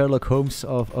 nonetheless, the Sherlock Holmes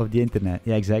of the internet.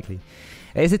 Yeah, exactly.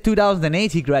 Is it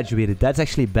 2008 he graduated? That's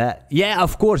actually bad. Yeah,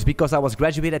 of course, because I was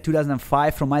graduated at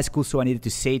 2005 from my school, so I needed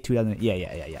to say 2000.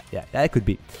 Yeah, that could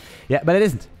be. Yeah, but it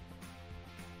isn't.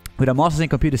 With a master's in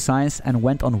computer science and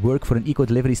went on work for an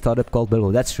eco-delivery startup called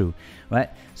Bilbo. That's true, right?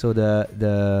 So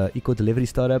the eco-delivery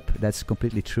startup, that's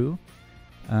completely true.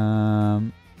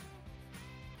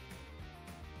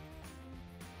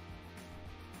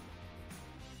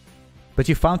 But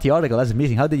you found the article. That's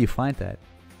amazing. How did you find that?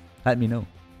 Let me know.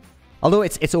 Although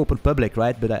it's open public,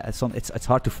 right? But it's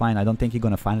hard to find. I don't think you're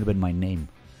gonna find it with my name.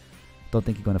 Don't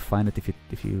think you're gonna find it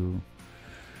if you.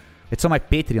 It's on my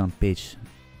Patreon page.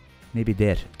 Maybe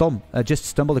there. Tom just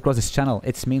stumbled across this channel.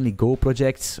 It's mainly Go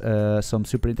projects. Some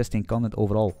super interesting content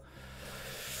overall.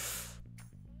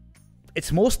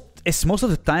 It's most of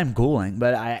the time Golang,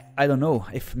 but I don't know.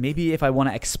 If I want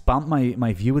to expand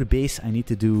my viewer base, I need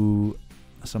to do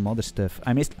some other stuff.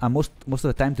 I most of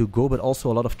the time do Go, but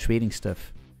also a lot of trading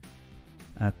stuff.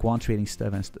 Quant trading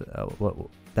stuff and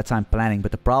that's how I'm planning.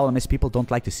 But the problem is people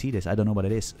don't like to see this. I don't know what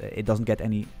it is. It doesn't get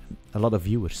a lot of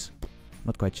viewers.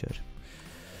 Not quite sure.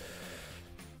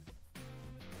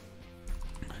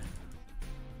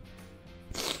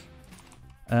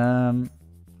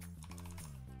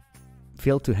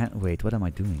 Failed to wait, what am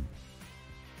I doing?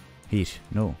 Here,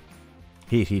 no.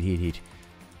 Here.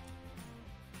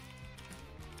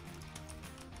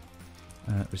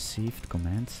 Received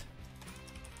command.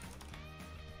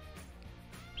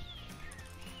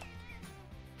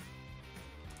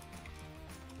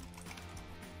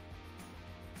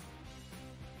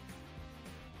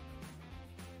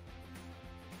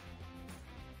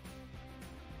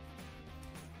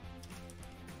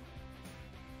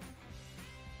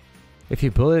 If you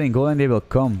build it in Golang, they will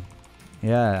come.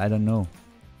 Yeah, I don't know.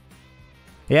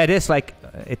 Yeah, it is like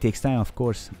it takes time, of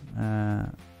course.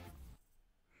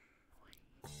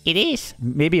 It is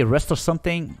maybe Rust or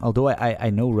something. Although I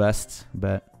know Rust,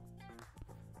 but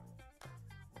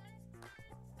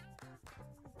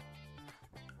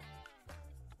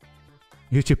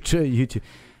YouTube.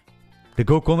 The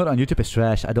Go content on YouTube is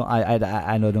trash. I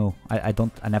don't know. I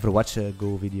never watch a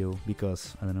Go video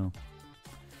because I don't know.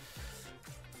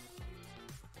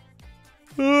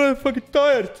 Oh, I'm fucking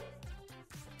tired.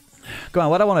 Come on,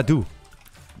 what I want to do?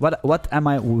 What am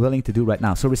I willing to do right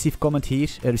now? So receive comment here,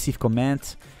 receive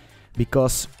command,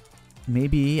 because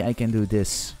maybe I can do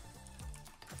this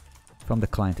from the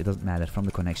client. It doesn't matter, from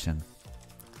the connection,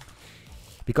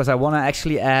 because I want to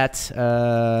actually add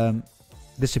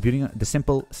distributing the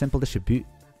simple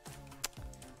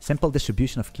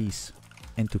distribution of keys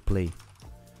into play.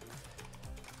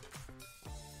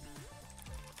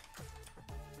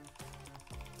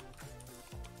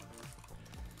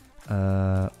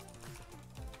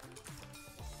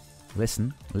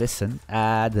 Listen,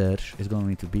 adder is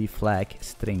going to be flag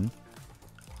string.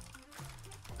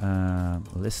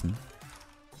 Listen,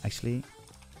 actually,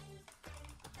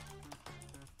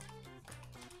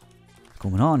 what's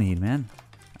going on here, man?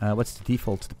 What's the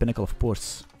default? The pinnacle of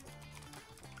ports.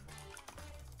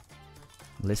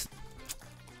 Listen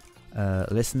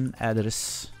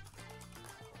address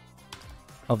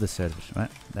of the server,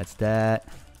 right? That's that.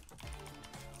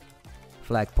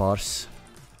 Flag parse.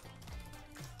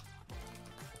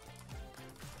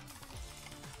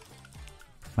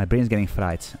 My brain's getting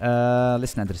fried.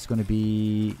 Listen adder is going to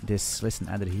be this listen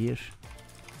adder here.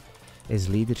 Is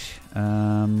leader.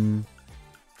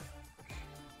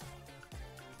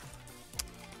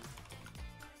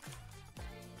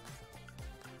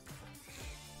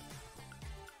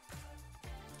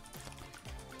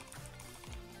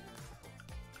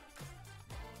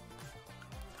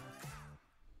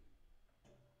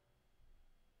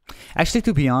 Actually,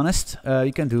 to be honest,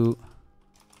 you can do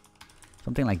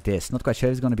something like this. Not quite sure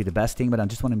if it's going to be the best thing, but I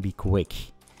just want to be quick.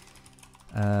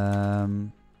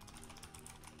 I'm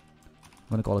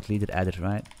going to call it leader adder,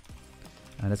 right?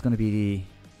 That's going to be the...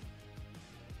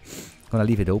 going to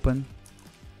leave it open.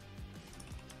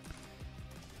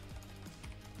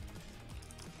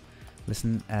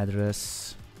 Listen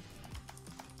address.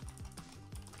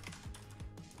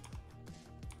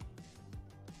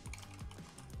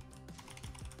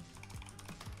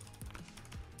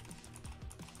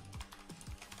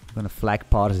 I'm going to flag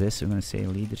parse this. We're going to say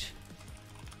leader.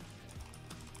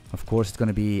 Of course, it's going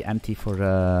to be empty for...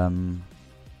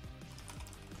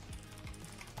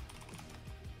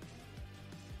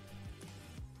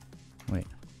 wait.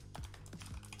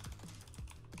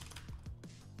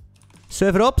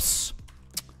 Server ops.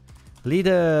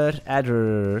 Leader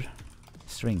adder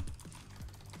string.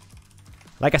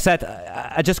 Like I said,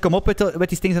 I just come up with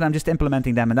these things and I'm just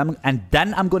implementing them, and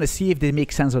then I'm gonna see if they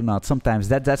make sense or not. Sometimes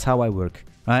that's how I work,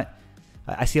 right?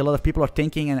 I see a lot of people are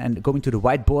thinking and going to the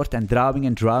whiteboard and drawing,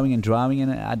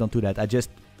 and I don't do that. I just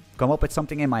come up with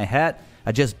something in my head.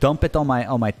 I just dump it on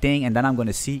my thing, and then I'm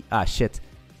gonna see, shit,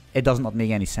 it does not make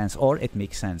any sense, or it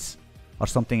makes sense, or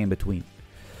something in between.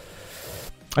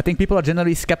 I think people are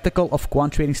generally skeptical of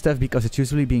quant trading stuff because it's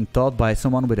usually being taught by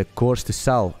someone with a course to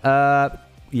sell.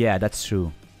 Yeah, that's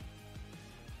true.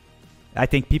 I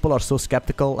think people are so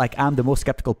skeptical. Like, I'm the most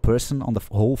skeptical person on the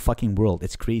whole fucking world.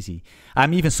 It's crazy.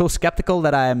 I'm even so skeptical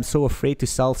that I am so afraid to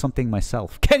sell something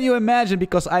myself. Can you imagine?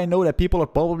 Because I know that people are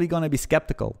probably going to be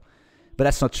skeptical. But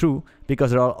that's not true,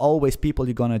 because there are always people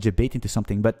you're going to debate into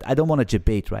something. But I don't want to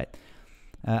debate, right?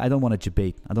 I don't want to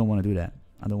debate. I don't want to do that.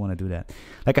 I don't want to do that.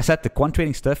 Like I said, the quant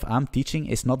trading stuff I'm teaching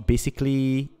is not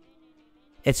basically...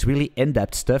 It's really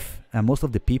in-depth stuff, and most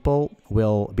of the people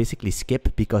will basically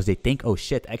skip because they think, oh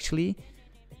shit, actually,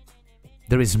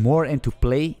 there is more into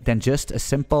play than just a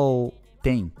simple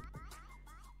thing.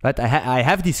 Right? I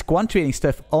have these quant trading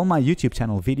stuff on my YouTube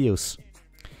channel videos,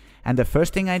 and the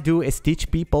first thing I do is teach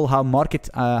people how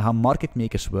market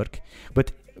makers work.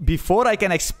 But before I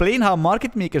can explain how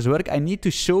market makers work, I need to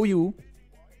show you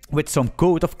with some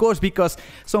code, of course, because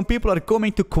some people are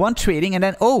coming to quant trading and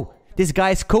then, oh, this guy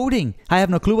is coding. I have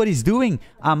no clue what he's doing.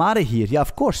 I'm out of here. Yeah,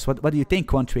 of course. What do you think,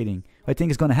 quant trading? What do you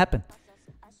think is gonna happen?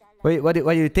 What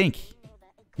do you think?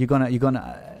 You're gonna.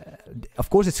 Of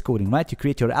course, it's coding, right? You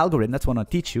create your algorithm. That's what I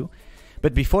teach you.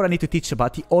 But before, I need to teach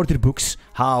about the order books,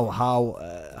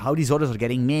 how these orders are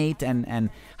getting made,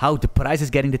 and how the price is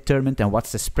getting determined, and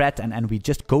what's the spread, and we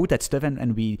just code that stuff,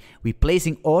 and we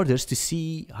placing orders to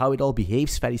see how it all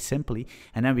behaves very simply,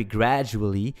 and then we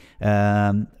gradually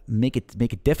make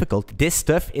it difficult. This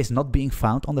stuff is not being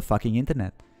found on the fucking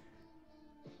internet.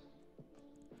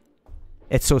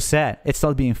 It's so sad. It's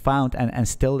not being found, and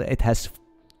still it has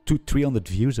 200-300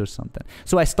 views or something.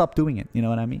 So I stopped doing it. You know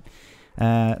what I mean?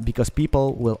 Because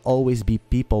people will always be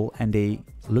people, and they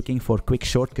looking for quick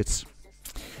shortcuts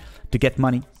to get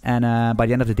money, and by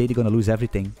the end of the day they're gonna lose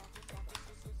everything.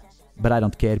 But I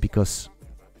don't care, because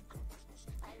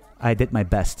I did my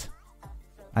best.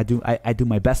 I do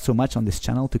my best so much on this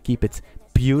channel to keep it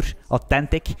pure,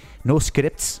 authentic, no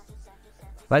scripts,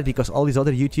 right? Because all these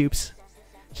other YouTube's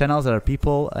channels, there are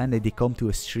people and they come to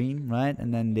a stream, right?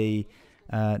 And then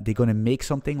they're gonna make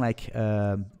something like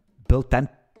build 10.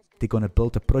 They're gonna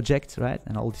build a project, right?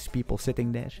 And all these people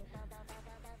sitting there,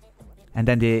 and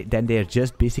then they're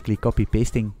just basically copy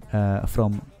pasting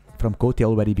from code they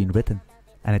already been written,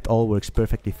 and it all works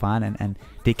perfectly fine. And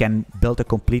they can build a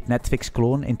complete Netflix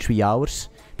clone in 3 hours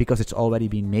because it's already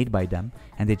been made by them,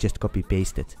 and they just copy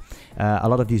paste it. A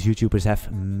lot of these YouTubers have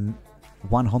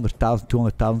 100,000,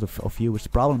 200,000 of viewers. The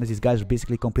problem is these guys are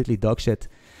basically completely dog shit,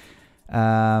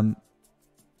 and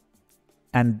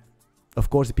of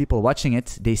course, the people watching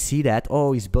it, they see that,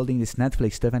 oh, he's building this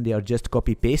Netflix stuff, and they are just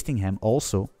copy-pasting him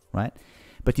also, right?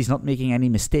 But he's not making any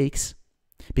mistakes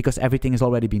because everything has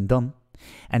already been done.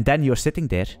 And then you're sitting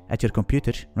there at your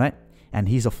computer, right? And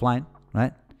he's offline,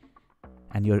 right?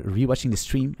 And you're rewatching the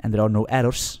stream, and there are no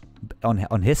errors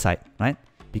on his side, right?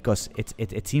 Because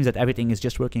it seems that everything is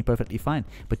just working perfectly fine.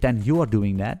 But then you are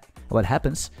doing that. What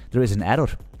happens? There is an error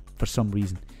for some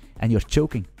reason, and you're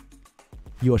choking.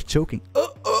 You are choking.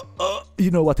 You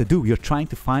know what to do. You're trying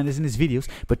to find this in his videos,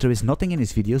 but there is nothing in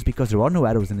his videos because there are no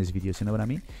errors in his videos. You know what I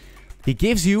mean? He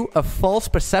gives you a false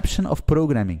perception of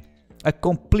programming, a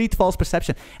complete false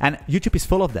perception, and YouTube is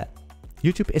full of that.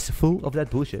 YouTube is full of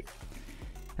that bullshit,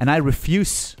 and I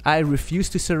refuse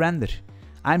to surrender.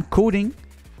 I'm coding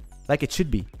like it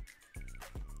should be.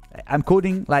 I'm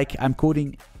coding like I'm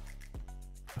coding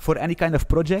for any kind of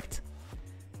project.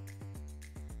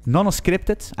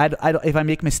 Non-scripted. If I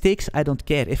make mistakes, I don't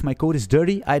care. If my code is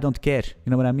dirty, I don't care.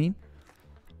 You know what I mean?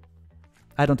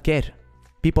 I don't care.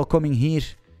 People coming here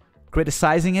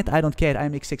criticizing it, I don't care. I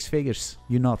make 6 figures.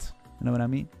 You not. You know what I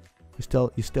mean? You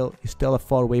still are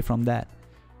far away from that.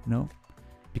 You know?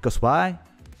 Because why?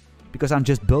 Because I'm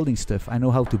just building stuff. I know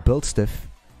how to build stuff,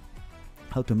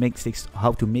 how to make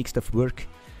stuff work,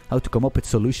 how to come up with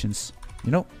solutions. You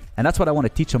know? And that's what I want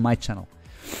to teach on my channel.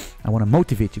 I want to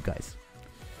motivate you guys.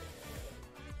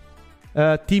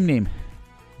 Team name,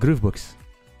 Groovebooks.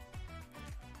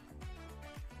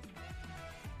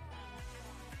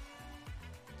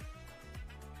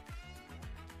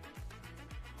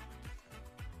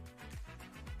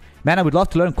 Man, I would love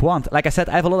to learn quant. Like I said,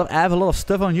 I have a lot of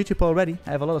stuff on YouTube already.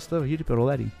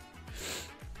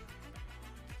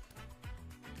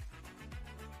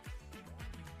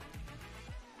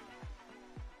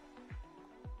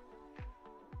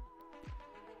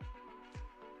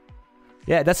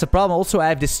 Yeah, that's the problem. Also, I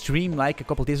have this stream like a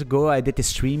couple days ago. I did this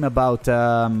stream about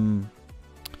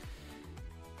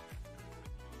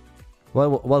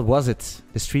what was it?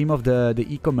 The stream of the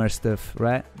e-commerce stuff,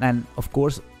 right? And of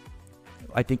course,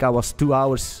 I think I was 2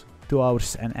 hours,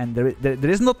 and there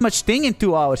is not much thing in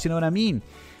 2 hours. You know what I mean?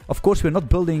 Of course, we're not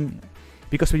building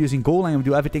because we're using Golang and we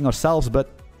do everything ourselves, but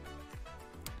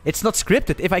it's not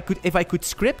scripted. If I could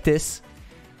script this,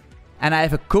 and I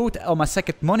have a code on my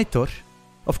second monitor.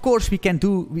 Of course, we can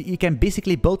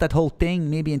basically build that whole thing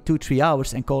maybe in 2-3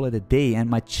 hours and call it a day, and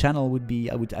my channel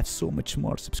I would have so much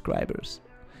more subscribers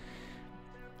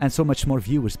and so much more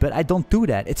viewers. But I don't do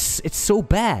that. It's so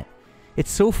bad. It's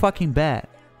so fucking bad.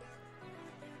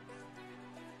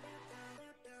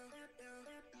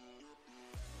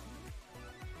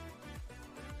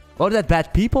 Are that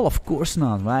bad people? Of course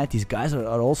not, right? These guys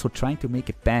are also trying to make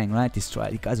a bang, right? These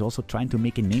guys are also trying to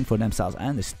make a name for themselves. I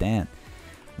understand.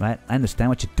 Right, I understand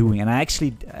what you're doing, and I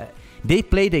actually, they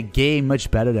play the game much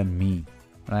better than me,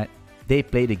 right? They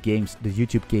play the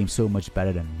YouTube game so much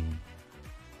better than me.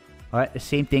 All right, the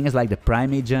same thing as like the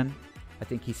Prime Agent. I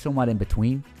think he's somewhat in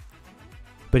between,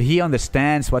 but he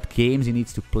understands what games he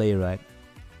needs to play, right?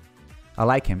 I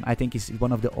like him. I think he's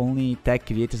one of the only tech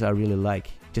creators I really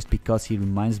like, just because he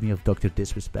reminds me of Dr.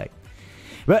 Disrespect.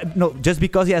 But no, just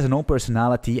because he has an own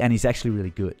personality and he's actually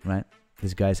really good, right?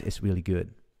 This guy is really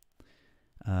good.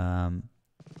 And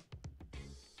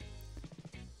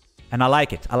I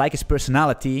like it. I like his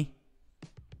personality,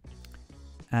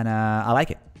 and I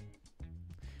like it.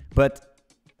 But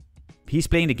he's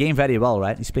playing the game very well,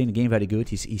 right? He's playing the game very good.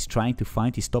 He's trying to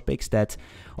find these topics that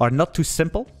are not too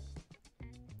simple.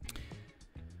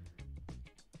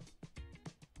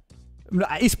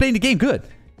 He's playing the game good.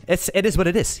 It is what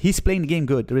it is. He's playing the game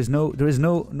good. There is no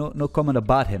comment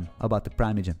about him, about the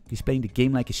Prime Agent. He's playing the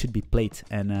game like it should be played,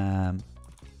 and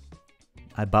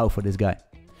I bow for this guy.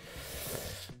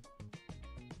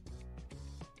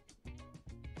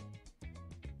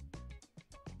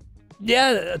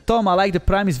 Yeah, Tom, I like the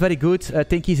Prime. He's very good. I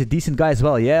think he's a decent guy as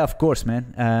well. Yeah, of course,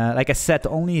 man. Like I said, the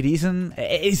only reason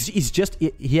is just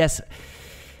he has.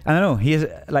 I don't know. He has,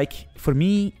 like, for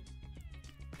me,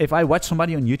 if I watch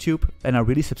somebody on YouTube and I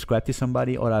really subscribe to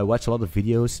somebody, or I watch a lot of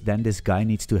videos, then this guy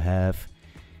needs to have.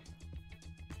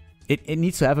 It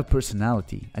needs to have a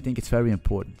personality. I think it's very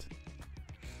important.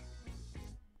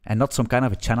 And not some kind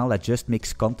of a channel that just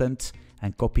makes content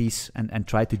and copies and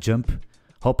try to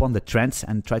hop on the trends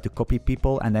and try to copy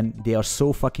people, and then they are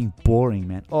so fucking boring,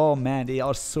 man. Oh man, they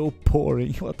are so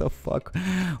boring. What the fuck?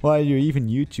 Why are you even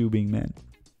YouTubing, man?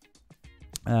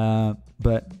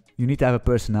 But you need to have a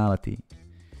personality.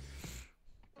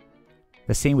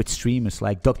 The same with streamers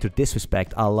like Dr.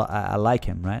 Disrespect. I like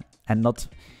him, right? And not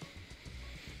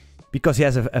because he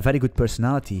has a very good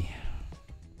personality.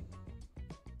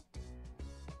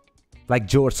 Like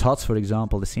George Hotz, for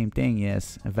example, the same thing. He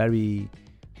has a very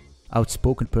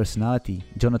outspoken personality.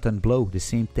 Jonathan Blow, the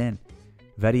same thing.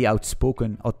 Very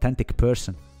outspoken, authentic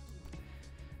person.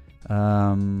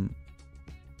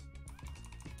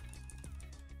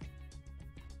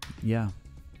 Yeah.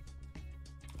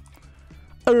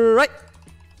 Alright.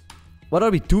 What are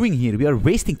we doing here? We are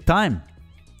wasting time.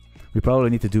 We probably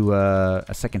need to do a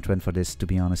second run for this, to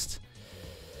be honest.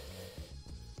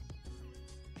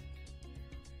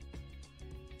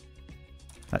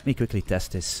 Let me quickly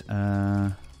test this.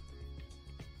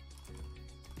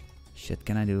 Shit,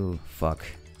 can I do... Fuck.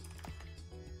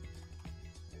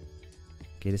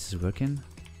 Okay, this is working.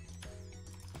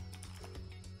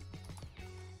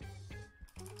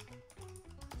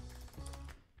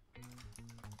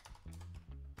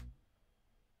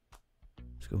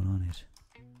 What's going on here?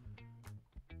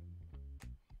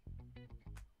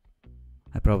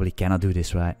 I probably cannot do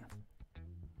this, right?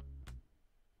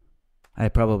 I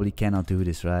probably cannot do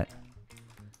this, right?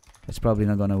 It's probably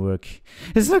not gonna work.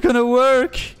 It's not gonna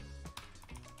work!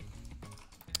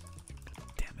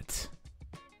 Damn it.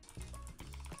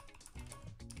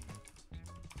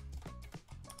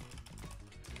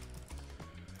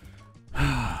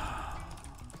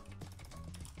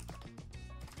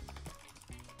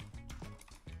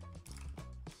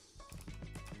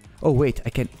 Oh wait, I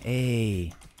can...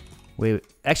 Hey. Wait,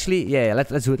 actually, yeah,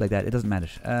 let's do it like that. It doesn't matter.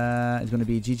 It's gonna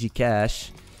be GG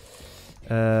Cash.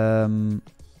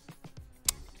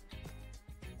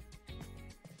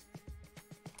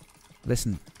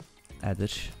 Listen, adder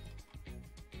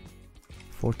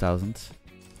 4,000.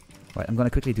 Right, I'm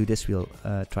gonna quickly do this. We'll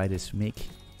try this. Make.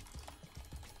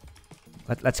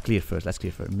 Let's clear first. Let's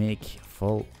clear first. Make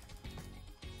full.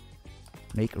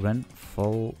 Make run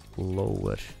full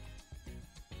lower.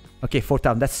 Okay,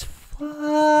 4,000. That's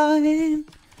fine.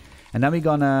 And then we're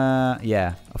gonna,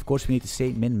 yeah, of course we need to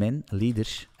say min leader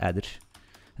adder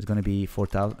is gonna be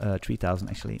 3000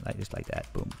 actually, like just like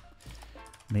that. Boom.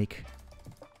 Make.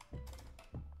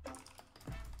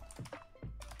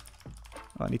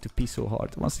 Oh, I need to pee so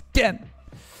hard once again.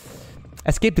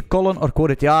 Escape the colon or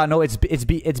code it. Yeah, no, it's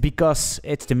because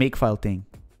it's the makefile thing.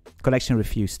 Connection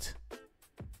refused.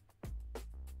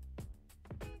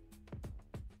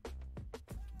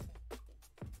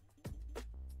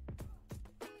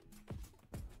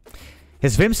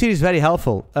 His Vim series is very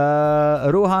helpful.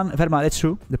 Rohan Verma, it's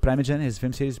true. The Primogen, his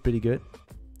Vim series is pretty good.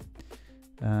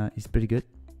 He's pretty good.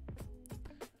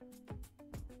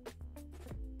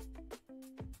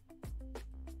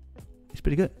 He's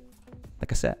pretty good.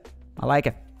 Like I said, I like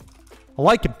him. I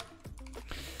like him.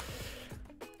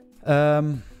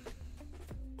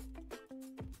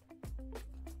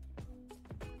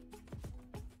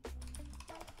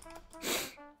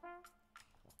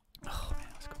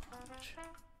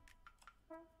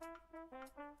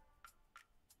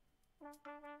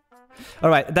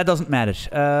 Alright, that doesn't matter.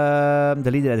 The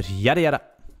leader is yada yada.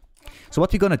 So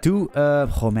what we're gonna do...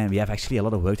 oh man, we have actually a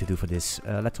lot of work to do for this.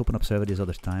 Let's open up server this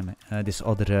other time. This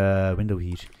other window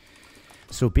here.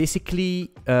 So basically...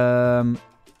 I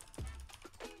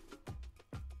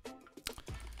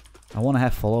want to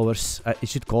have followers. It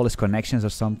should call this connections or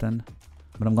something.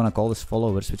 But I'm gonna call this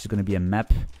followers, which is gonna be a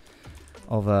map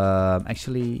of...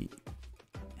 actually...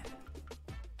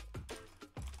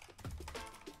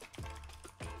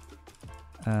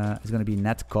 it's gonna be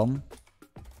netcom,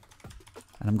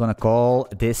 and I'm gonna call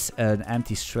this an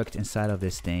empty struct inside of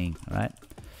this thing, right?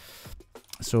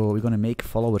 So we're gonna make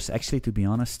followers. Actually, to be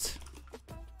honest,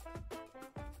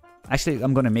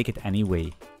 I'm gonna make it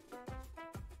anyway.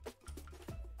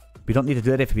 We don't need to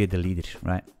do that if we're the leader,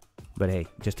 right? But hey,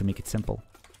 just to make it simple,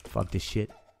 fuck this shit.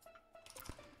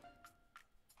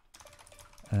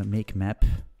 Make map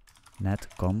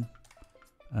netcom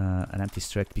an empty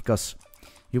struct, because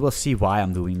you will see why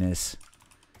I'm doing this.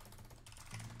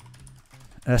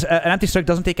 An empty struct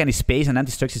doesn't take any space. An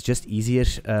empty struct is just easier.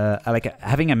 Like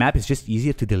having a map is just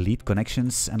easier to delete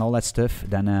connections and all that stuff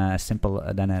than a simple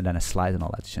than a slide and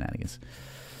all that shenanigans.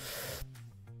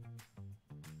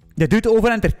 The dude over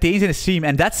entertains in a stream,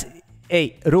 and that's,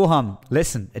 hey Rohan,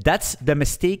 listen, that's the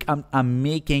mistake I'm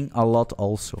making a lot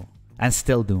also, and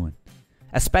still doing,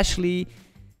 especially.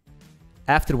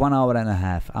 After 1 hour and a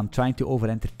half, I'm trying to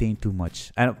over-entertain too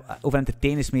much. And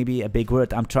over-entertain is maybe a big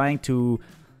word. I'm trying to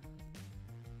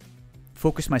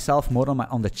focus myself more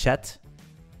on the chat,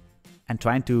 and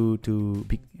trying to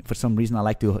be, for some reason I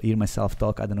like to hear myself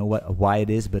talk. I don't know why it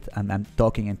is, but I'm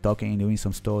talking and doing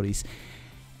some stories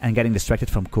and getting distracted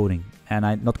from coding. And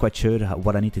I'm not quite sure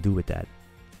what I need to do with that.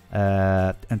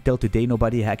 Until today,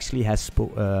 nobody actually has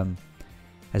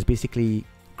basically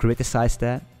criticized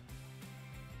that.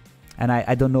 And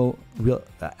I don't know,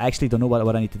 I actually don't know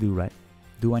what I need to do, right?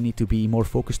 Do I need to be more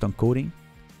focused on coding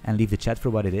and leave the chat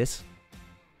for what it is?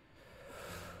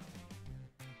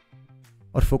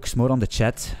 Or focus more on the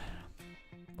chat?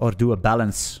 Or do a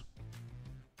balance?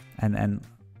 And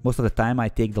most of the time I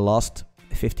take the last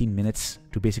 15 minutes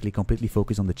to basically completely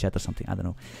focus on the chat or something, I don't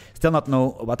know. Still not know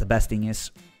what the best thing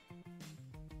is.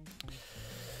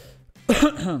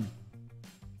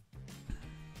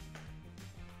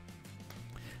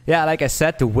 Yeah, like I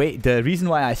said, the reason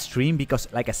why I stream, because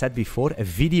like I said before,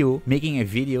 making a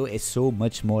video is so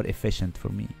much more efficient for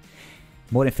me.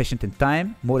 More efficient in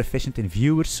time, more efficient in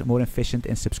viewers, more efficient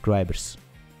in subscribers.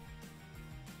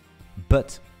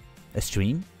 But a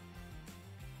stream,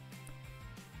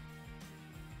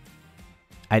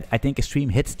 I think a stream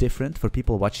hits different for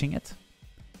people watching it,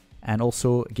 and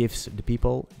also gives the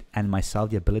people and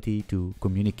myself the ability to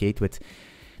communicate with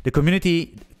the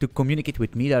community, to communicate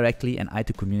with me directly, and I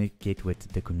to communicate with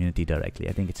the community directly.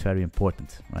 I think it's very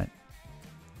important, right?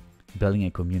 Building a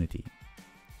community.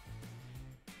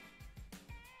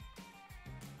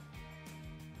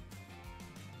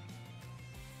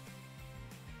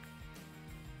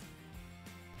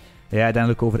 Yeah, I then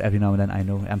look over every now and then, I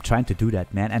know. I'm trying to do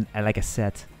that, man. And like I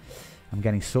said, I'm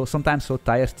getting sometimes so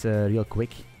tired real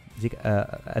quick.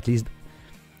 At least...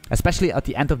 Especially at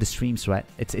the end of the streams, right?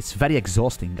 It's very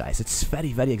exhausting, guys. It's very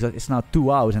exhausting. It's now 2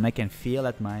 hours, and I can feel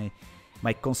that my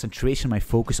concentration, my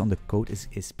focus on the code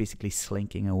is basically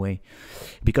slinking away,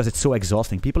 because it's so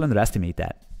exhausting. People underestimate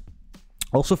that.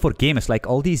 Also for gamers, like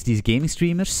all these gaming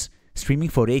streamers streaming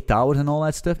for 8 hours and all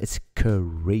that stuff, it's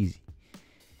crazy.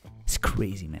 It's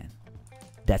crazy, man.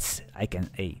 That's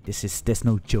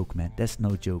no joke, man. That's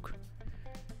no joke.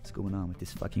 What's going on with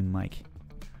this fucking mic?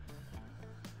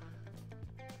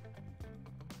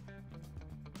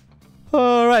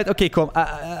 Alright. right, okay, cool.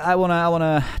 I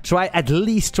wanna try at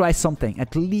least try something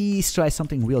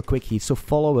real quick here. So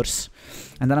followers,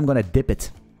 and then I'm gonna dip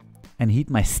it and heat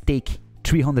my steak.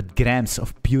 300 grams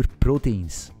of pure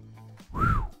proteins.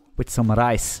 Whew. With some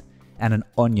rice and an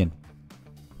onion.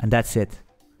 And that's it.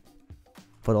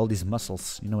 For all these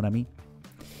muscles, you know what I mean?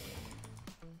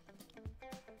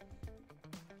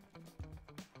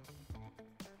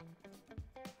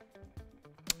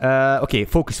 Okay,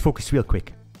 focus real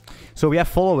quick. So we have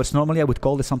followers. Normally I would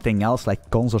call this something else, like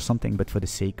cons or something, but for the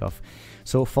sake of...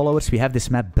 So followers, we have this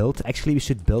map built. Actually, we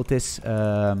should build this...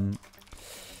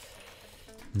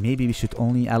 maybe we should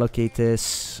only allocate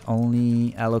this...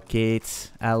 allocate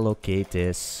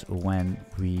this when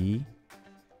we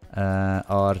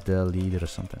are the leader or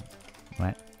something,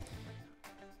 right?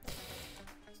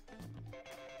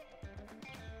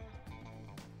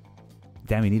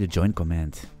 Then we need a join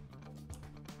command.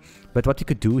 But what you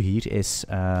could do here is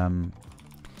send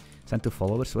to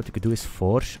followers. What you could do is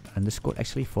for underscore,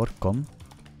 actually for con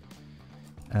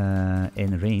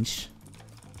in range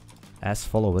as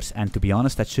followers. And to be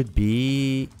honest, that should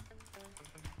be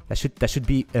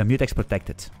mutex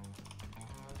protected.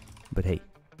 But hey,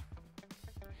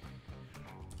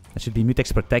 that should be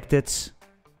mutex protected.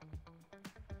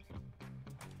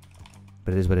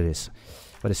 But it is what it is.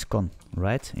 What is con,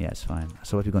 right? Yeah, it's fine.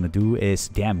 So what we're gonna do is,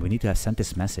 damn, we need to have sent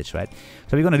this message, right?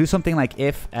 So we're gonna do something like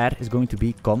if r is going to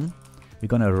be con, we're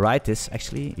gonna write this.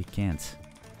 Actually, we can't.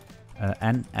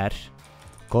 nr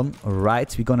con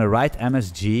write. We're gonna write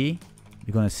msg.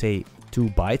 We're gonna say 2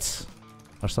 bytes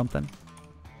or something.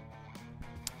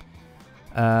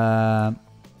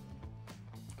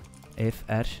 If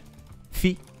r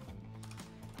phi.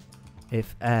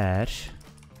 If r.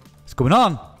 What's going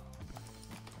on?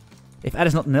 If r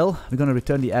is not nil, we're gonna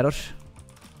return the error.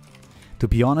 To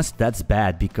be honest, that's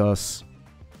bad because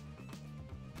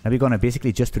now we're gonna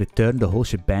basically just return the whole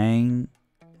shebang.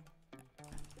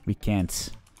 We can't.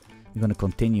 We're gonna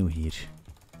continue here.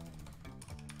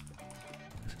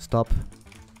 Stop.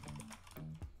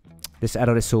 This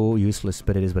error is so useless,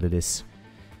 but it is what it is.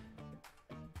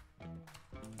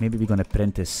 Maybe we're gonna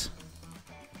print this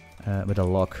with a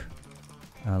log.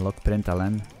 Log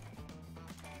println.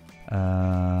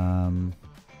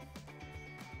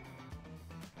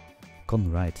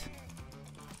 Con write.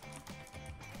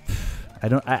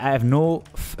 I have no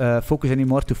focus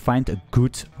anymore to find a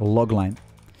good log line.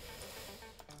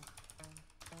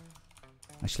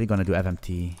 Actually gonna do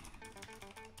fmt.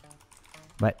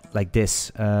 Right, like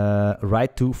this.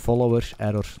 Write to follower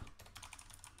error.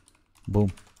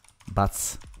 Boom.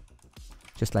 Bats.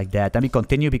 Just like that. Then we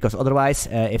continue because otherwise,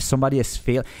 if somebody has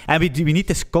failed, and we need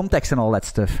this context and all that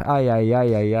stuff.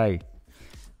 Ay.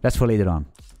 That's for later on.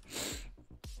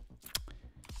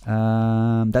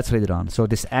 That's later on. So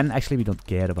this n, actually, we don't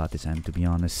care about this n, to be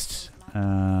honest.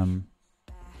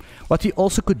 What we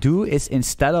also could do is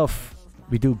instead of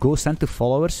we do go send to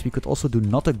followers, we could also do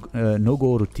not a no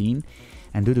go routine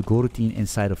and do the go routine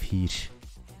inside of here.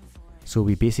 So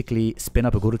we basically spin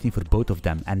up a go routine for both of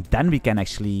them, and then we can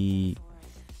actually.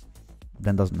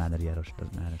 Then doesn't matter, the error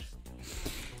doesn't matter.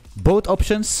 Both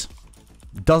options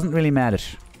doesn't really matter.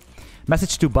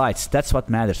 Message 2 bytes, that's what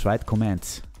matters, right?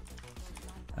 Command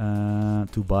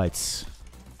 2 bytes.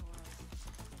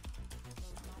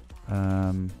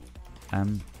 M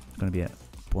gonna be a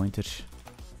pointer.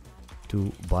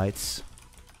 2 bytes.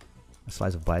 A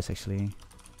slice of bytes actually.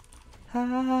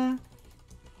 You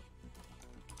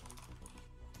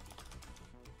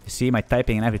see, my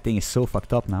typing and everything is so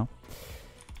fucked up now.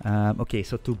 Okay,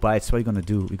 so 2 bytes. What are you gonna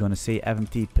do? We're gonna say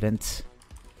fmt print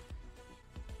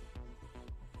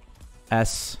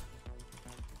s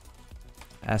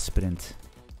print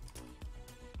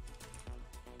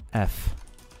f,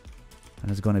 and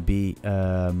it's gonna be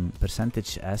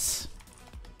percentage s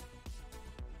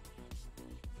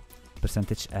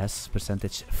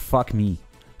percentage. Fuck me,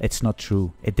 it's not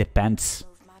true. It depends.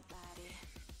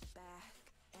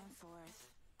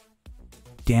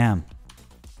 Damn.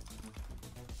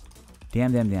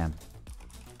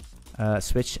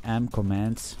 Switch m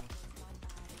commands.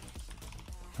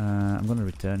 I'm gonna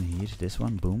return here this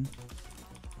one. Boom.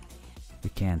 We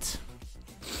can't.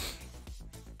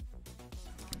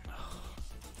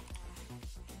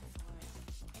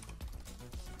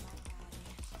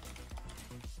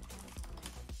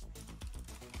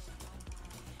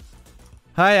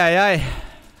 Hi.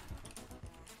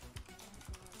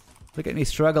 Look at me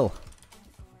struggle.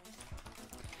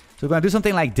 So we're going to do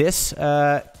something like this.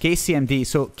 Case CMD.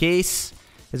 So case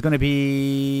is going to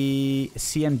be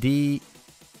CMD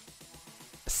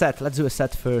set. Let's do a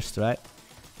set first, right?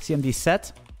 CMD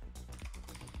set.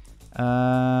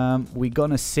 We're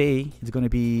gonna say it's gonna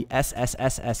be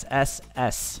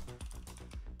SSSSSS.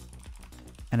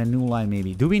 And a new line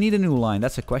maybe. Do we need a new line?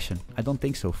 That's a question. I don't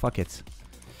think so. Fuck it.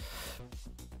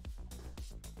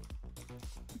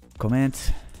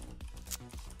 Comment.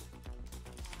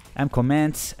 M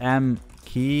comments. M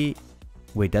key.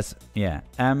 Wait, that's... Yeah.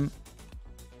 M.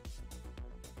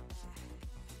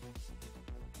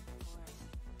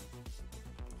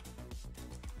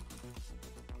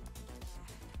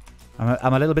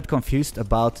 I'm a little bit confused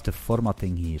about the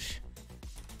formatting here.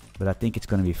 But I think it's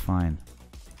gonna be fine.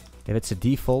 If it's a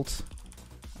default,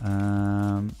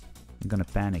 I'm gonna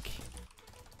panic.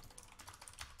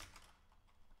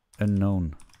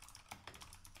 Unknown.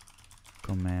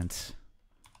 Command.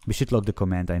 We should log the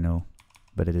command, I know.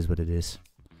 But it is what it is.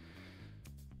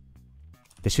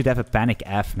 They should have a panic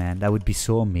F, man. That would be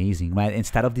so amazing, right?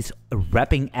 Instead of these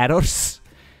wrapping errors,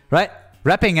 right?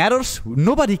 Wrapping errors?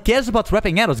 Nobody cares about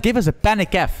wrapping errors. Give us a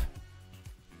panic F.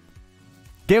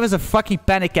 Give us a fucking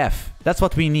panic F. That's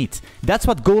what we need. That's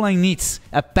what Golang needs.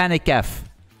 A panic F.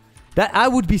 That I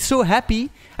would be so happy.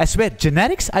 I swear,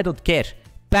 generics, I don't care.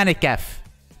 Panic F.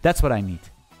 That's what I need.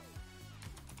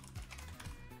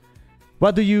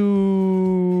 What do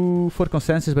you... For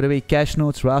consensus, by the way, cache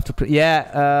notes, raft...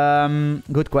 Yeah,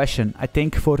 good question. I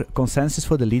think for consensus,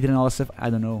 for the leader and all that stuff, I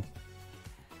don't know.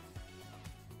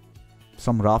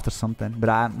 Some raft or something. But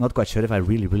I'm not quite sure if I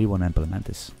really want to implement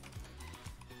this.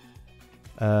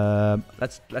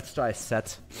 Let's try a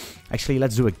set. Actually,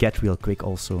 let's do a get real quick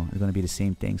also. It's going to be the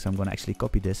same thing. So I'm going to actually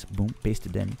copy this. Boom, paste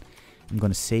it in. I'm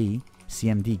going to say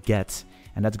cmd get.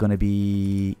 And that's going to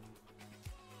be...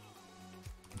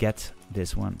 Get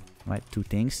this one, right? Two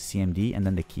things, cmd, and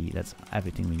then the key. That's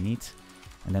everything we need.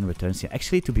 And then return cmd.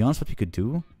 Actually, to be honest, what we could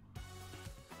do...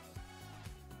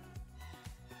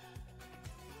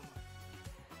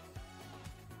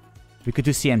 We could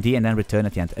do cmd and then return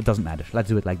at the end. It doesn't matter. Let's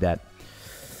do it like that.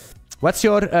 What's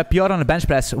your PR on the bench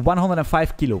press?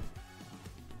 105 kilo.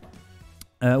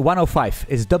 105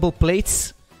 is double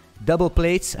plates,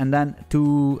 and then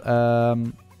two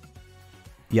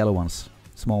yellow ones,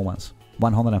 small ones.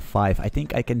 105. I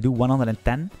think I can do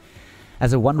 110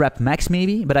 as a 1 rep max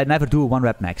maybe, but I never do a 1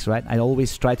 rep max, right? I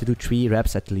always try to do 3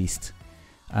 reps at least.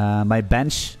 My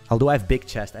bench, although I have big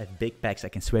chest, I have big pecs, I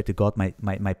can swear to God my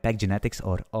pec genetics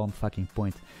are on fucking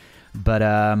point. But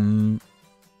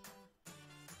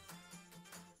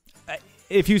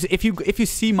if you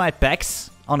see my pecs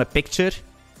on a picture,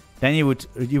 then you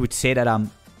would say that I'm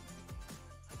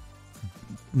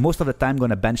most of the time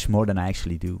gonna bench more than I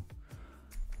actually do.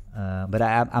 But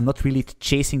I'm not really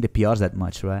chasing the PRs that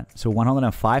much, right? So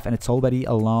 105, and it's already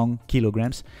a long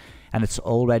kilograms, and it's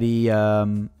already a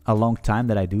long time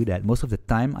that I do that. Most of the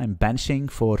time I'm benching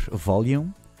for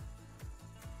volume,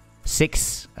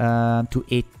 6 to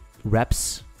 8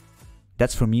 reps.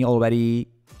 That's for me already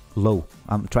low.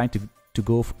 I'm trying to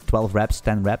go for 12 reps,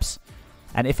 10 reps.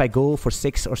 And if I go for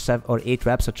 6 or 7 or 8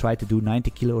 reps, I try to do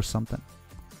 90 kilo or something.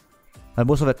 But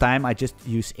most of the time I just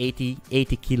use 80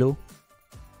 kilo,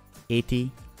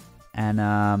 80,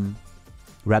 and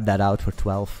wrap that out for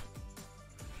 12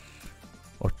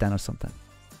 or 10 or something.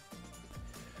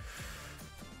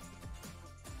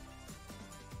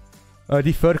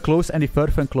 Defer close and defer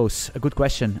fun close. A good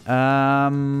question. I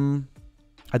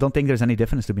don't think there's any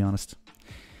difference, to be honest.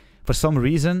 For some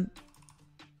reason,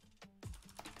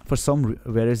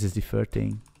 where is this defer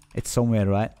thing? It's somewhere,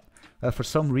 right? For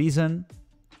some reason,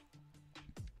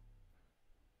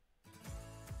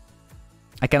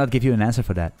 I cannot give you an answer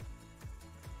for that.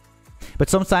 But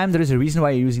sometimes there is a reason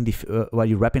why you're using why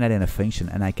you're wrapping that in a function,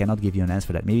 and I cannot give you an answer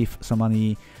for that. Maybe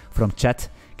somebody from chat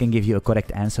can give you a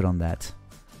correct answer on that.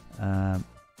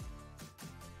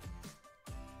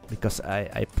 Because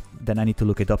then I need to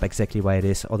look it up exactly why it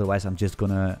is. Otherwise, I'm just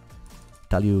gonna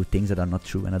tell you things that are not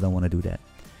true, and I don't want to do that.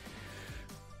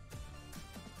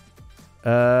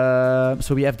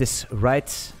 So we have this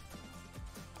right.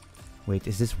 Wait,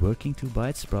 is this working 2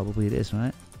 bytes? Probably it is,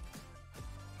 right?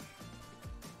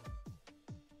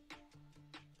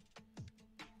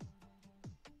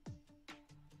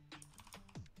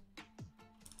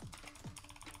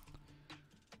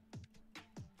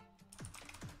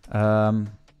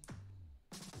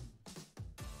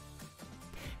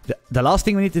 The last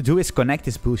thing we need to do is connect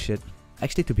this bullshit.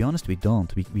 Actually, to be honest, we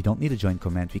don't. We don't need a join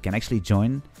command. We can actually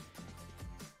join.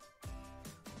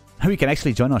 We can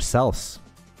actually join ourselves.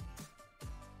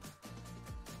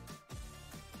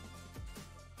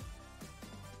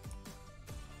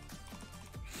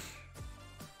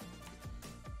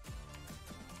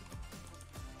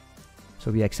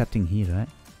 So we're accepting here, right?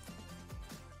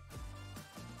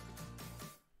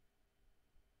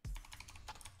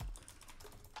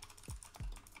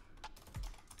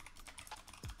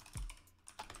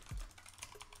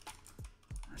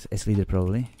 Nice leader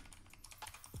probably.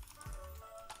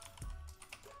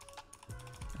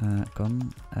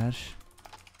 Con, R,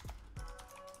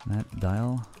 net,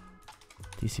 dial,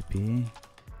 TCP.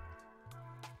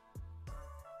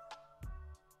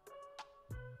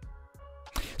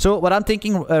 So what I'm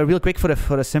thinking real quick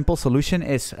for a simple solution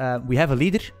is we have a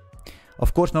leader.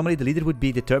 Of course, normally the leader would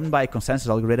be determined by a consensus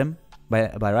algorithm,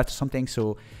 by RAT or something.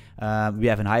 So we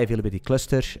have an high availability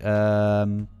cluster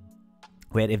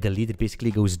where if the leader basically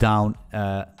goes down,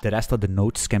 the rest of the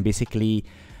nodes can basically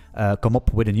come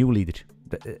up with a new leader,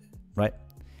 right?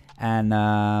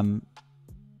 And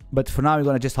but for now, we're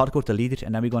going to just hardcode the leader,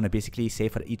 and then we're going to basically say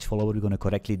for each follower, we're going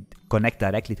to connect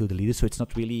directly to the leader. So it's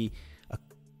not really a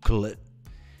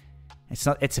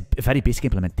it's a very basic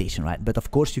implementation, right? But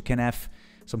of course, you can have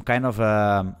some kind of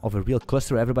a real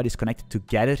cluster where everybody's connected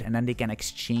together, and then they can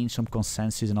exchange some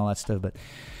consensus and all that stuff. But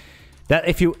that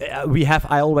if you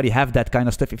I already have that kind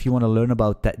of stuff. If you want to learn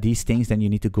about these things, then you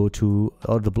need to go to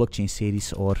or the blockchain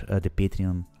series or the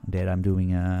Patreon. There, I'm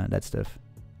doing that stuff.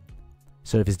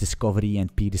 Service discovery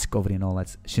and P discovery and all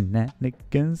that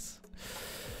shenanigans.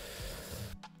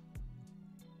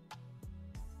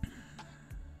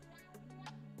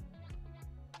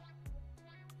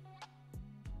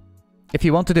 If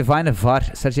you want to define a var,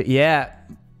 Sergio, yeah.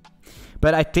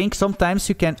 But I think sometimes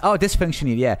you can... Oh, this function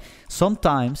here, yeah.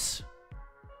 Sometimes...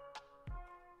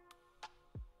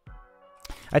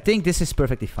 I think this is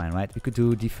perfectly fine, right? We could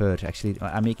do defer. Actually,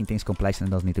 I'm making things complex and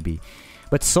it doesn't need to be.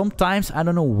 But sometimes, I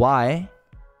don't know why...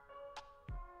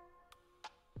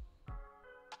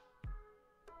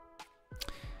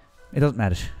 It doesn't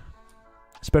matter.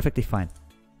 It's perfectly fine.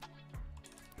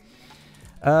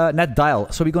 Net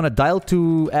dial. So we're gonna dial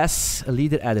to S a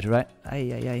leader adder, right?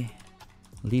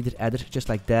 Leader adder, just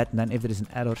like that. And then if there is an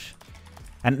error,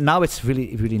 and now it's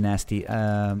really nasty.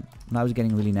 Now it's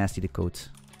getting really nasty, the code.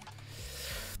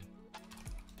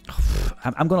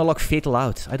 I'm gonna log fatal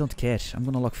out. I don't care. I'm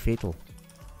gonna log fatal.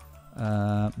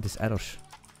 This error,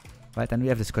 right? And we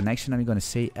have this connection, and we're gonna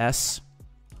say S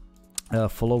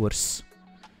followers.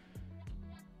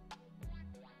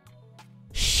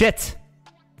 Shit.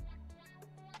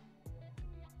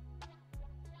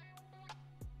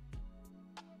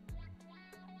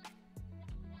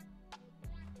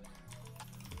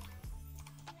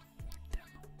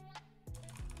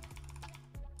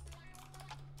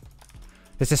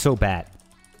 This is so bad.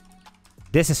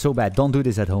 This is so bad. Don't do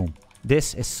this at home.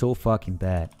 This is so fucking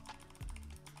bad.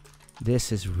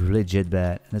 This is legit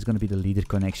bad. And it's gonna be the leader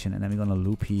connection. And then we're gonna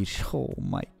loop here. Oh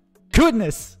my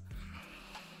goodness!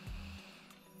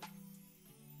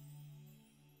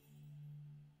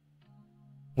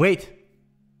 Wait!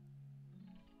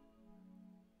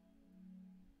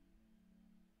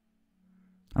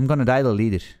 I'm gonna dial the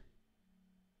leader.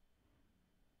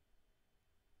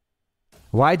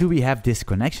 Why do we have this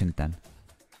connection then?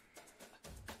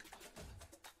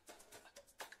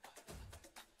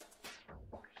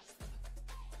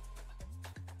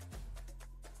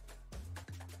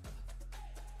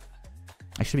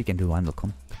 Actually, we can do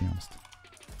handle.com, to be honest.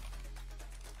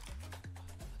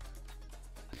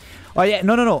 Oh yeah,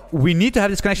 no. We need to have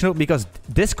this connection open because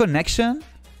this connection...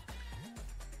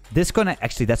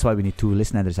 Actually, that's why we need two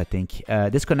listen headers, I think.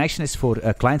 This connection is for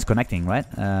clients connecting, right?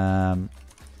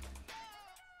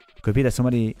 Could be that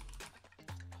somebody...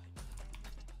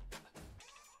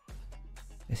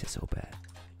 This is so bad.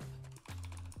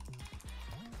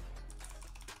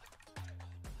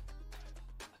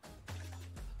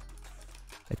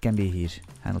 It can be here.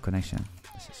 Handle connection.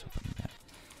 This is so fucking bad.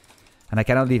 And I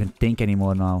cannot even think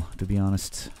anymore now, to be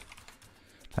honest.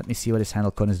 Let me see what this handle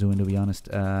con is doing, to be honest.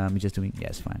 We're just doing... Yeah,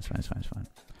 it's fine.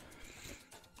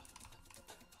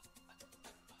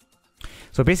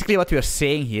 So basically what we are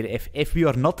saying here, if we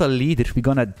are not a leader, we're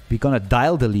gonna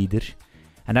dial the leader,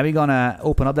 and then we're gonna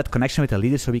open up that connection with the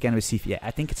leader so we can receive. Yeah,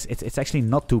 I think it's actually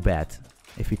not too bad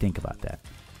if we think about that,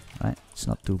 right? It's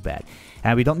not too bad,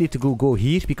 and we don't need to go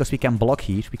here because we can block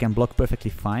here. We can block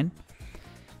perfectly fine.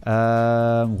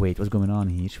 Wait, what's going on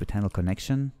here with handle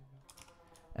connection?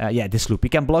 Yeah, this loop we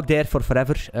can block there for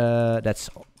forever. That's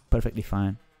perfectly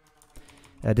fine.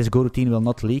 This go routine will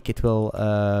not leak. It will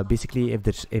basically, if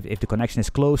the connection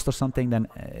is closed or something, then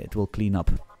it will clean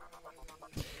up.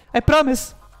 I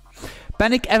promise.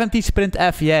 Panic FMT sprint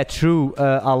F. Yeah, true.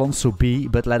 Alonso B.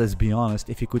 But let us be honest.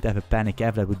 If you could have a panic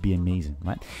F, that would be amazing,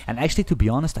 right? And actually, to be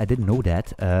honest, I didn't know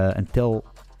that until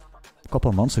a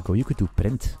couple months ago. You could do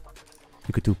print.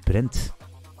 You could do print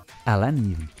ln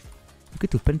even. You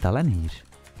could do print ln here.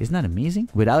 Isn't that amazing?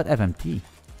 Without FMT.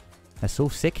 That's so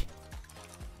sick.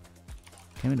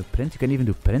 Can we do print? You can even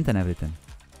do print and everything.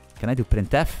 Can I do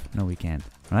printf? No, we can't.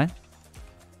 Right?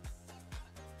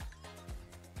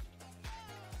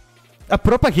 A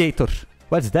propagator.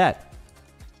 What's that?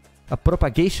 A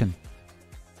propagation.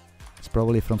 It's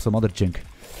probably from some other junk.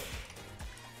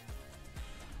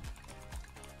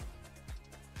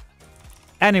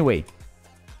 Anyway,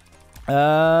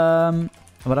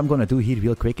 what I'm gonna do here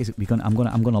real quick is I'm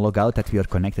gonna log out that we are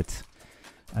connected.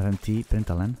 FMT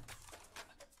println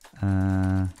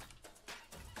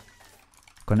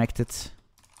connected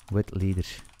with leader.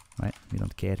 Right? We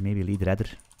don't care. Maybe leader header.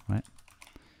 Right?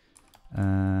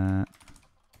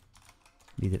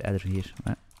 Leader header here.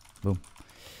 Right? Boom.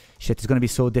 Shit, it's gonna be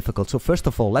so difficult. So first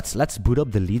of all, let's boot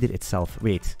up the leader itself.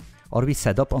 Wait, are we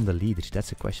set up on the leader?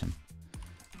 That's a question.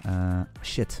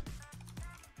 Shit.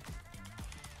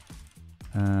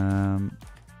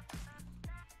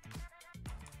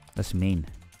 That's main.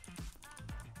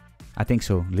 I think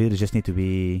so. Leaders just need to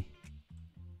be.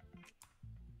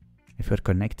 If we're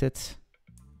connected.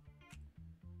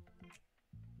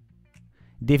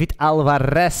 David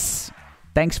Alvarez.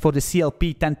 Thanks for the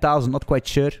CLP 10,000. Not quite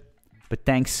sure, but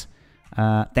thanks.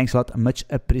 Thanks a lot. Much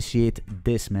appreciate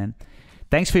this, man.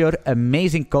 Thanks for your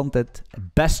amazing content.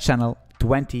 Best channel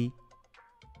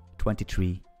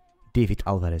 2023. David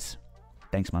Alvarez.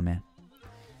 Thanks, my man.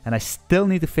 And I still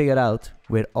need to figure out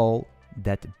where all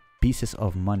that pieces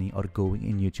of money are going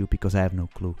in YouTube because I have no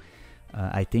clue.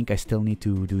 I think I still need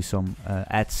to do some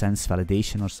AdSense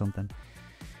validation or something.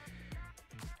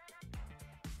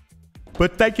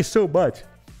 But thank you so much.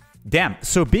 Damn.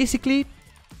 So basically,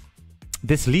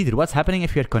 this leader, what's happening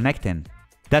if you're connecting?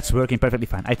 That's working perfectly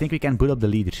fine. I think we can boot up the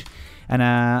leader. And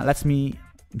let me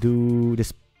do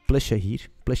this plusje here.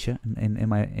 Plusje.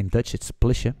 In Dutch, it's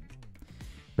plusje.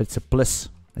 But it's a plus.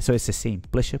 So it's the same.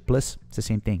 Plusje, plus, it's the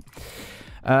same thing.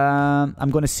 I'm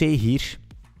going to say here,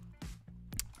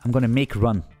 I'm going to make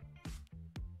run.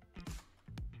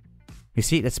 You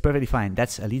see, that's perfectly fine.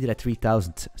 That's a leader at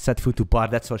 3000. Set food to bar,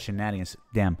 that's our shenanigans.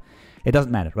 Damn. It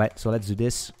doesn't matter, right? So let's do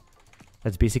this.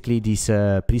 That's basically these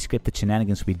pre-scripted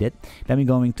shenanigans we did. Then we're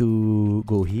going to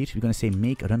go here. We're going to say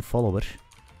make run follower.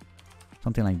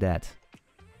 Something like that.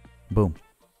 Boom.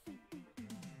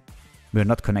 We're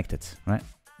not connected, right?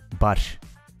 Bar.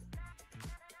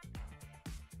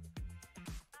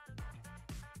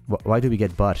 Why do we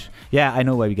get bar? Yeah, I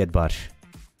know why we get bar.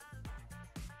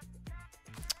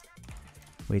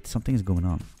 Wait, something is going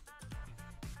on.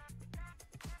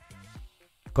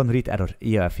 Can't read error.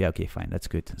 Yeah, okay, fine. That's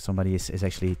good. Somebody is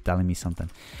actually telling me something.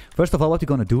 First of all, what we're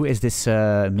gonna do is this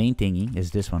main thingy.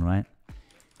 Is this one, right?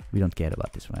 We don't care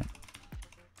about this, right?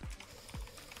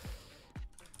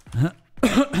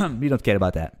 We don't care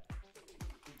about that.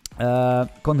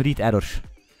 Can't read error.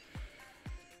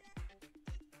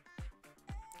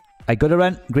 I gotta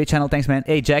run. Great channel. Thanks, man.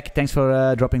 Hey, Jack. Thanks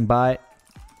for dropping by.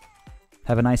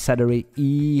 Have a nice Saturday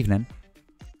evening.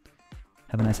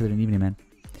 Have a nice Saturday evening, man.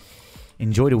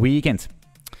 Enjoy the weekend.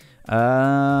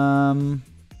 Can't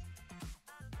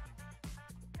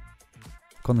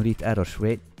read errors.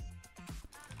 Wait.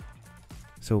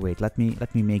 So wait. Let me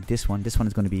make this one. This one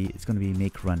is gonna be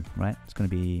make run, right? It's gonna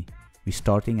be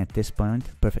restarting at this point.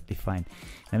 Perfectly fine.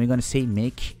 Then we're gonna say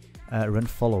make run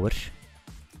follower.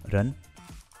 Run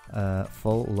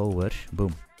follower.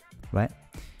 Boom. Right.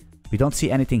 We don't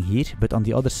see anything here, but on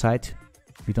the other side,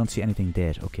 we don't see anything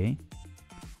there, okay?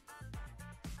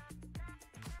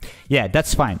 Yeah,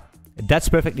 that's fine. That's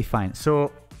perfectly fine.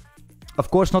 So,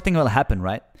 of course, nothing will happen,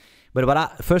 right? But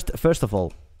what first of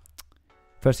all,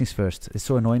 first things first. It's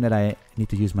so annoying that I need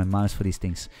to use my mouse for these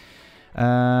things.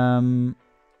 Have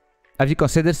you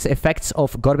considered effects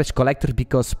of garbage collector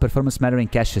because performance matter in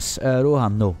caches?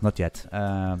 Rohan, no, not yet.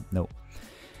 No.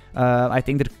 I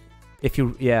think that if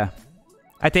you, yeah.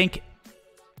 I think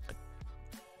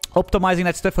optimizing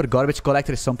that stuff for garbage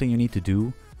collector is something you need to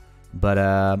do, but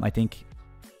I think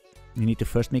you need to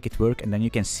first make it work, and then you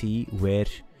can see where,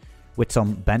 with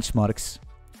some benchmarks,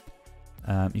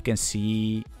 you can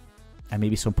see, and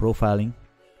maybe some profiling,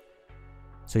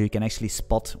 so you can actually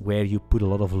spot where you put a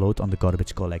lot of load on the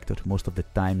garbage collector most of the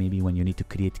time, maybe when you need to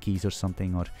create keys or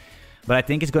something, or. But I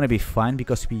think it's gonna be fine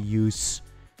because we use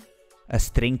a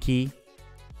string key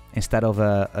instead of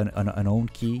an own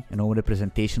key, an own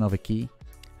representation of a key,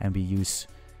 and we use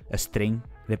a string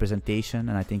representation,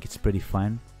 and I think it's pretty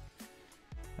fine.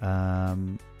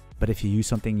 But if you use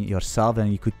something yourself,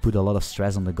 then you could put a lot of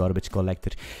stress on the garbage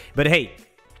collector. But hey,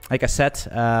 like I said,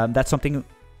 that's something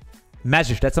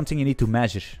measure. That's something you need to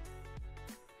measure.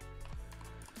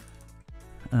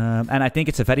 And I think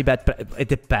it's a very bad. It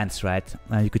depends, right?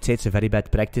 You could say it's a very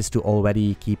bad practice to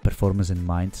already keep performance in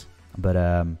mind, but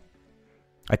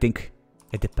I think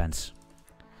it depends.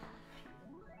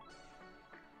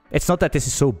 It's not that this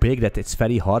is so big that it's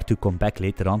very hard to come back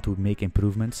later on to make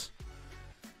improvements.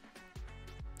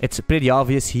 it's pretty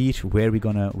obvious here where we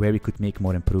could make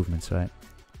more improvements, right?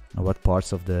 Or what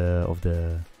parts of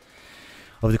the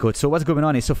code. So what's going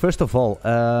on is, so first of all,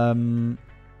 I'm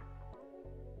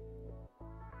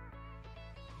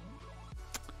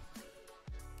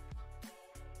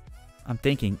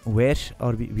thinking, where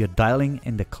are we? We are dialing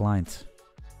in the client.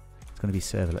 It's gonna be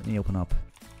server. Let me open up.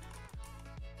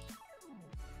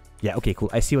 Yeah, okay, cool.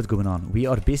 I see what's going on. We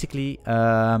are basically,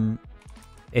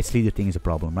 its leader thing is a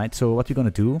problem, right? So what we're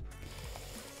gonna do,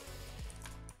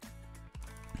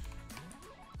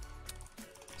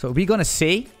 so we're gonna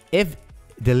say if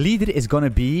the leader is gonna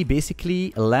be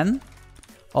basically len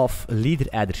of leader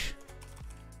adder.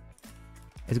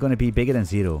 It's gonna be bigger than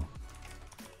 0.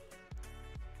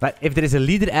 But if there is a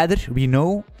leader adder, we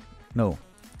know, no.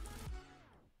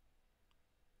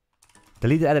 The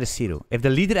leader adder is 0. If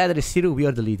the leader adder is 0, we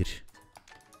are the leader.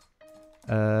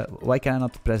 Why can I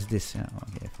not press this? Yeah,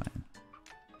 okay, fine.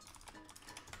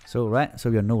 So, right,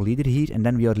 so we are no leader here, and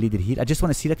then we are leader here. I just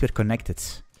want to see that we're connected.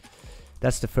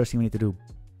 That's the first thing we need to do.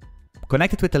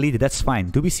 Connected with the leader, that's fine.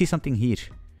 Do we see something here?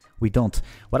 We don't.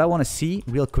 What I want to see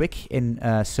real quick in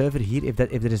server here, if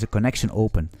there is a connection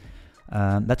open.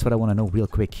 That's what I want to know real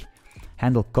quick.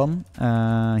 Handle com,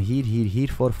 here,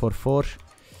 444.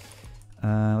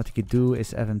 What you could do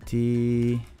is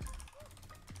fmt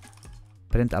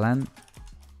println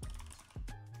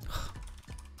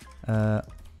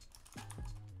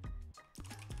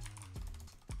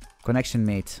connection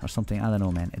mate or something. I don't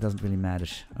know, man. It doesn't really matter,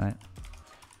 right?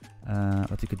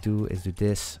 What you could do is do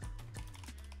this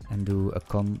and do a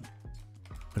com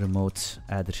remote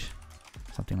adder,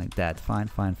 something like that. Fine.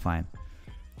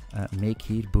 Make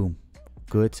here, boom,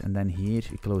 good. And then here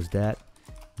we close that.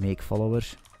 Make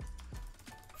followers.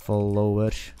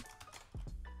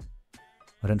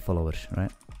 Run follower,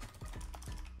 right?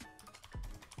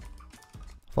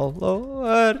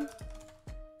 Follower.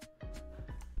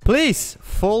 Please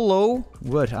follower.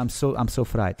 I'm so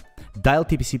fried. Dial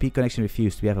TCP connection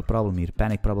refused. We have a problem here.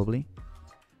 Panic probably.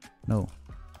 No.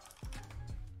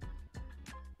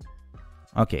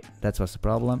 Okay, that was the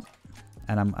problem.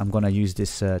 And I'm gonna use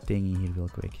this thingy here real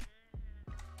quick.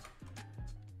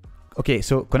 Okay,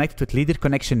 so connected with leader,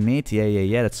 connection mate,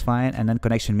 yeah, that's fine. And then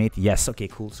connection mate, yes, okay,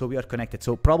 cool. So we are connected.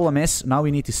 So problem is, now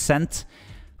we need to send,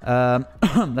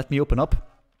 let me open up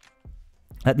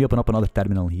another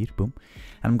terminal here, boom.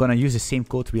 And I'm gonna use the same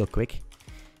code real quick.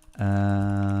 Here,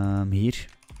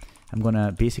 I'm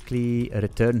gonna basically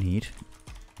return here,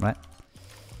 right?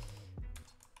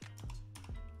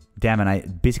 Damn it, I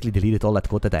basically deleted all that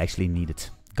code that I actually needed.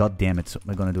 God damn it, so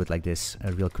we're gonna do it like this,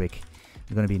 real quick.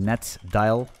 We're gonna be net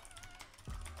dial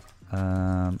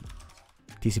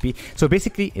TCP. So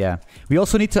basically, yeah, we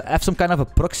also need to have some kind of a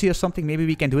proxy or something. Maybe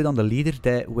we can do it on the leader,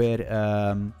 that where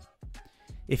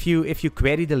if you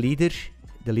query the leader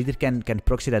can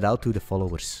proxy that out to the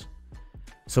followers.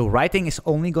 So writing is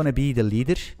only going to be the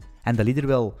leader, and the leader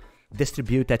will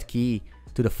distribute that key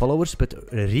to the followers, but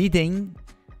reading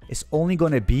is only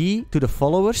going to be to the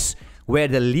followers where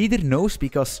the leader knows,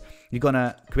 because you're going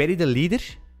to query the leader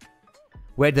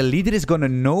where the leader is going to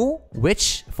know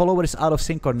which follower is out of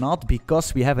sync or not,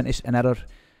 because we have an error.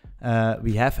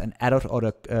 We have an error or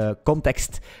a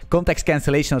context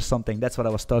cancellation or something. That's what I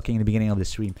was talking in the beginning of the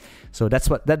stream. So that's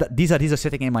what these are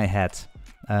sitting in my head.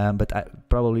 But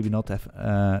probably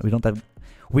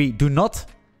we do not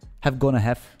have gonna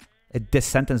have. This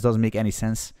sentence doesn't make any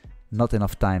sense. Not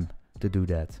enough time to do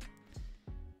that.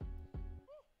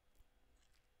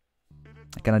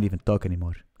 I cannot even talk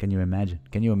anymore. Can you imagine?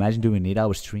 Can you imagine doing an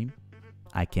 8-hour stream?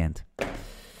 I can't.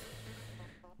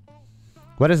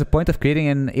 What is the point of creating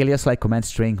an alias like command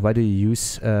string? Why do you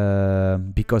use?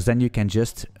 Because then you can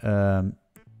just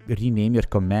rename your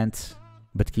command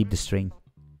but keep the string.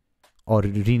 Or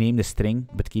rename the string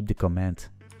but keep the command.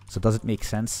 So does it make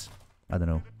sense? I don't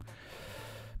know.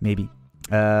 Maybe.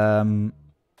 I'm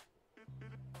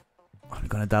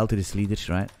gonna dial to this leader,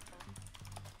 right?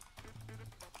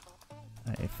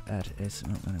 If R is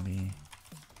not gonna be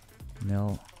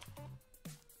nil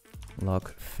log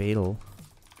fatal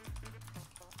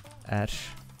R,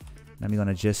 then we're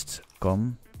gonna just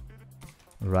come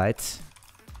write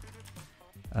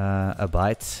a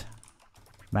byte.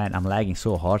 Man, I'm lagging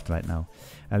so hard right now.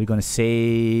 And we're gonna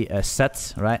say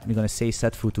set, right? We're gonna say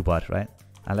set foo to bar, right?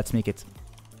 And let's make it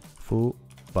foo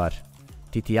bar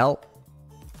TTL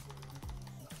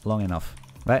long enough,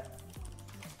 right?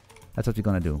 That's what we're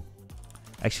gonna do.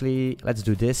 Actually, let's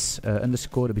do this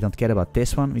underscore. We don't care about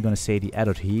this one. We're gonna say the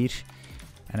error here,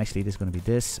 and actually this is gonna be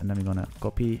this, and then we're gonna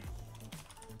copy.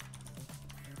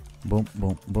 Boom,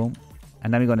 boom, boom,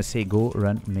 and then we're gonna say go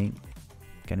run main.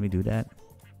 Can we do that?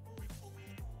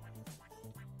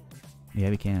 Yeah,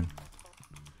 we can.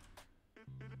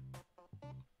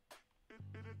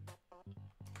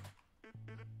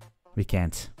 We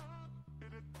can't.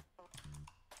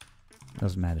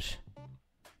 Doesn't matter.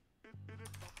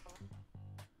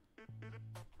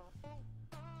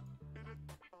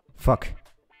 Fuck.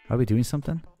 Are we doing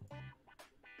something?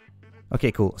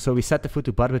 Okay, cool. So we set the food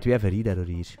to bar, but we have a read error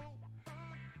here.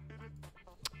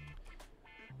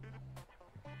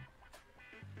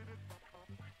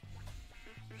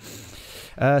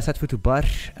 Set food to bar.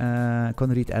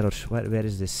 Can't read errors. Where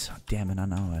is this? Oh, damn it, I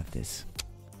now have this.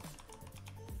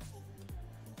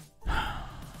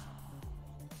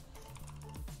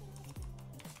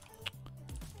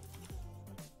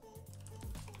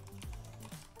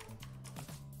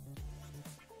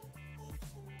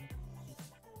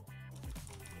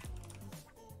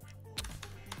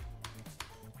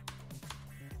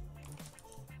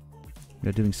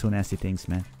 You're doing so nasty things,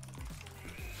 man.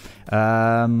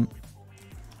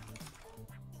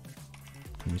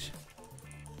 Here.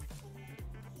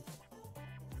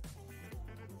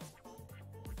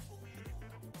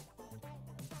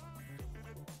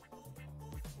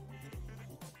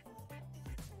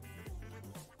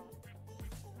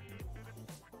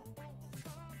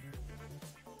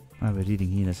 Oh, we're reading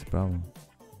here, that's a problem.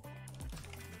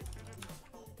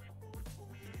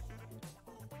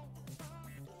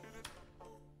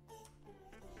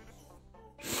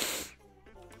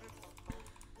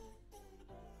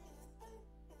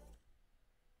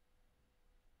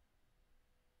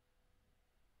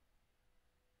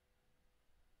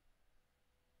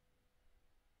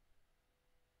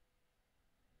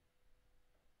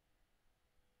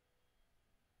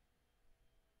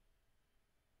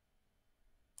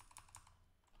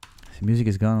 The music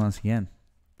is gone once again.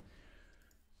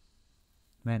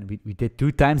 Man, we did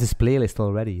 2 times this playlist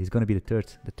already. It's gonna be the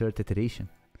third iteration.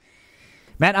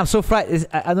 Man, I'm so fried.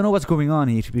 I don't know what's going on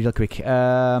here, real quick.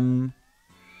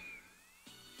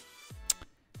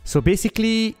 So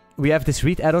basically, we have this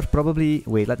read error probably.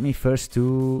 Wait, let me first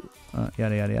do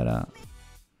yada yada yada.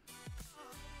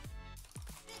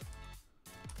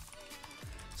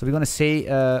 So we're gonna say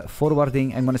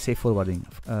forwarding. I'm gonna say forwarding.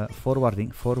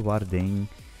 Forwarding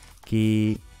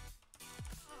key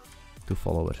to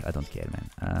follower. I don't care,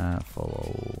 man.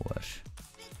 Follower.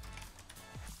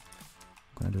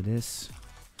 I'm gonna do this.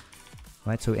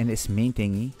 Right, so in this main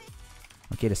thingy.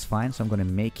 Okay, that's fine. So I'm gonna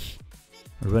make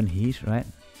run here, right?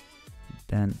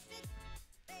 Then,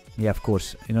 yeah, of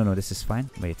course. No, this is fine.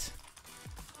 Wait.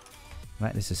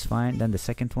 Right, this is fine. Then the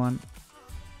second one.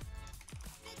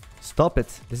 Stop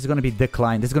it. This is gonna be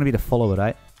decline. This is gonna be the follower,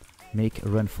 right? Make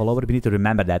run follower. We need to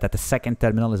remember that the second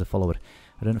terminal is a follower.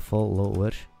 Run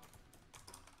follower.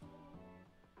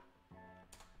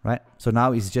 Right, so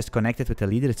now he's just connected with the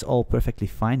leader. It's all perfectly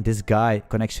fine. This guy,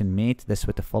 connection made. This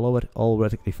with the follower, all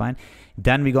perfectly fine.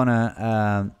 Then we're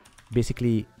gonna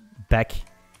basically back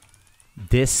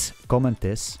this comment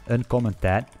this, uncomment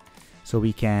that, so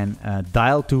we can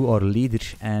dial to our leader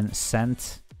and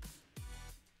send.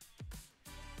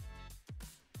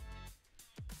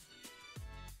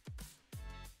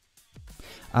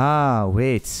 Ah,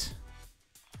 wait.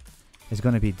 It's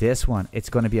gonna be this one. It's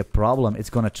gonna be a problem. It's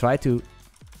gonna try to.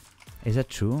 Is that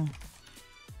true?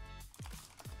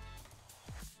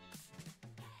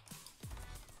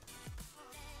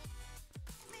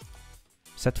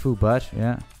 Set full bar,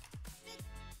 yeah.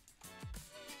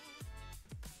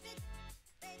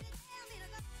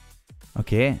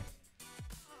 Okay.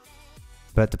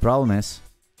 But the problem is.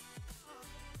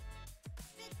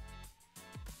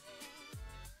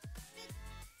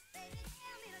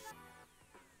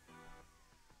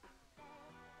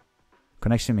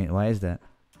 Connection mate, why is that?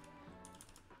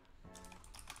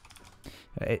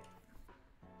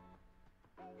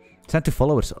 Send to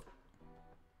followers.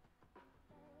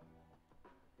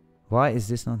 Why is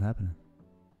this not happening?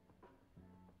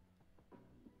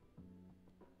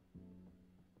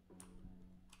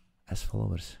 As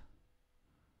followers.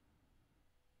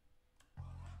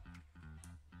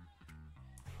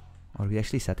 Are we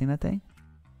actually setting that thing?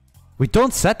 We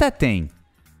don't set that thing!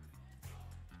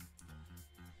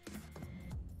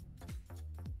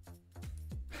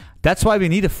 That's why we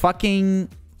need a fucking...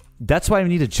 That's why we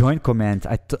need a join command.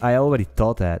 I already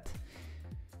thought that.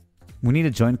 We need a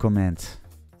join command.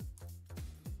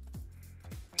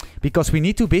 Because we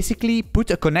need to basically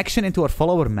put a connection into our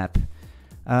follower map.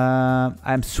 The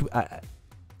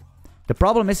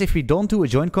problem is if we don't do a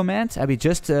join command and we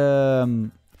just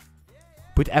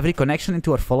put every connection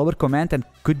into our follower command, and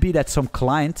could be that some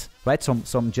client, right? Some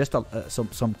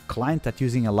client that's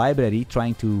using a library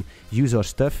trying to use our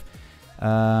stuff.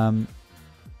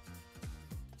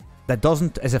 that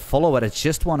doesn't, as a follower, that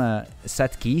just wanna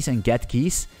set keys and get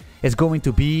keys, is going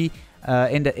to be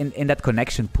in that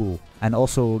connection pool and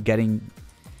also getting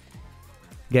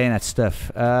that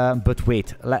stuff. But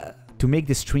wait, to make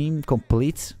the stream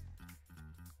complete,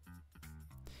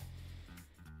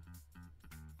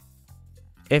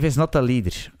 if it's not a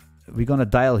leader, we're gonna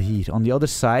dial here. On the other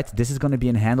side, this is gonna be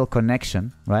in handle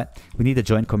connection, right? We need a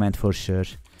join command for sure.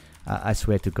 I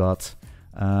swear to God.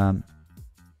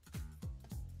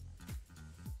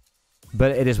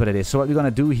 But it is what it is. So what we're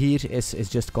gonna do here is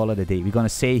just call it a day. We're gonna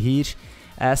say here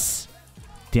as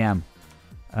damn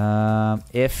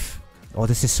if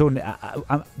this is so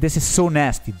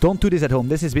nasty. Don't do this at home.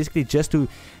 This is basically just to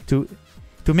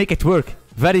make it work.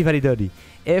 Very, very dirty.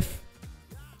 If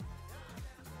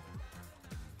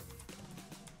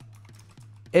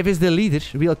it's the leader,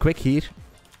 real quick here.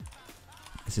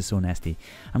 This is so nasty.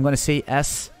 I'm gonna say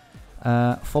as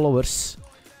followers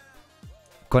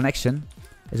connection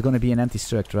is gonna be an empty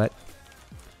struct, right?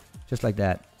 Just like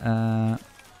that.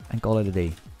 And call it a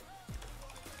day.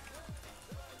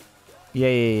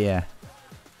 Yeah.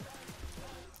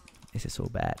 This is so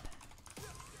bad.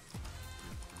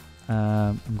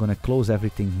 I'm gonna close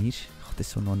everything here. Oh, this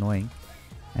is so annoying.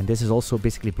 And this is also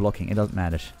basically blocking. It doesn't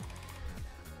matter.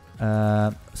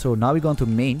 So now we're going to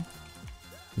main.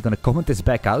 We're gonna comment this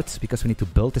back out because we need to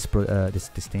build this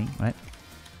this thing, right?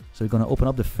 So we're gonna open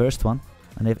up the first one,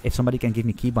 and if somebody can give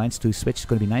me keybinds to switch, it's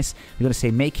gonna be nice. We're gonna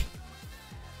say make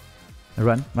a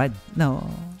run, right? No,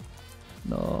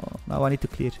 now I need to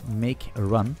clear. Make a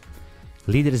run.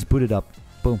 Leader is booted up.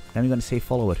 Boom. Then we're gonna say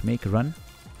follower. Make a run.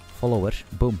 Follower.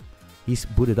 Boom. He's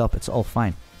booted up. It's all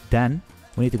fine. Then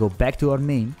we need to go back to our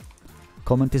main.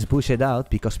 Comment this bullshit out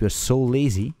because we're so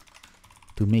lazy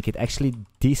to make it actually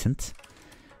decent.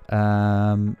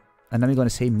 And then we're gonna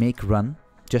say make run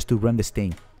just to run this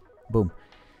thing. Boom.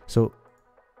 So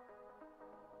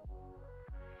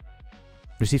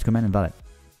received command invalid.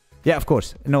 Yeah, of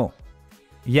course. No.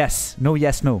 Yes. No,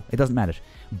 yes, no. It doesn't matter.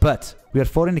 But we are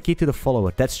forwarding the key to the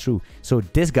follower. That's true. So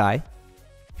this guy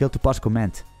failed to pass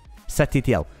command. Set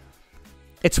TTL.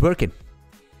 It's working.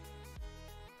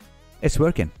 It's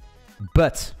working.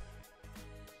 But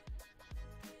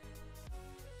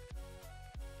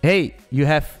hey, you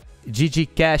have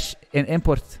GG cache in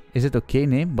import. Is it okay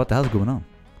name? What the hell's going on?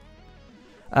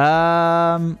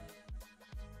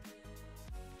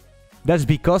 That's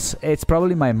because it's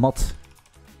probably my mod.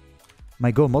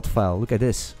 My Go mod file. Look at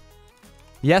this.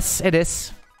 Yes, it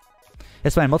is.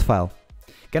 It's my mod file.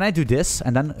 Can I do this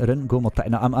and then run Go mod?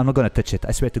 No, I'm not gonna touch it.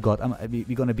 I swear to God,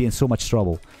 we're gonna be in so much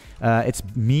trouble. It's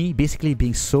me basically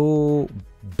being so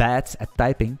bad at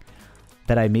typing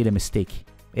that I made a mistake.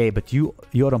 Hey, but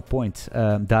you're on point,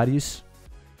 Darius.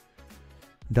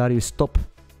 Darius, stop.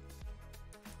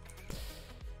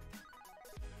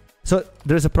 So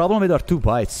there's a problem with our 2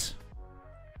 bytes.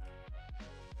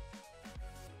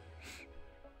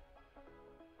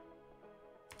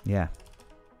 Yeah.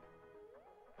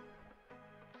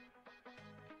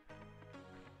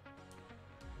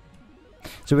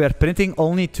 So we are printing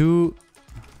only 2.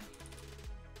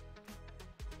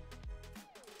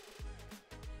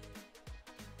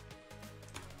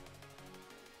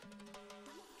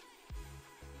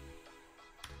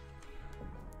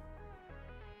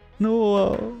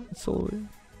 No, it's all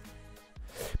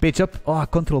page up. Oh,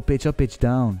 control page up, page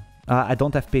down. I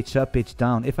don't have page up, page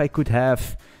down. If I could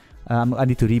have, I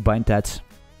need to rebind that.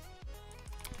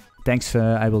 Thanks,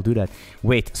 I will do that.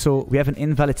 Wait, so we have an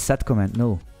invalid set command.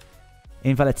 No.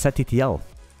 Invalid set TTL.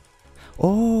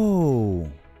 Oh.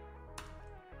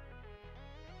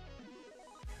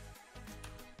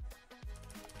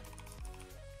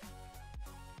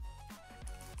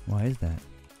 Why is that?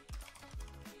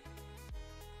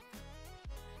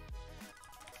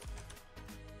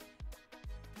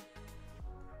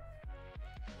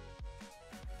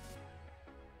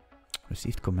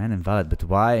 Received command invalid, but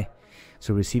why?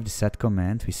 So receive the set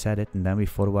command, we set it, and then we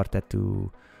forward that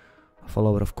to a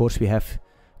follower. Of course, we have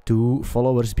 2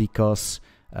 followers because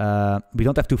we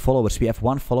don't have 2 followers. We have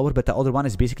 1 follower, but the other one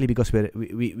is basically because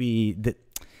we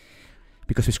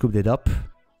screwed it up,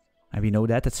 and we know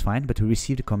that. That's fine. But we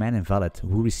received the command invalid.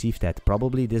 Who received that?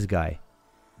 Probably this guy.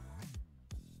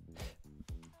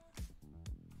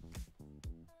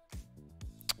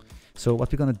 So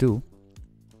what we're gonna do,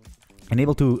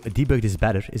 enable to debug this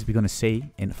better, is we're gonna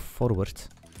say in forward,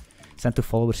 send to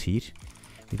followers here.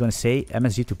 We're gonna say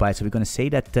MSG to byte. So we're gonna say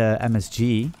that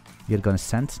MSG we're gonna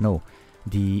send. No,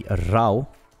 the raw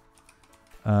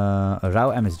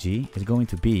MSG is going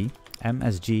to be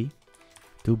MSG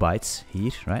 2 bytes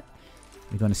here, right?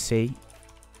 We're gonna say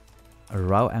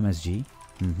raw MSG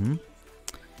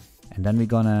And then we're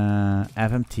gonna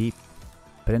fmt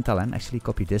println. Actually,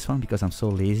 copy this one because I'm so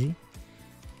lazy.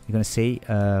 We're gonna say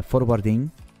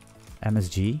forwarding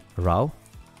msg raw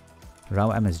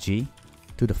msg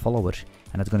to the follower,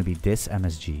 and that's gonna be this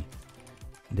msg.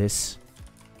 This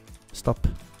stop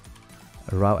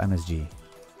raw msg.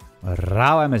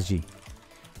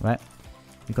 Right?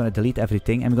 We're gonna delete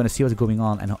everything and we're gonna see what's going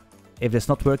on. And if it's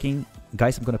not working,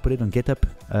 guys, I'm gonna put it on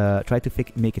GitHub. Try to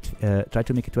make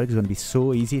it work. It's gonna be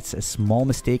so easy. It's a small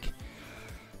mistake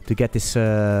to get this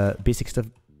basic stuff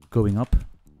going up.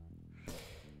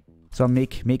 So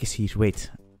make is here. Wait.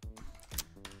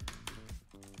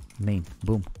 Main.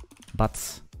 Boom.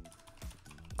 But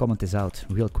comment is out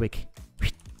real quick.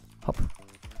 Hop.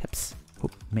 Hips.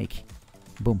 Hoop. Make.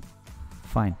 Boom.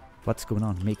 Fine. What's going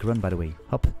on? Make run, by the way.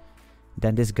 Hop.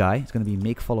 Then this guy is going to be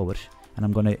make follower. And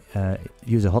I'm going to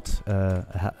use a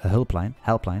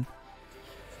helpline.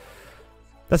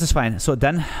 This is fine. So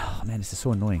then, oh man, this is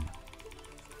so annoying.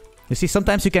 You see,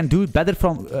 sometimes you can do better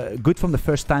good from the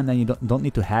first time, then you don't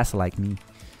need to hassle like me.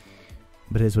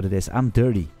 But it is what it is. I'm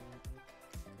dirty.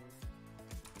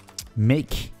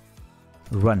 Make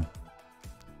run.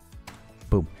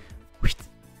 Boom.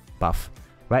 Buff.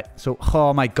 Right? So,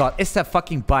 oh my god, it's that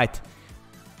fucking byte.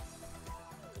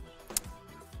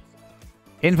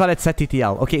 Invalid set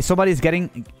TTL. Okay, somebody's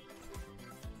getting...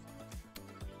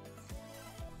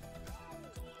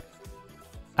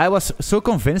 I was so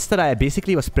convinced that I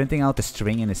basically was printing out a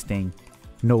string in this thing.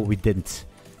 No, we didn't.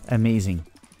 Amazing.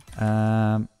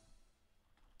 God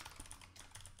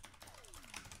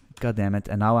damn it.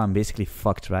 And now I'm basically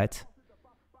fucked, right?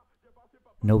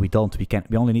 No, we don't.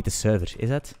 We only need the server. Is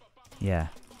that? Yeah.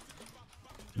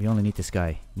 We only need this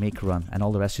guy. Make run. And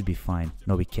all the rest should be fine.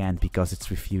 No, we can't because it's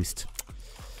refused.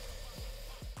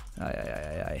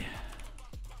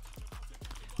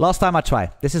 Last time I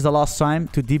try. This is the last time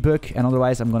to debug, and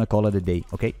otherwise I'm gonna call it a day.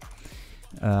 Okay.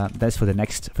 That's for the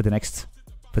next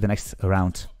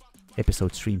round,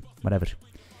 episode, stream, whatever.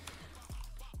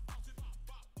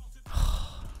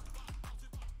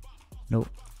 No,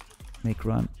 make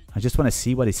run. I just want to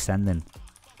see what he's sending.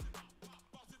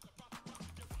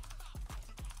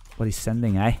 What he's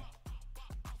sending, eh?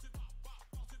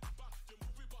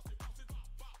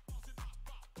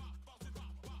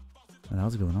 What the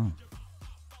hell's going on?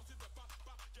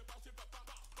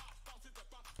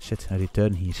 Shit, I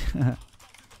return here.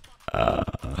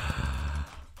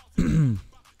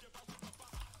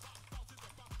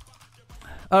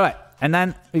 Alright, and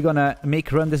then we're gonna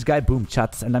make run this guy, boom,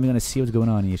 chat, and then we're gonna see what's going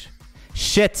on here.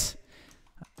 Shit!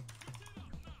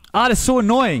 Ah, that's so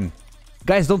annoying!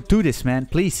 Guys, don't do this, man.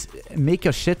 Please, make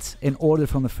your shit in order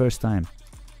from the first time.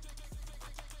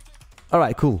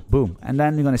 Alright, cool, boom. And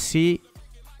then we're gonna see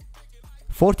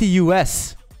 40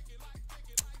 US.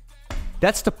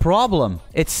 That's the problem.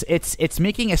 It's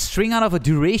making a string out of a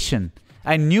duration.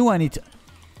 I knew I need to...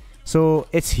 So,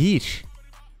 it's here.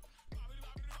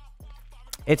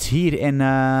 It's here in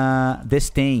this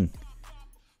thing.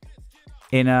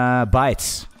 In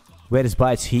bytes. Where is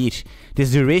bytes? Here.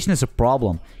 This duration is a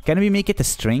problem. Can we make it a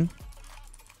string?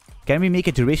 Can we make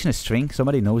a duration a string?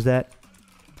 Somebody knows that.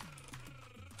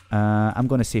 I'm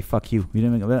gonna say fuck you.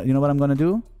 You know what I'm gonna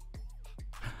do?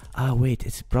 Ah, wait.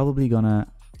 It's probably gonna...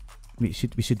 We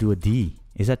should do a D.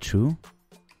 Is that true?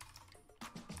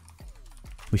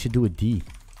 We should do a D.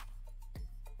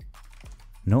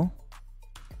 No?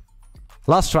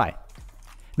 Last try.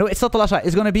 No, it's not the last try.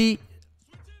 It's gonna be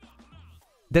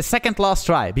the second last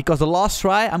try. Because the last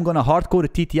try, I'm gonna hardcode a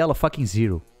TTL of fucking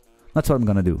 0. That's what I'm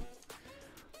gonna do.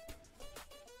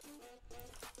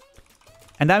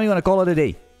 And then we're gonna call it a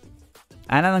day.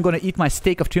 And then I'm gonna eat my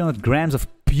steak of 300 grams of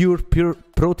pure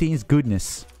proteins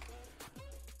goodness.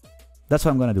 That's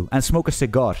what I'm gonna do. And smoke a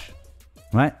cigar.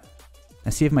 Right?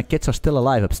 And see if my kids are still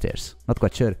alive upstairs. Not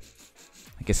quite sure.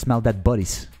 I can smell dead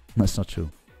bodies. No, it's not true.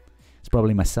 It's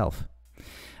probably myself.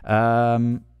 I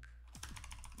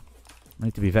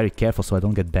need to be very careful so I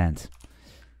don't get banned.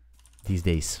 These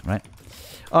days, right?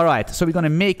 Alright, so we're gonna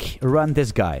make run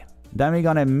this guy. Then we're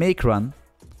gonna make run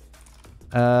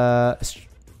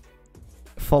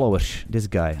followers, this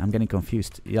guy. I'm getting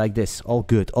confused. Like this. All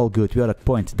good, all good. We are at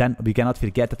point. Then we cannot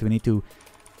forget that we need to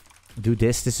do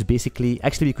this. This is basically...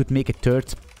 Actually, we could make a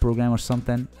third program or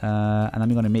something. And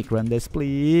I'm gonna make run this,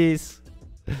 please.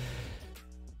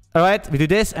 Alright, we do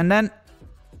this and then...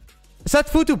 Set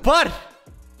food to bar!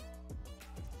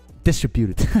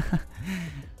 Distributed.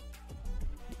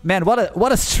 Man,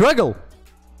 what a struggle!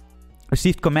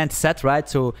 Received command set, right?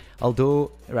 So I'll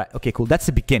do... Right, okay, cool. That's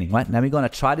the beginning, right? Now we're gonna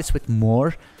try this with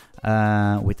more.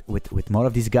 With more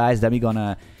of these guys. Then we're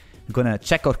gonna We're gonna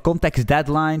check our context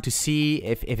deadline to see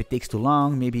if it takes too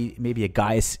long. Maybe a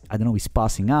guy is, I don't know, he's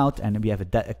passing out, and we have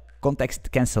a context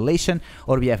cancellation,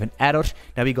 or we have an error.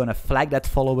 Then we're gonna flag that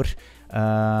follower.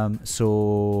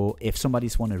 So if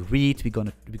somebody's want to read, we're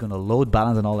gonna load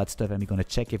balance and all that stuff, and we're gonna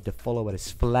check if the follower is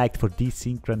flagged for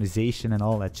desynchronization and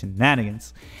all that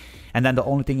shenanigans. And then the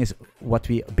only thing is, what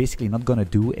we basically not gonna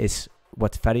do is,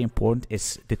 what's very important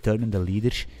is determine the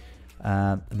leader,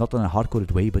 not in a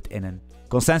hardcoded way, but in a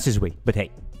consensus way. But hey,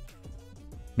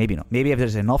 maybe not. Maybe if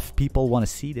there's enough people want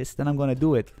to see this, then I'm gonna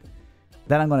do it.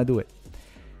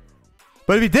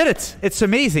 But we did it. It's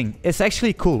amazing. It's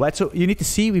actually cool, right? So you need to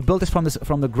see, we built this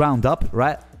from the ground up,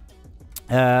 right?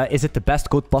 Is it the best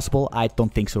code possible? I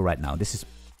don't think so right now. There's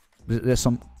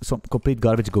some complete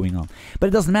garbage going on. But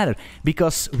it doesn't matter,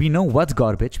 because we know what's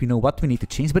garbage, we know what we need to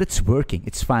change, but it's working.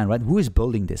 It's fine, right? Who is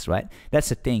building this, right? That's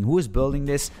the thing. Who is building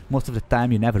this? Most of the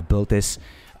time you never build this.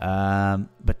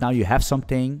 But now you have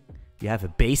something, you have a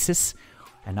basis,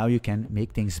 and now you can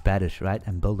make things better, right?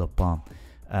 And build upon.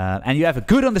 And you have a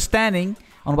good understanding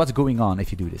on what's going on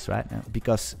if you do this, right?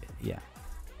 Because, yeah.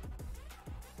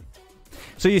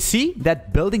 So you see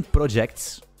that building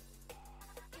projects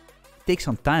take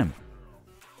some time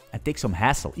and take some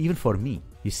hassle, even for me.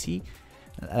 You see,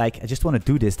 like, I just want to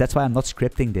do this. That's why I'm not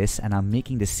scripting this, and I'm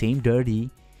making the same dirty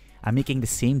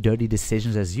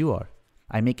decisions as you are.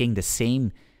 I'm making the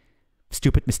same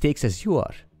stupid mistakes as you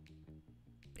are.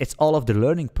 It's all of the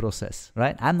learning process,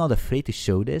 right? I'm not afraid to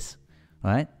show this,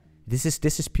 right? This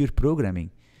is pure programming,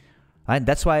 right?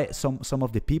 That's why some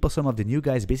of the people, some of the new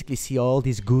guys basically see all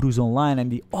these gurus online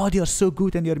and they are so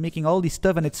good and they're making all this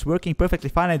stuff and it's working perfectly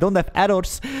fine. I don't have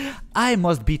errors. I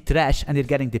must be trash, and they're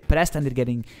getting depressed, and they're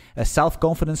getting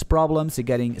self-confidence problems. They're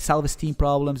getting self-esteem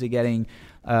problems. They're getting,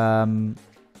 but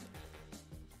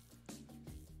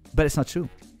it's not true.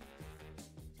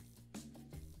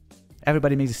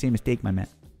 Everybody makes the same mistake, my man.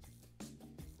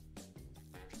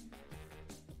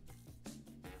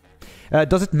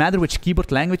 Does it matter which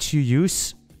keyboard language you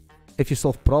use if you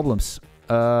solve problems?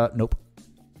 Nope.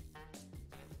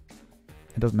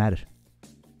 It doesn't matter.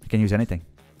 You can use anything.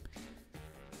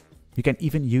 You can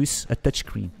even use a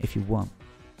touchscreen if you want.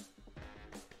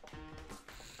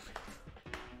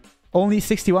 Only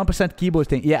 61% keyboard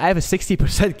thing. Yeah, I have a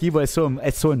 60% keyboard.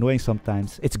 It's so annoying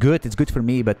sometimes. It's good for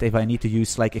me, but if I need to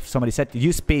use, like, if somebody said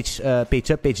use page up,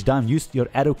 page down, use your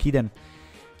arrow key, then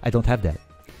I don't have that.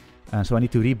 So I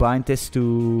need to rebind this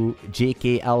to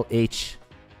JKLH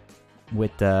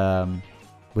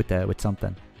with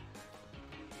something.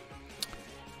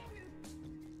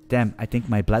 Damn, I think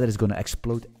my bladder is gonna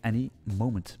explode any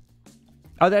moment.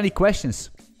 Are there any questions?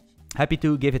 Happy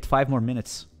to give it 5 more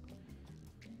minutes.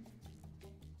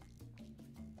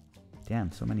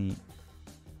 Damn, so many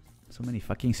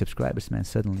fucking subscribers, man,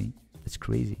 suddenly. It's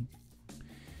crazy.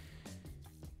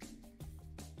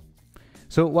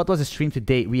 So what was the stream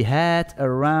today? We had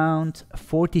around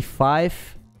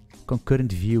 45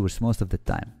 concurrent viewers most of the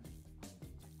time.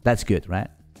 That's good, right?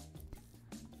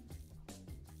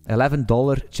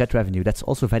 $11 chat revenue. That's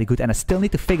also very good. And I still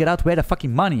need to figure out where the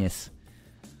fucking money is.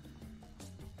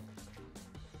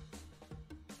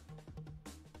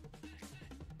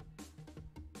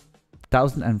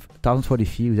 $1,040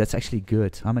 views. That's actually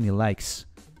good. How many likes?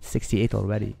 68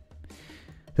 already.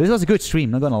 So this was a good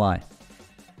stream, not gonna lie.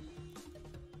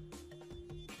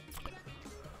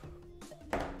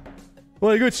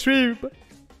 What a good stream.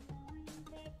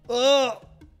 Oh.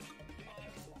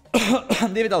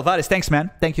 David Alvarez, thanks, man.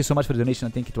 Thank you so much for the donation.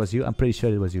 I think it was you. I'm pretty sure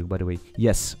it was you, by the way.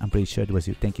 Yes, I'm pretty sure it was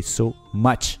you. Thank you so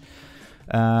much.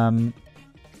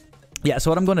 Yeah, so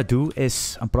what I'm gonna do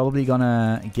is I'm probably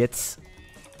gonna get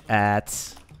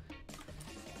at...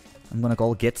 I'm gonna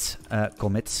call git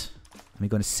commit. I'm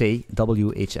gonna say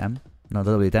WHM. No,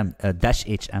 WHM. Dash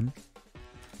HM.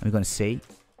 I'm gonna say...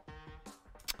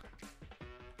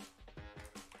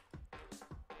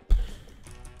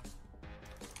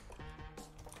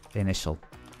 initial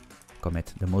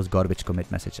commit, the most garbage commit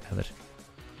message ever.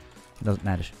 It doesn't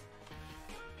matter.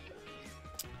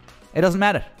 It doesn't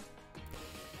matter.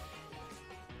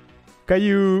 Can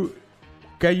you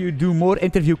do more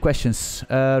interview questions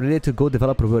related to Go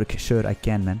developer work? Sure, I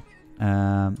can, man.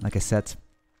 Like I said,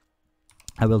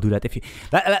 I will do that. If you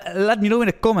let me know in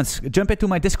the comments. Jump into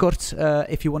my Discord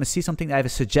if you want to see something. I have a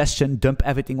suggestion. Dump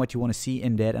everything what you want to see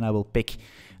in there, and I will pick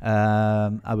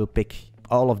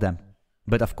all of them.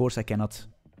 But of course I cannot.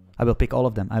 I will pick all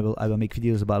of them. I will make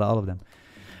videos about all of them.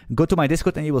 Go to my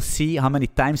Discord and you will see how many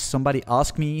times somebody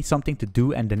asked me something to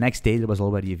do and the next day there was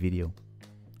already a video.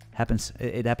 Happens.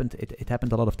 It happened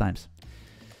a lot of times.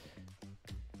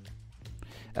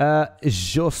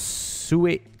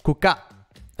 Josue Kuka.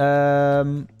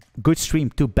 Good stream.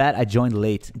 Too bad I joined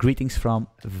late. Greetings from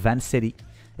Van City.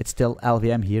 It's still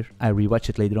LVM here. I rewatch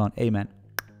it later on. Amen.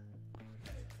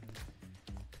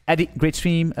 Eddie, great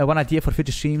stream. One idea for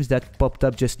future streams that popped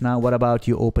up just now. What about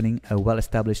you opening a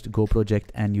well-established Go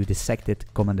project and you dissect it,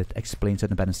 comment it, explain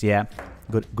certain patterns? Yeah,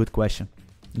 good question.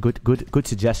 Good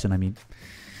suggestion. I mean,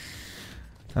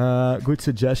 good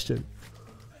suggestion.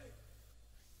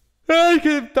 I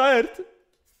get tired.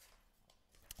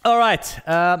 All right.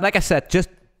 Like I said, just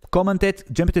comment it,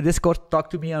 jump into Discord, talk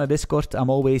to me on a Discord. I'm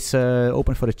always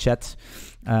open for a chat.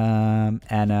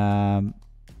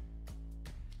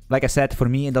 Like I said, for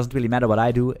me, it doesn't really matter what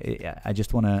I do. I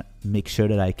just want to make sure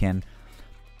that I can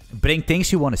bring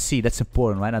things you want to see. That's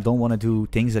important, right? I don't want to do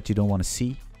things that you don't want to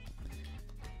see.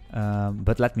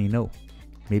 But let me know.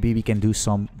 Maybe we can do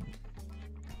some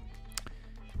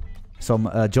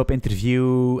job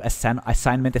interview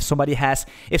assignment. If somebody has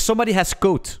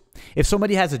code, if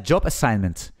somebody has a job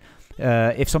assignment,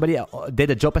 if somebody did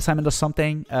a job assignment or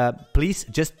something, please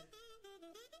just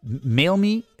mail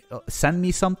me, send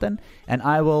me something, and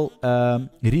I will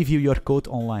review your code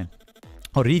online.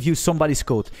 Or review somebody's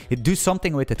code. Do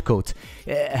something with that code.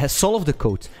 Solve the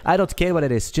code. I don't care what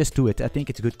it is. Just do it. I think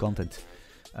it's good content.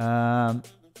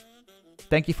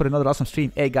 Thank you for another awesome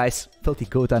stream. Hey guys, Filthy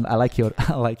Code, and I like your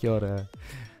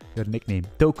nickname.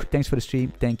 Toke, thanks for the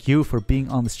stream. Thank you for being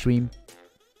on the stream.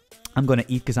 I'm gonna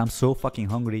eat because I'm so fucking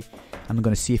hungry. I'm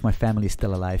gonna see if my family is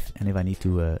still alive and if I need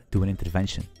to do an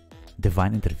intervention.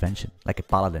 Divine intervention, like a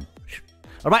paladin.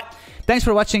 Alright, thanks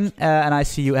for watching, and I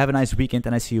see you. Have a nice weekend,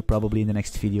 and I see you probably in the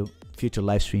next video, future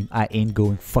live stream. I ain't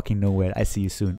going fucking nowhere. I see you soon.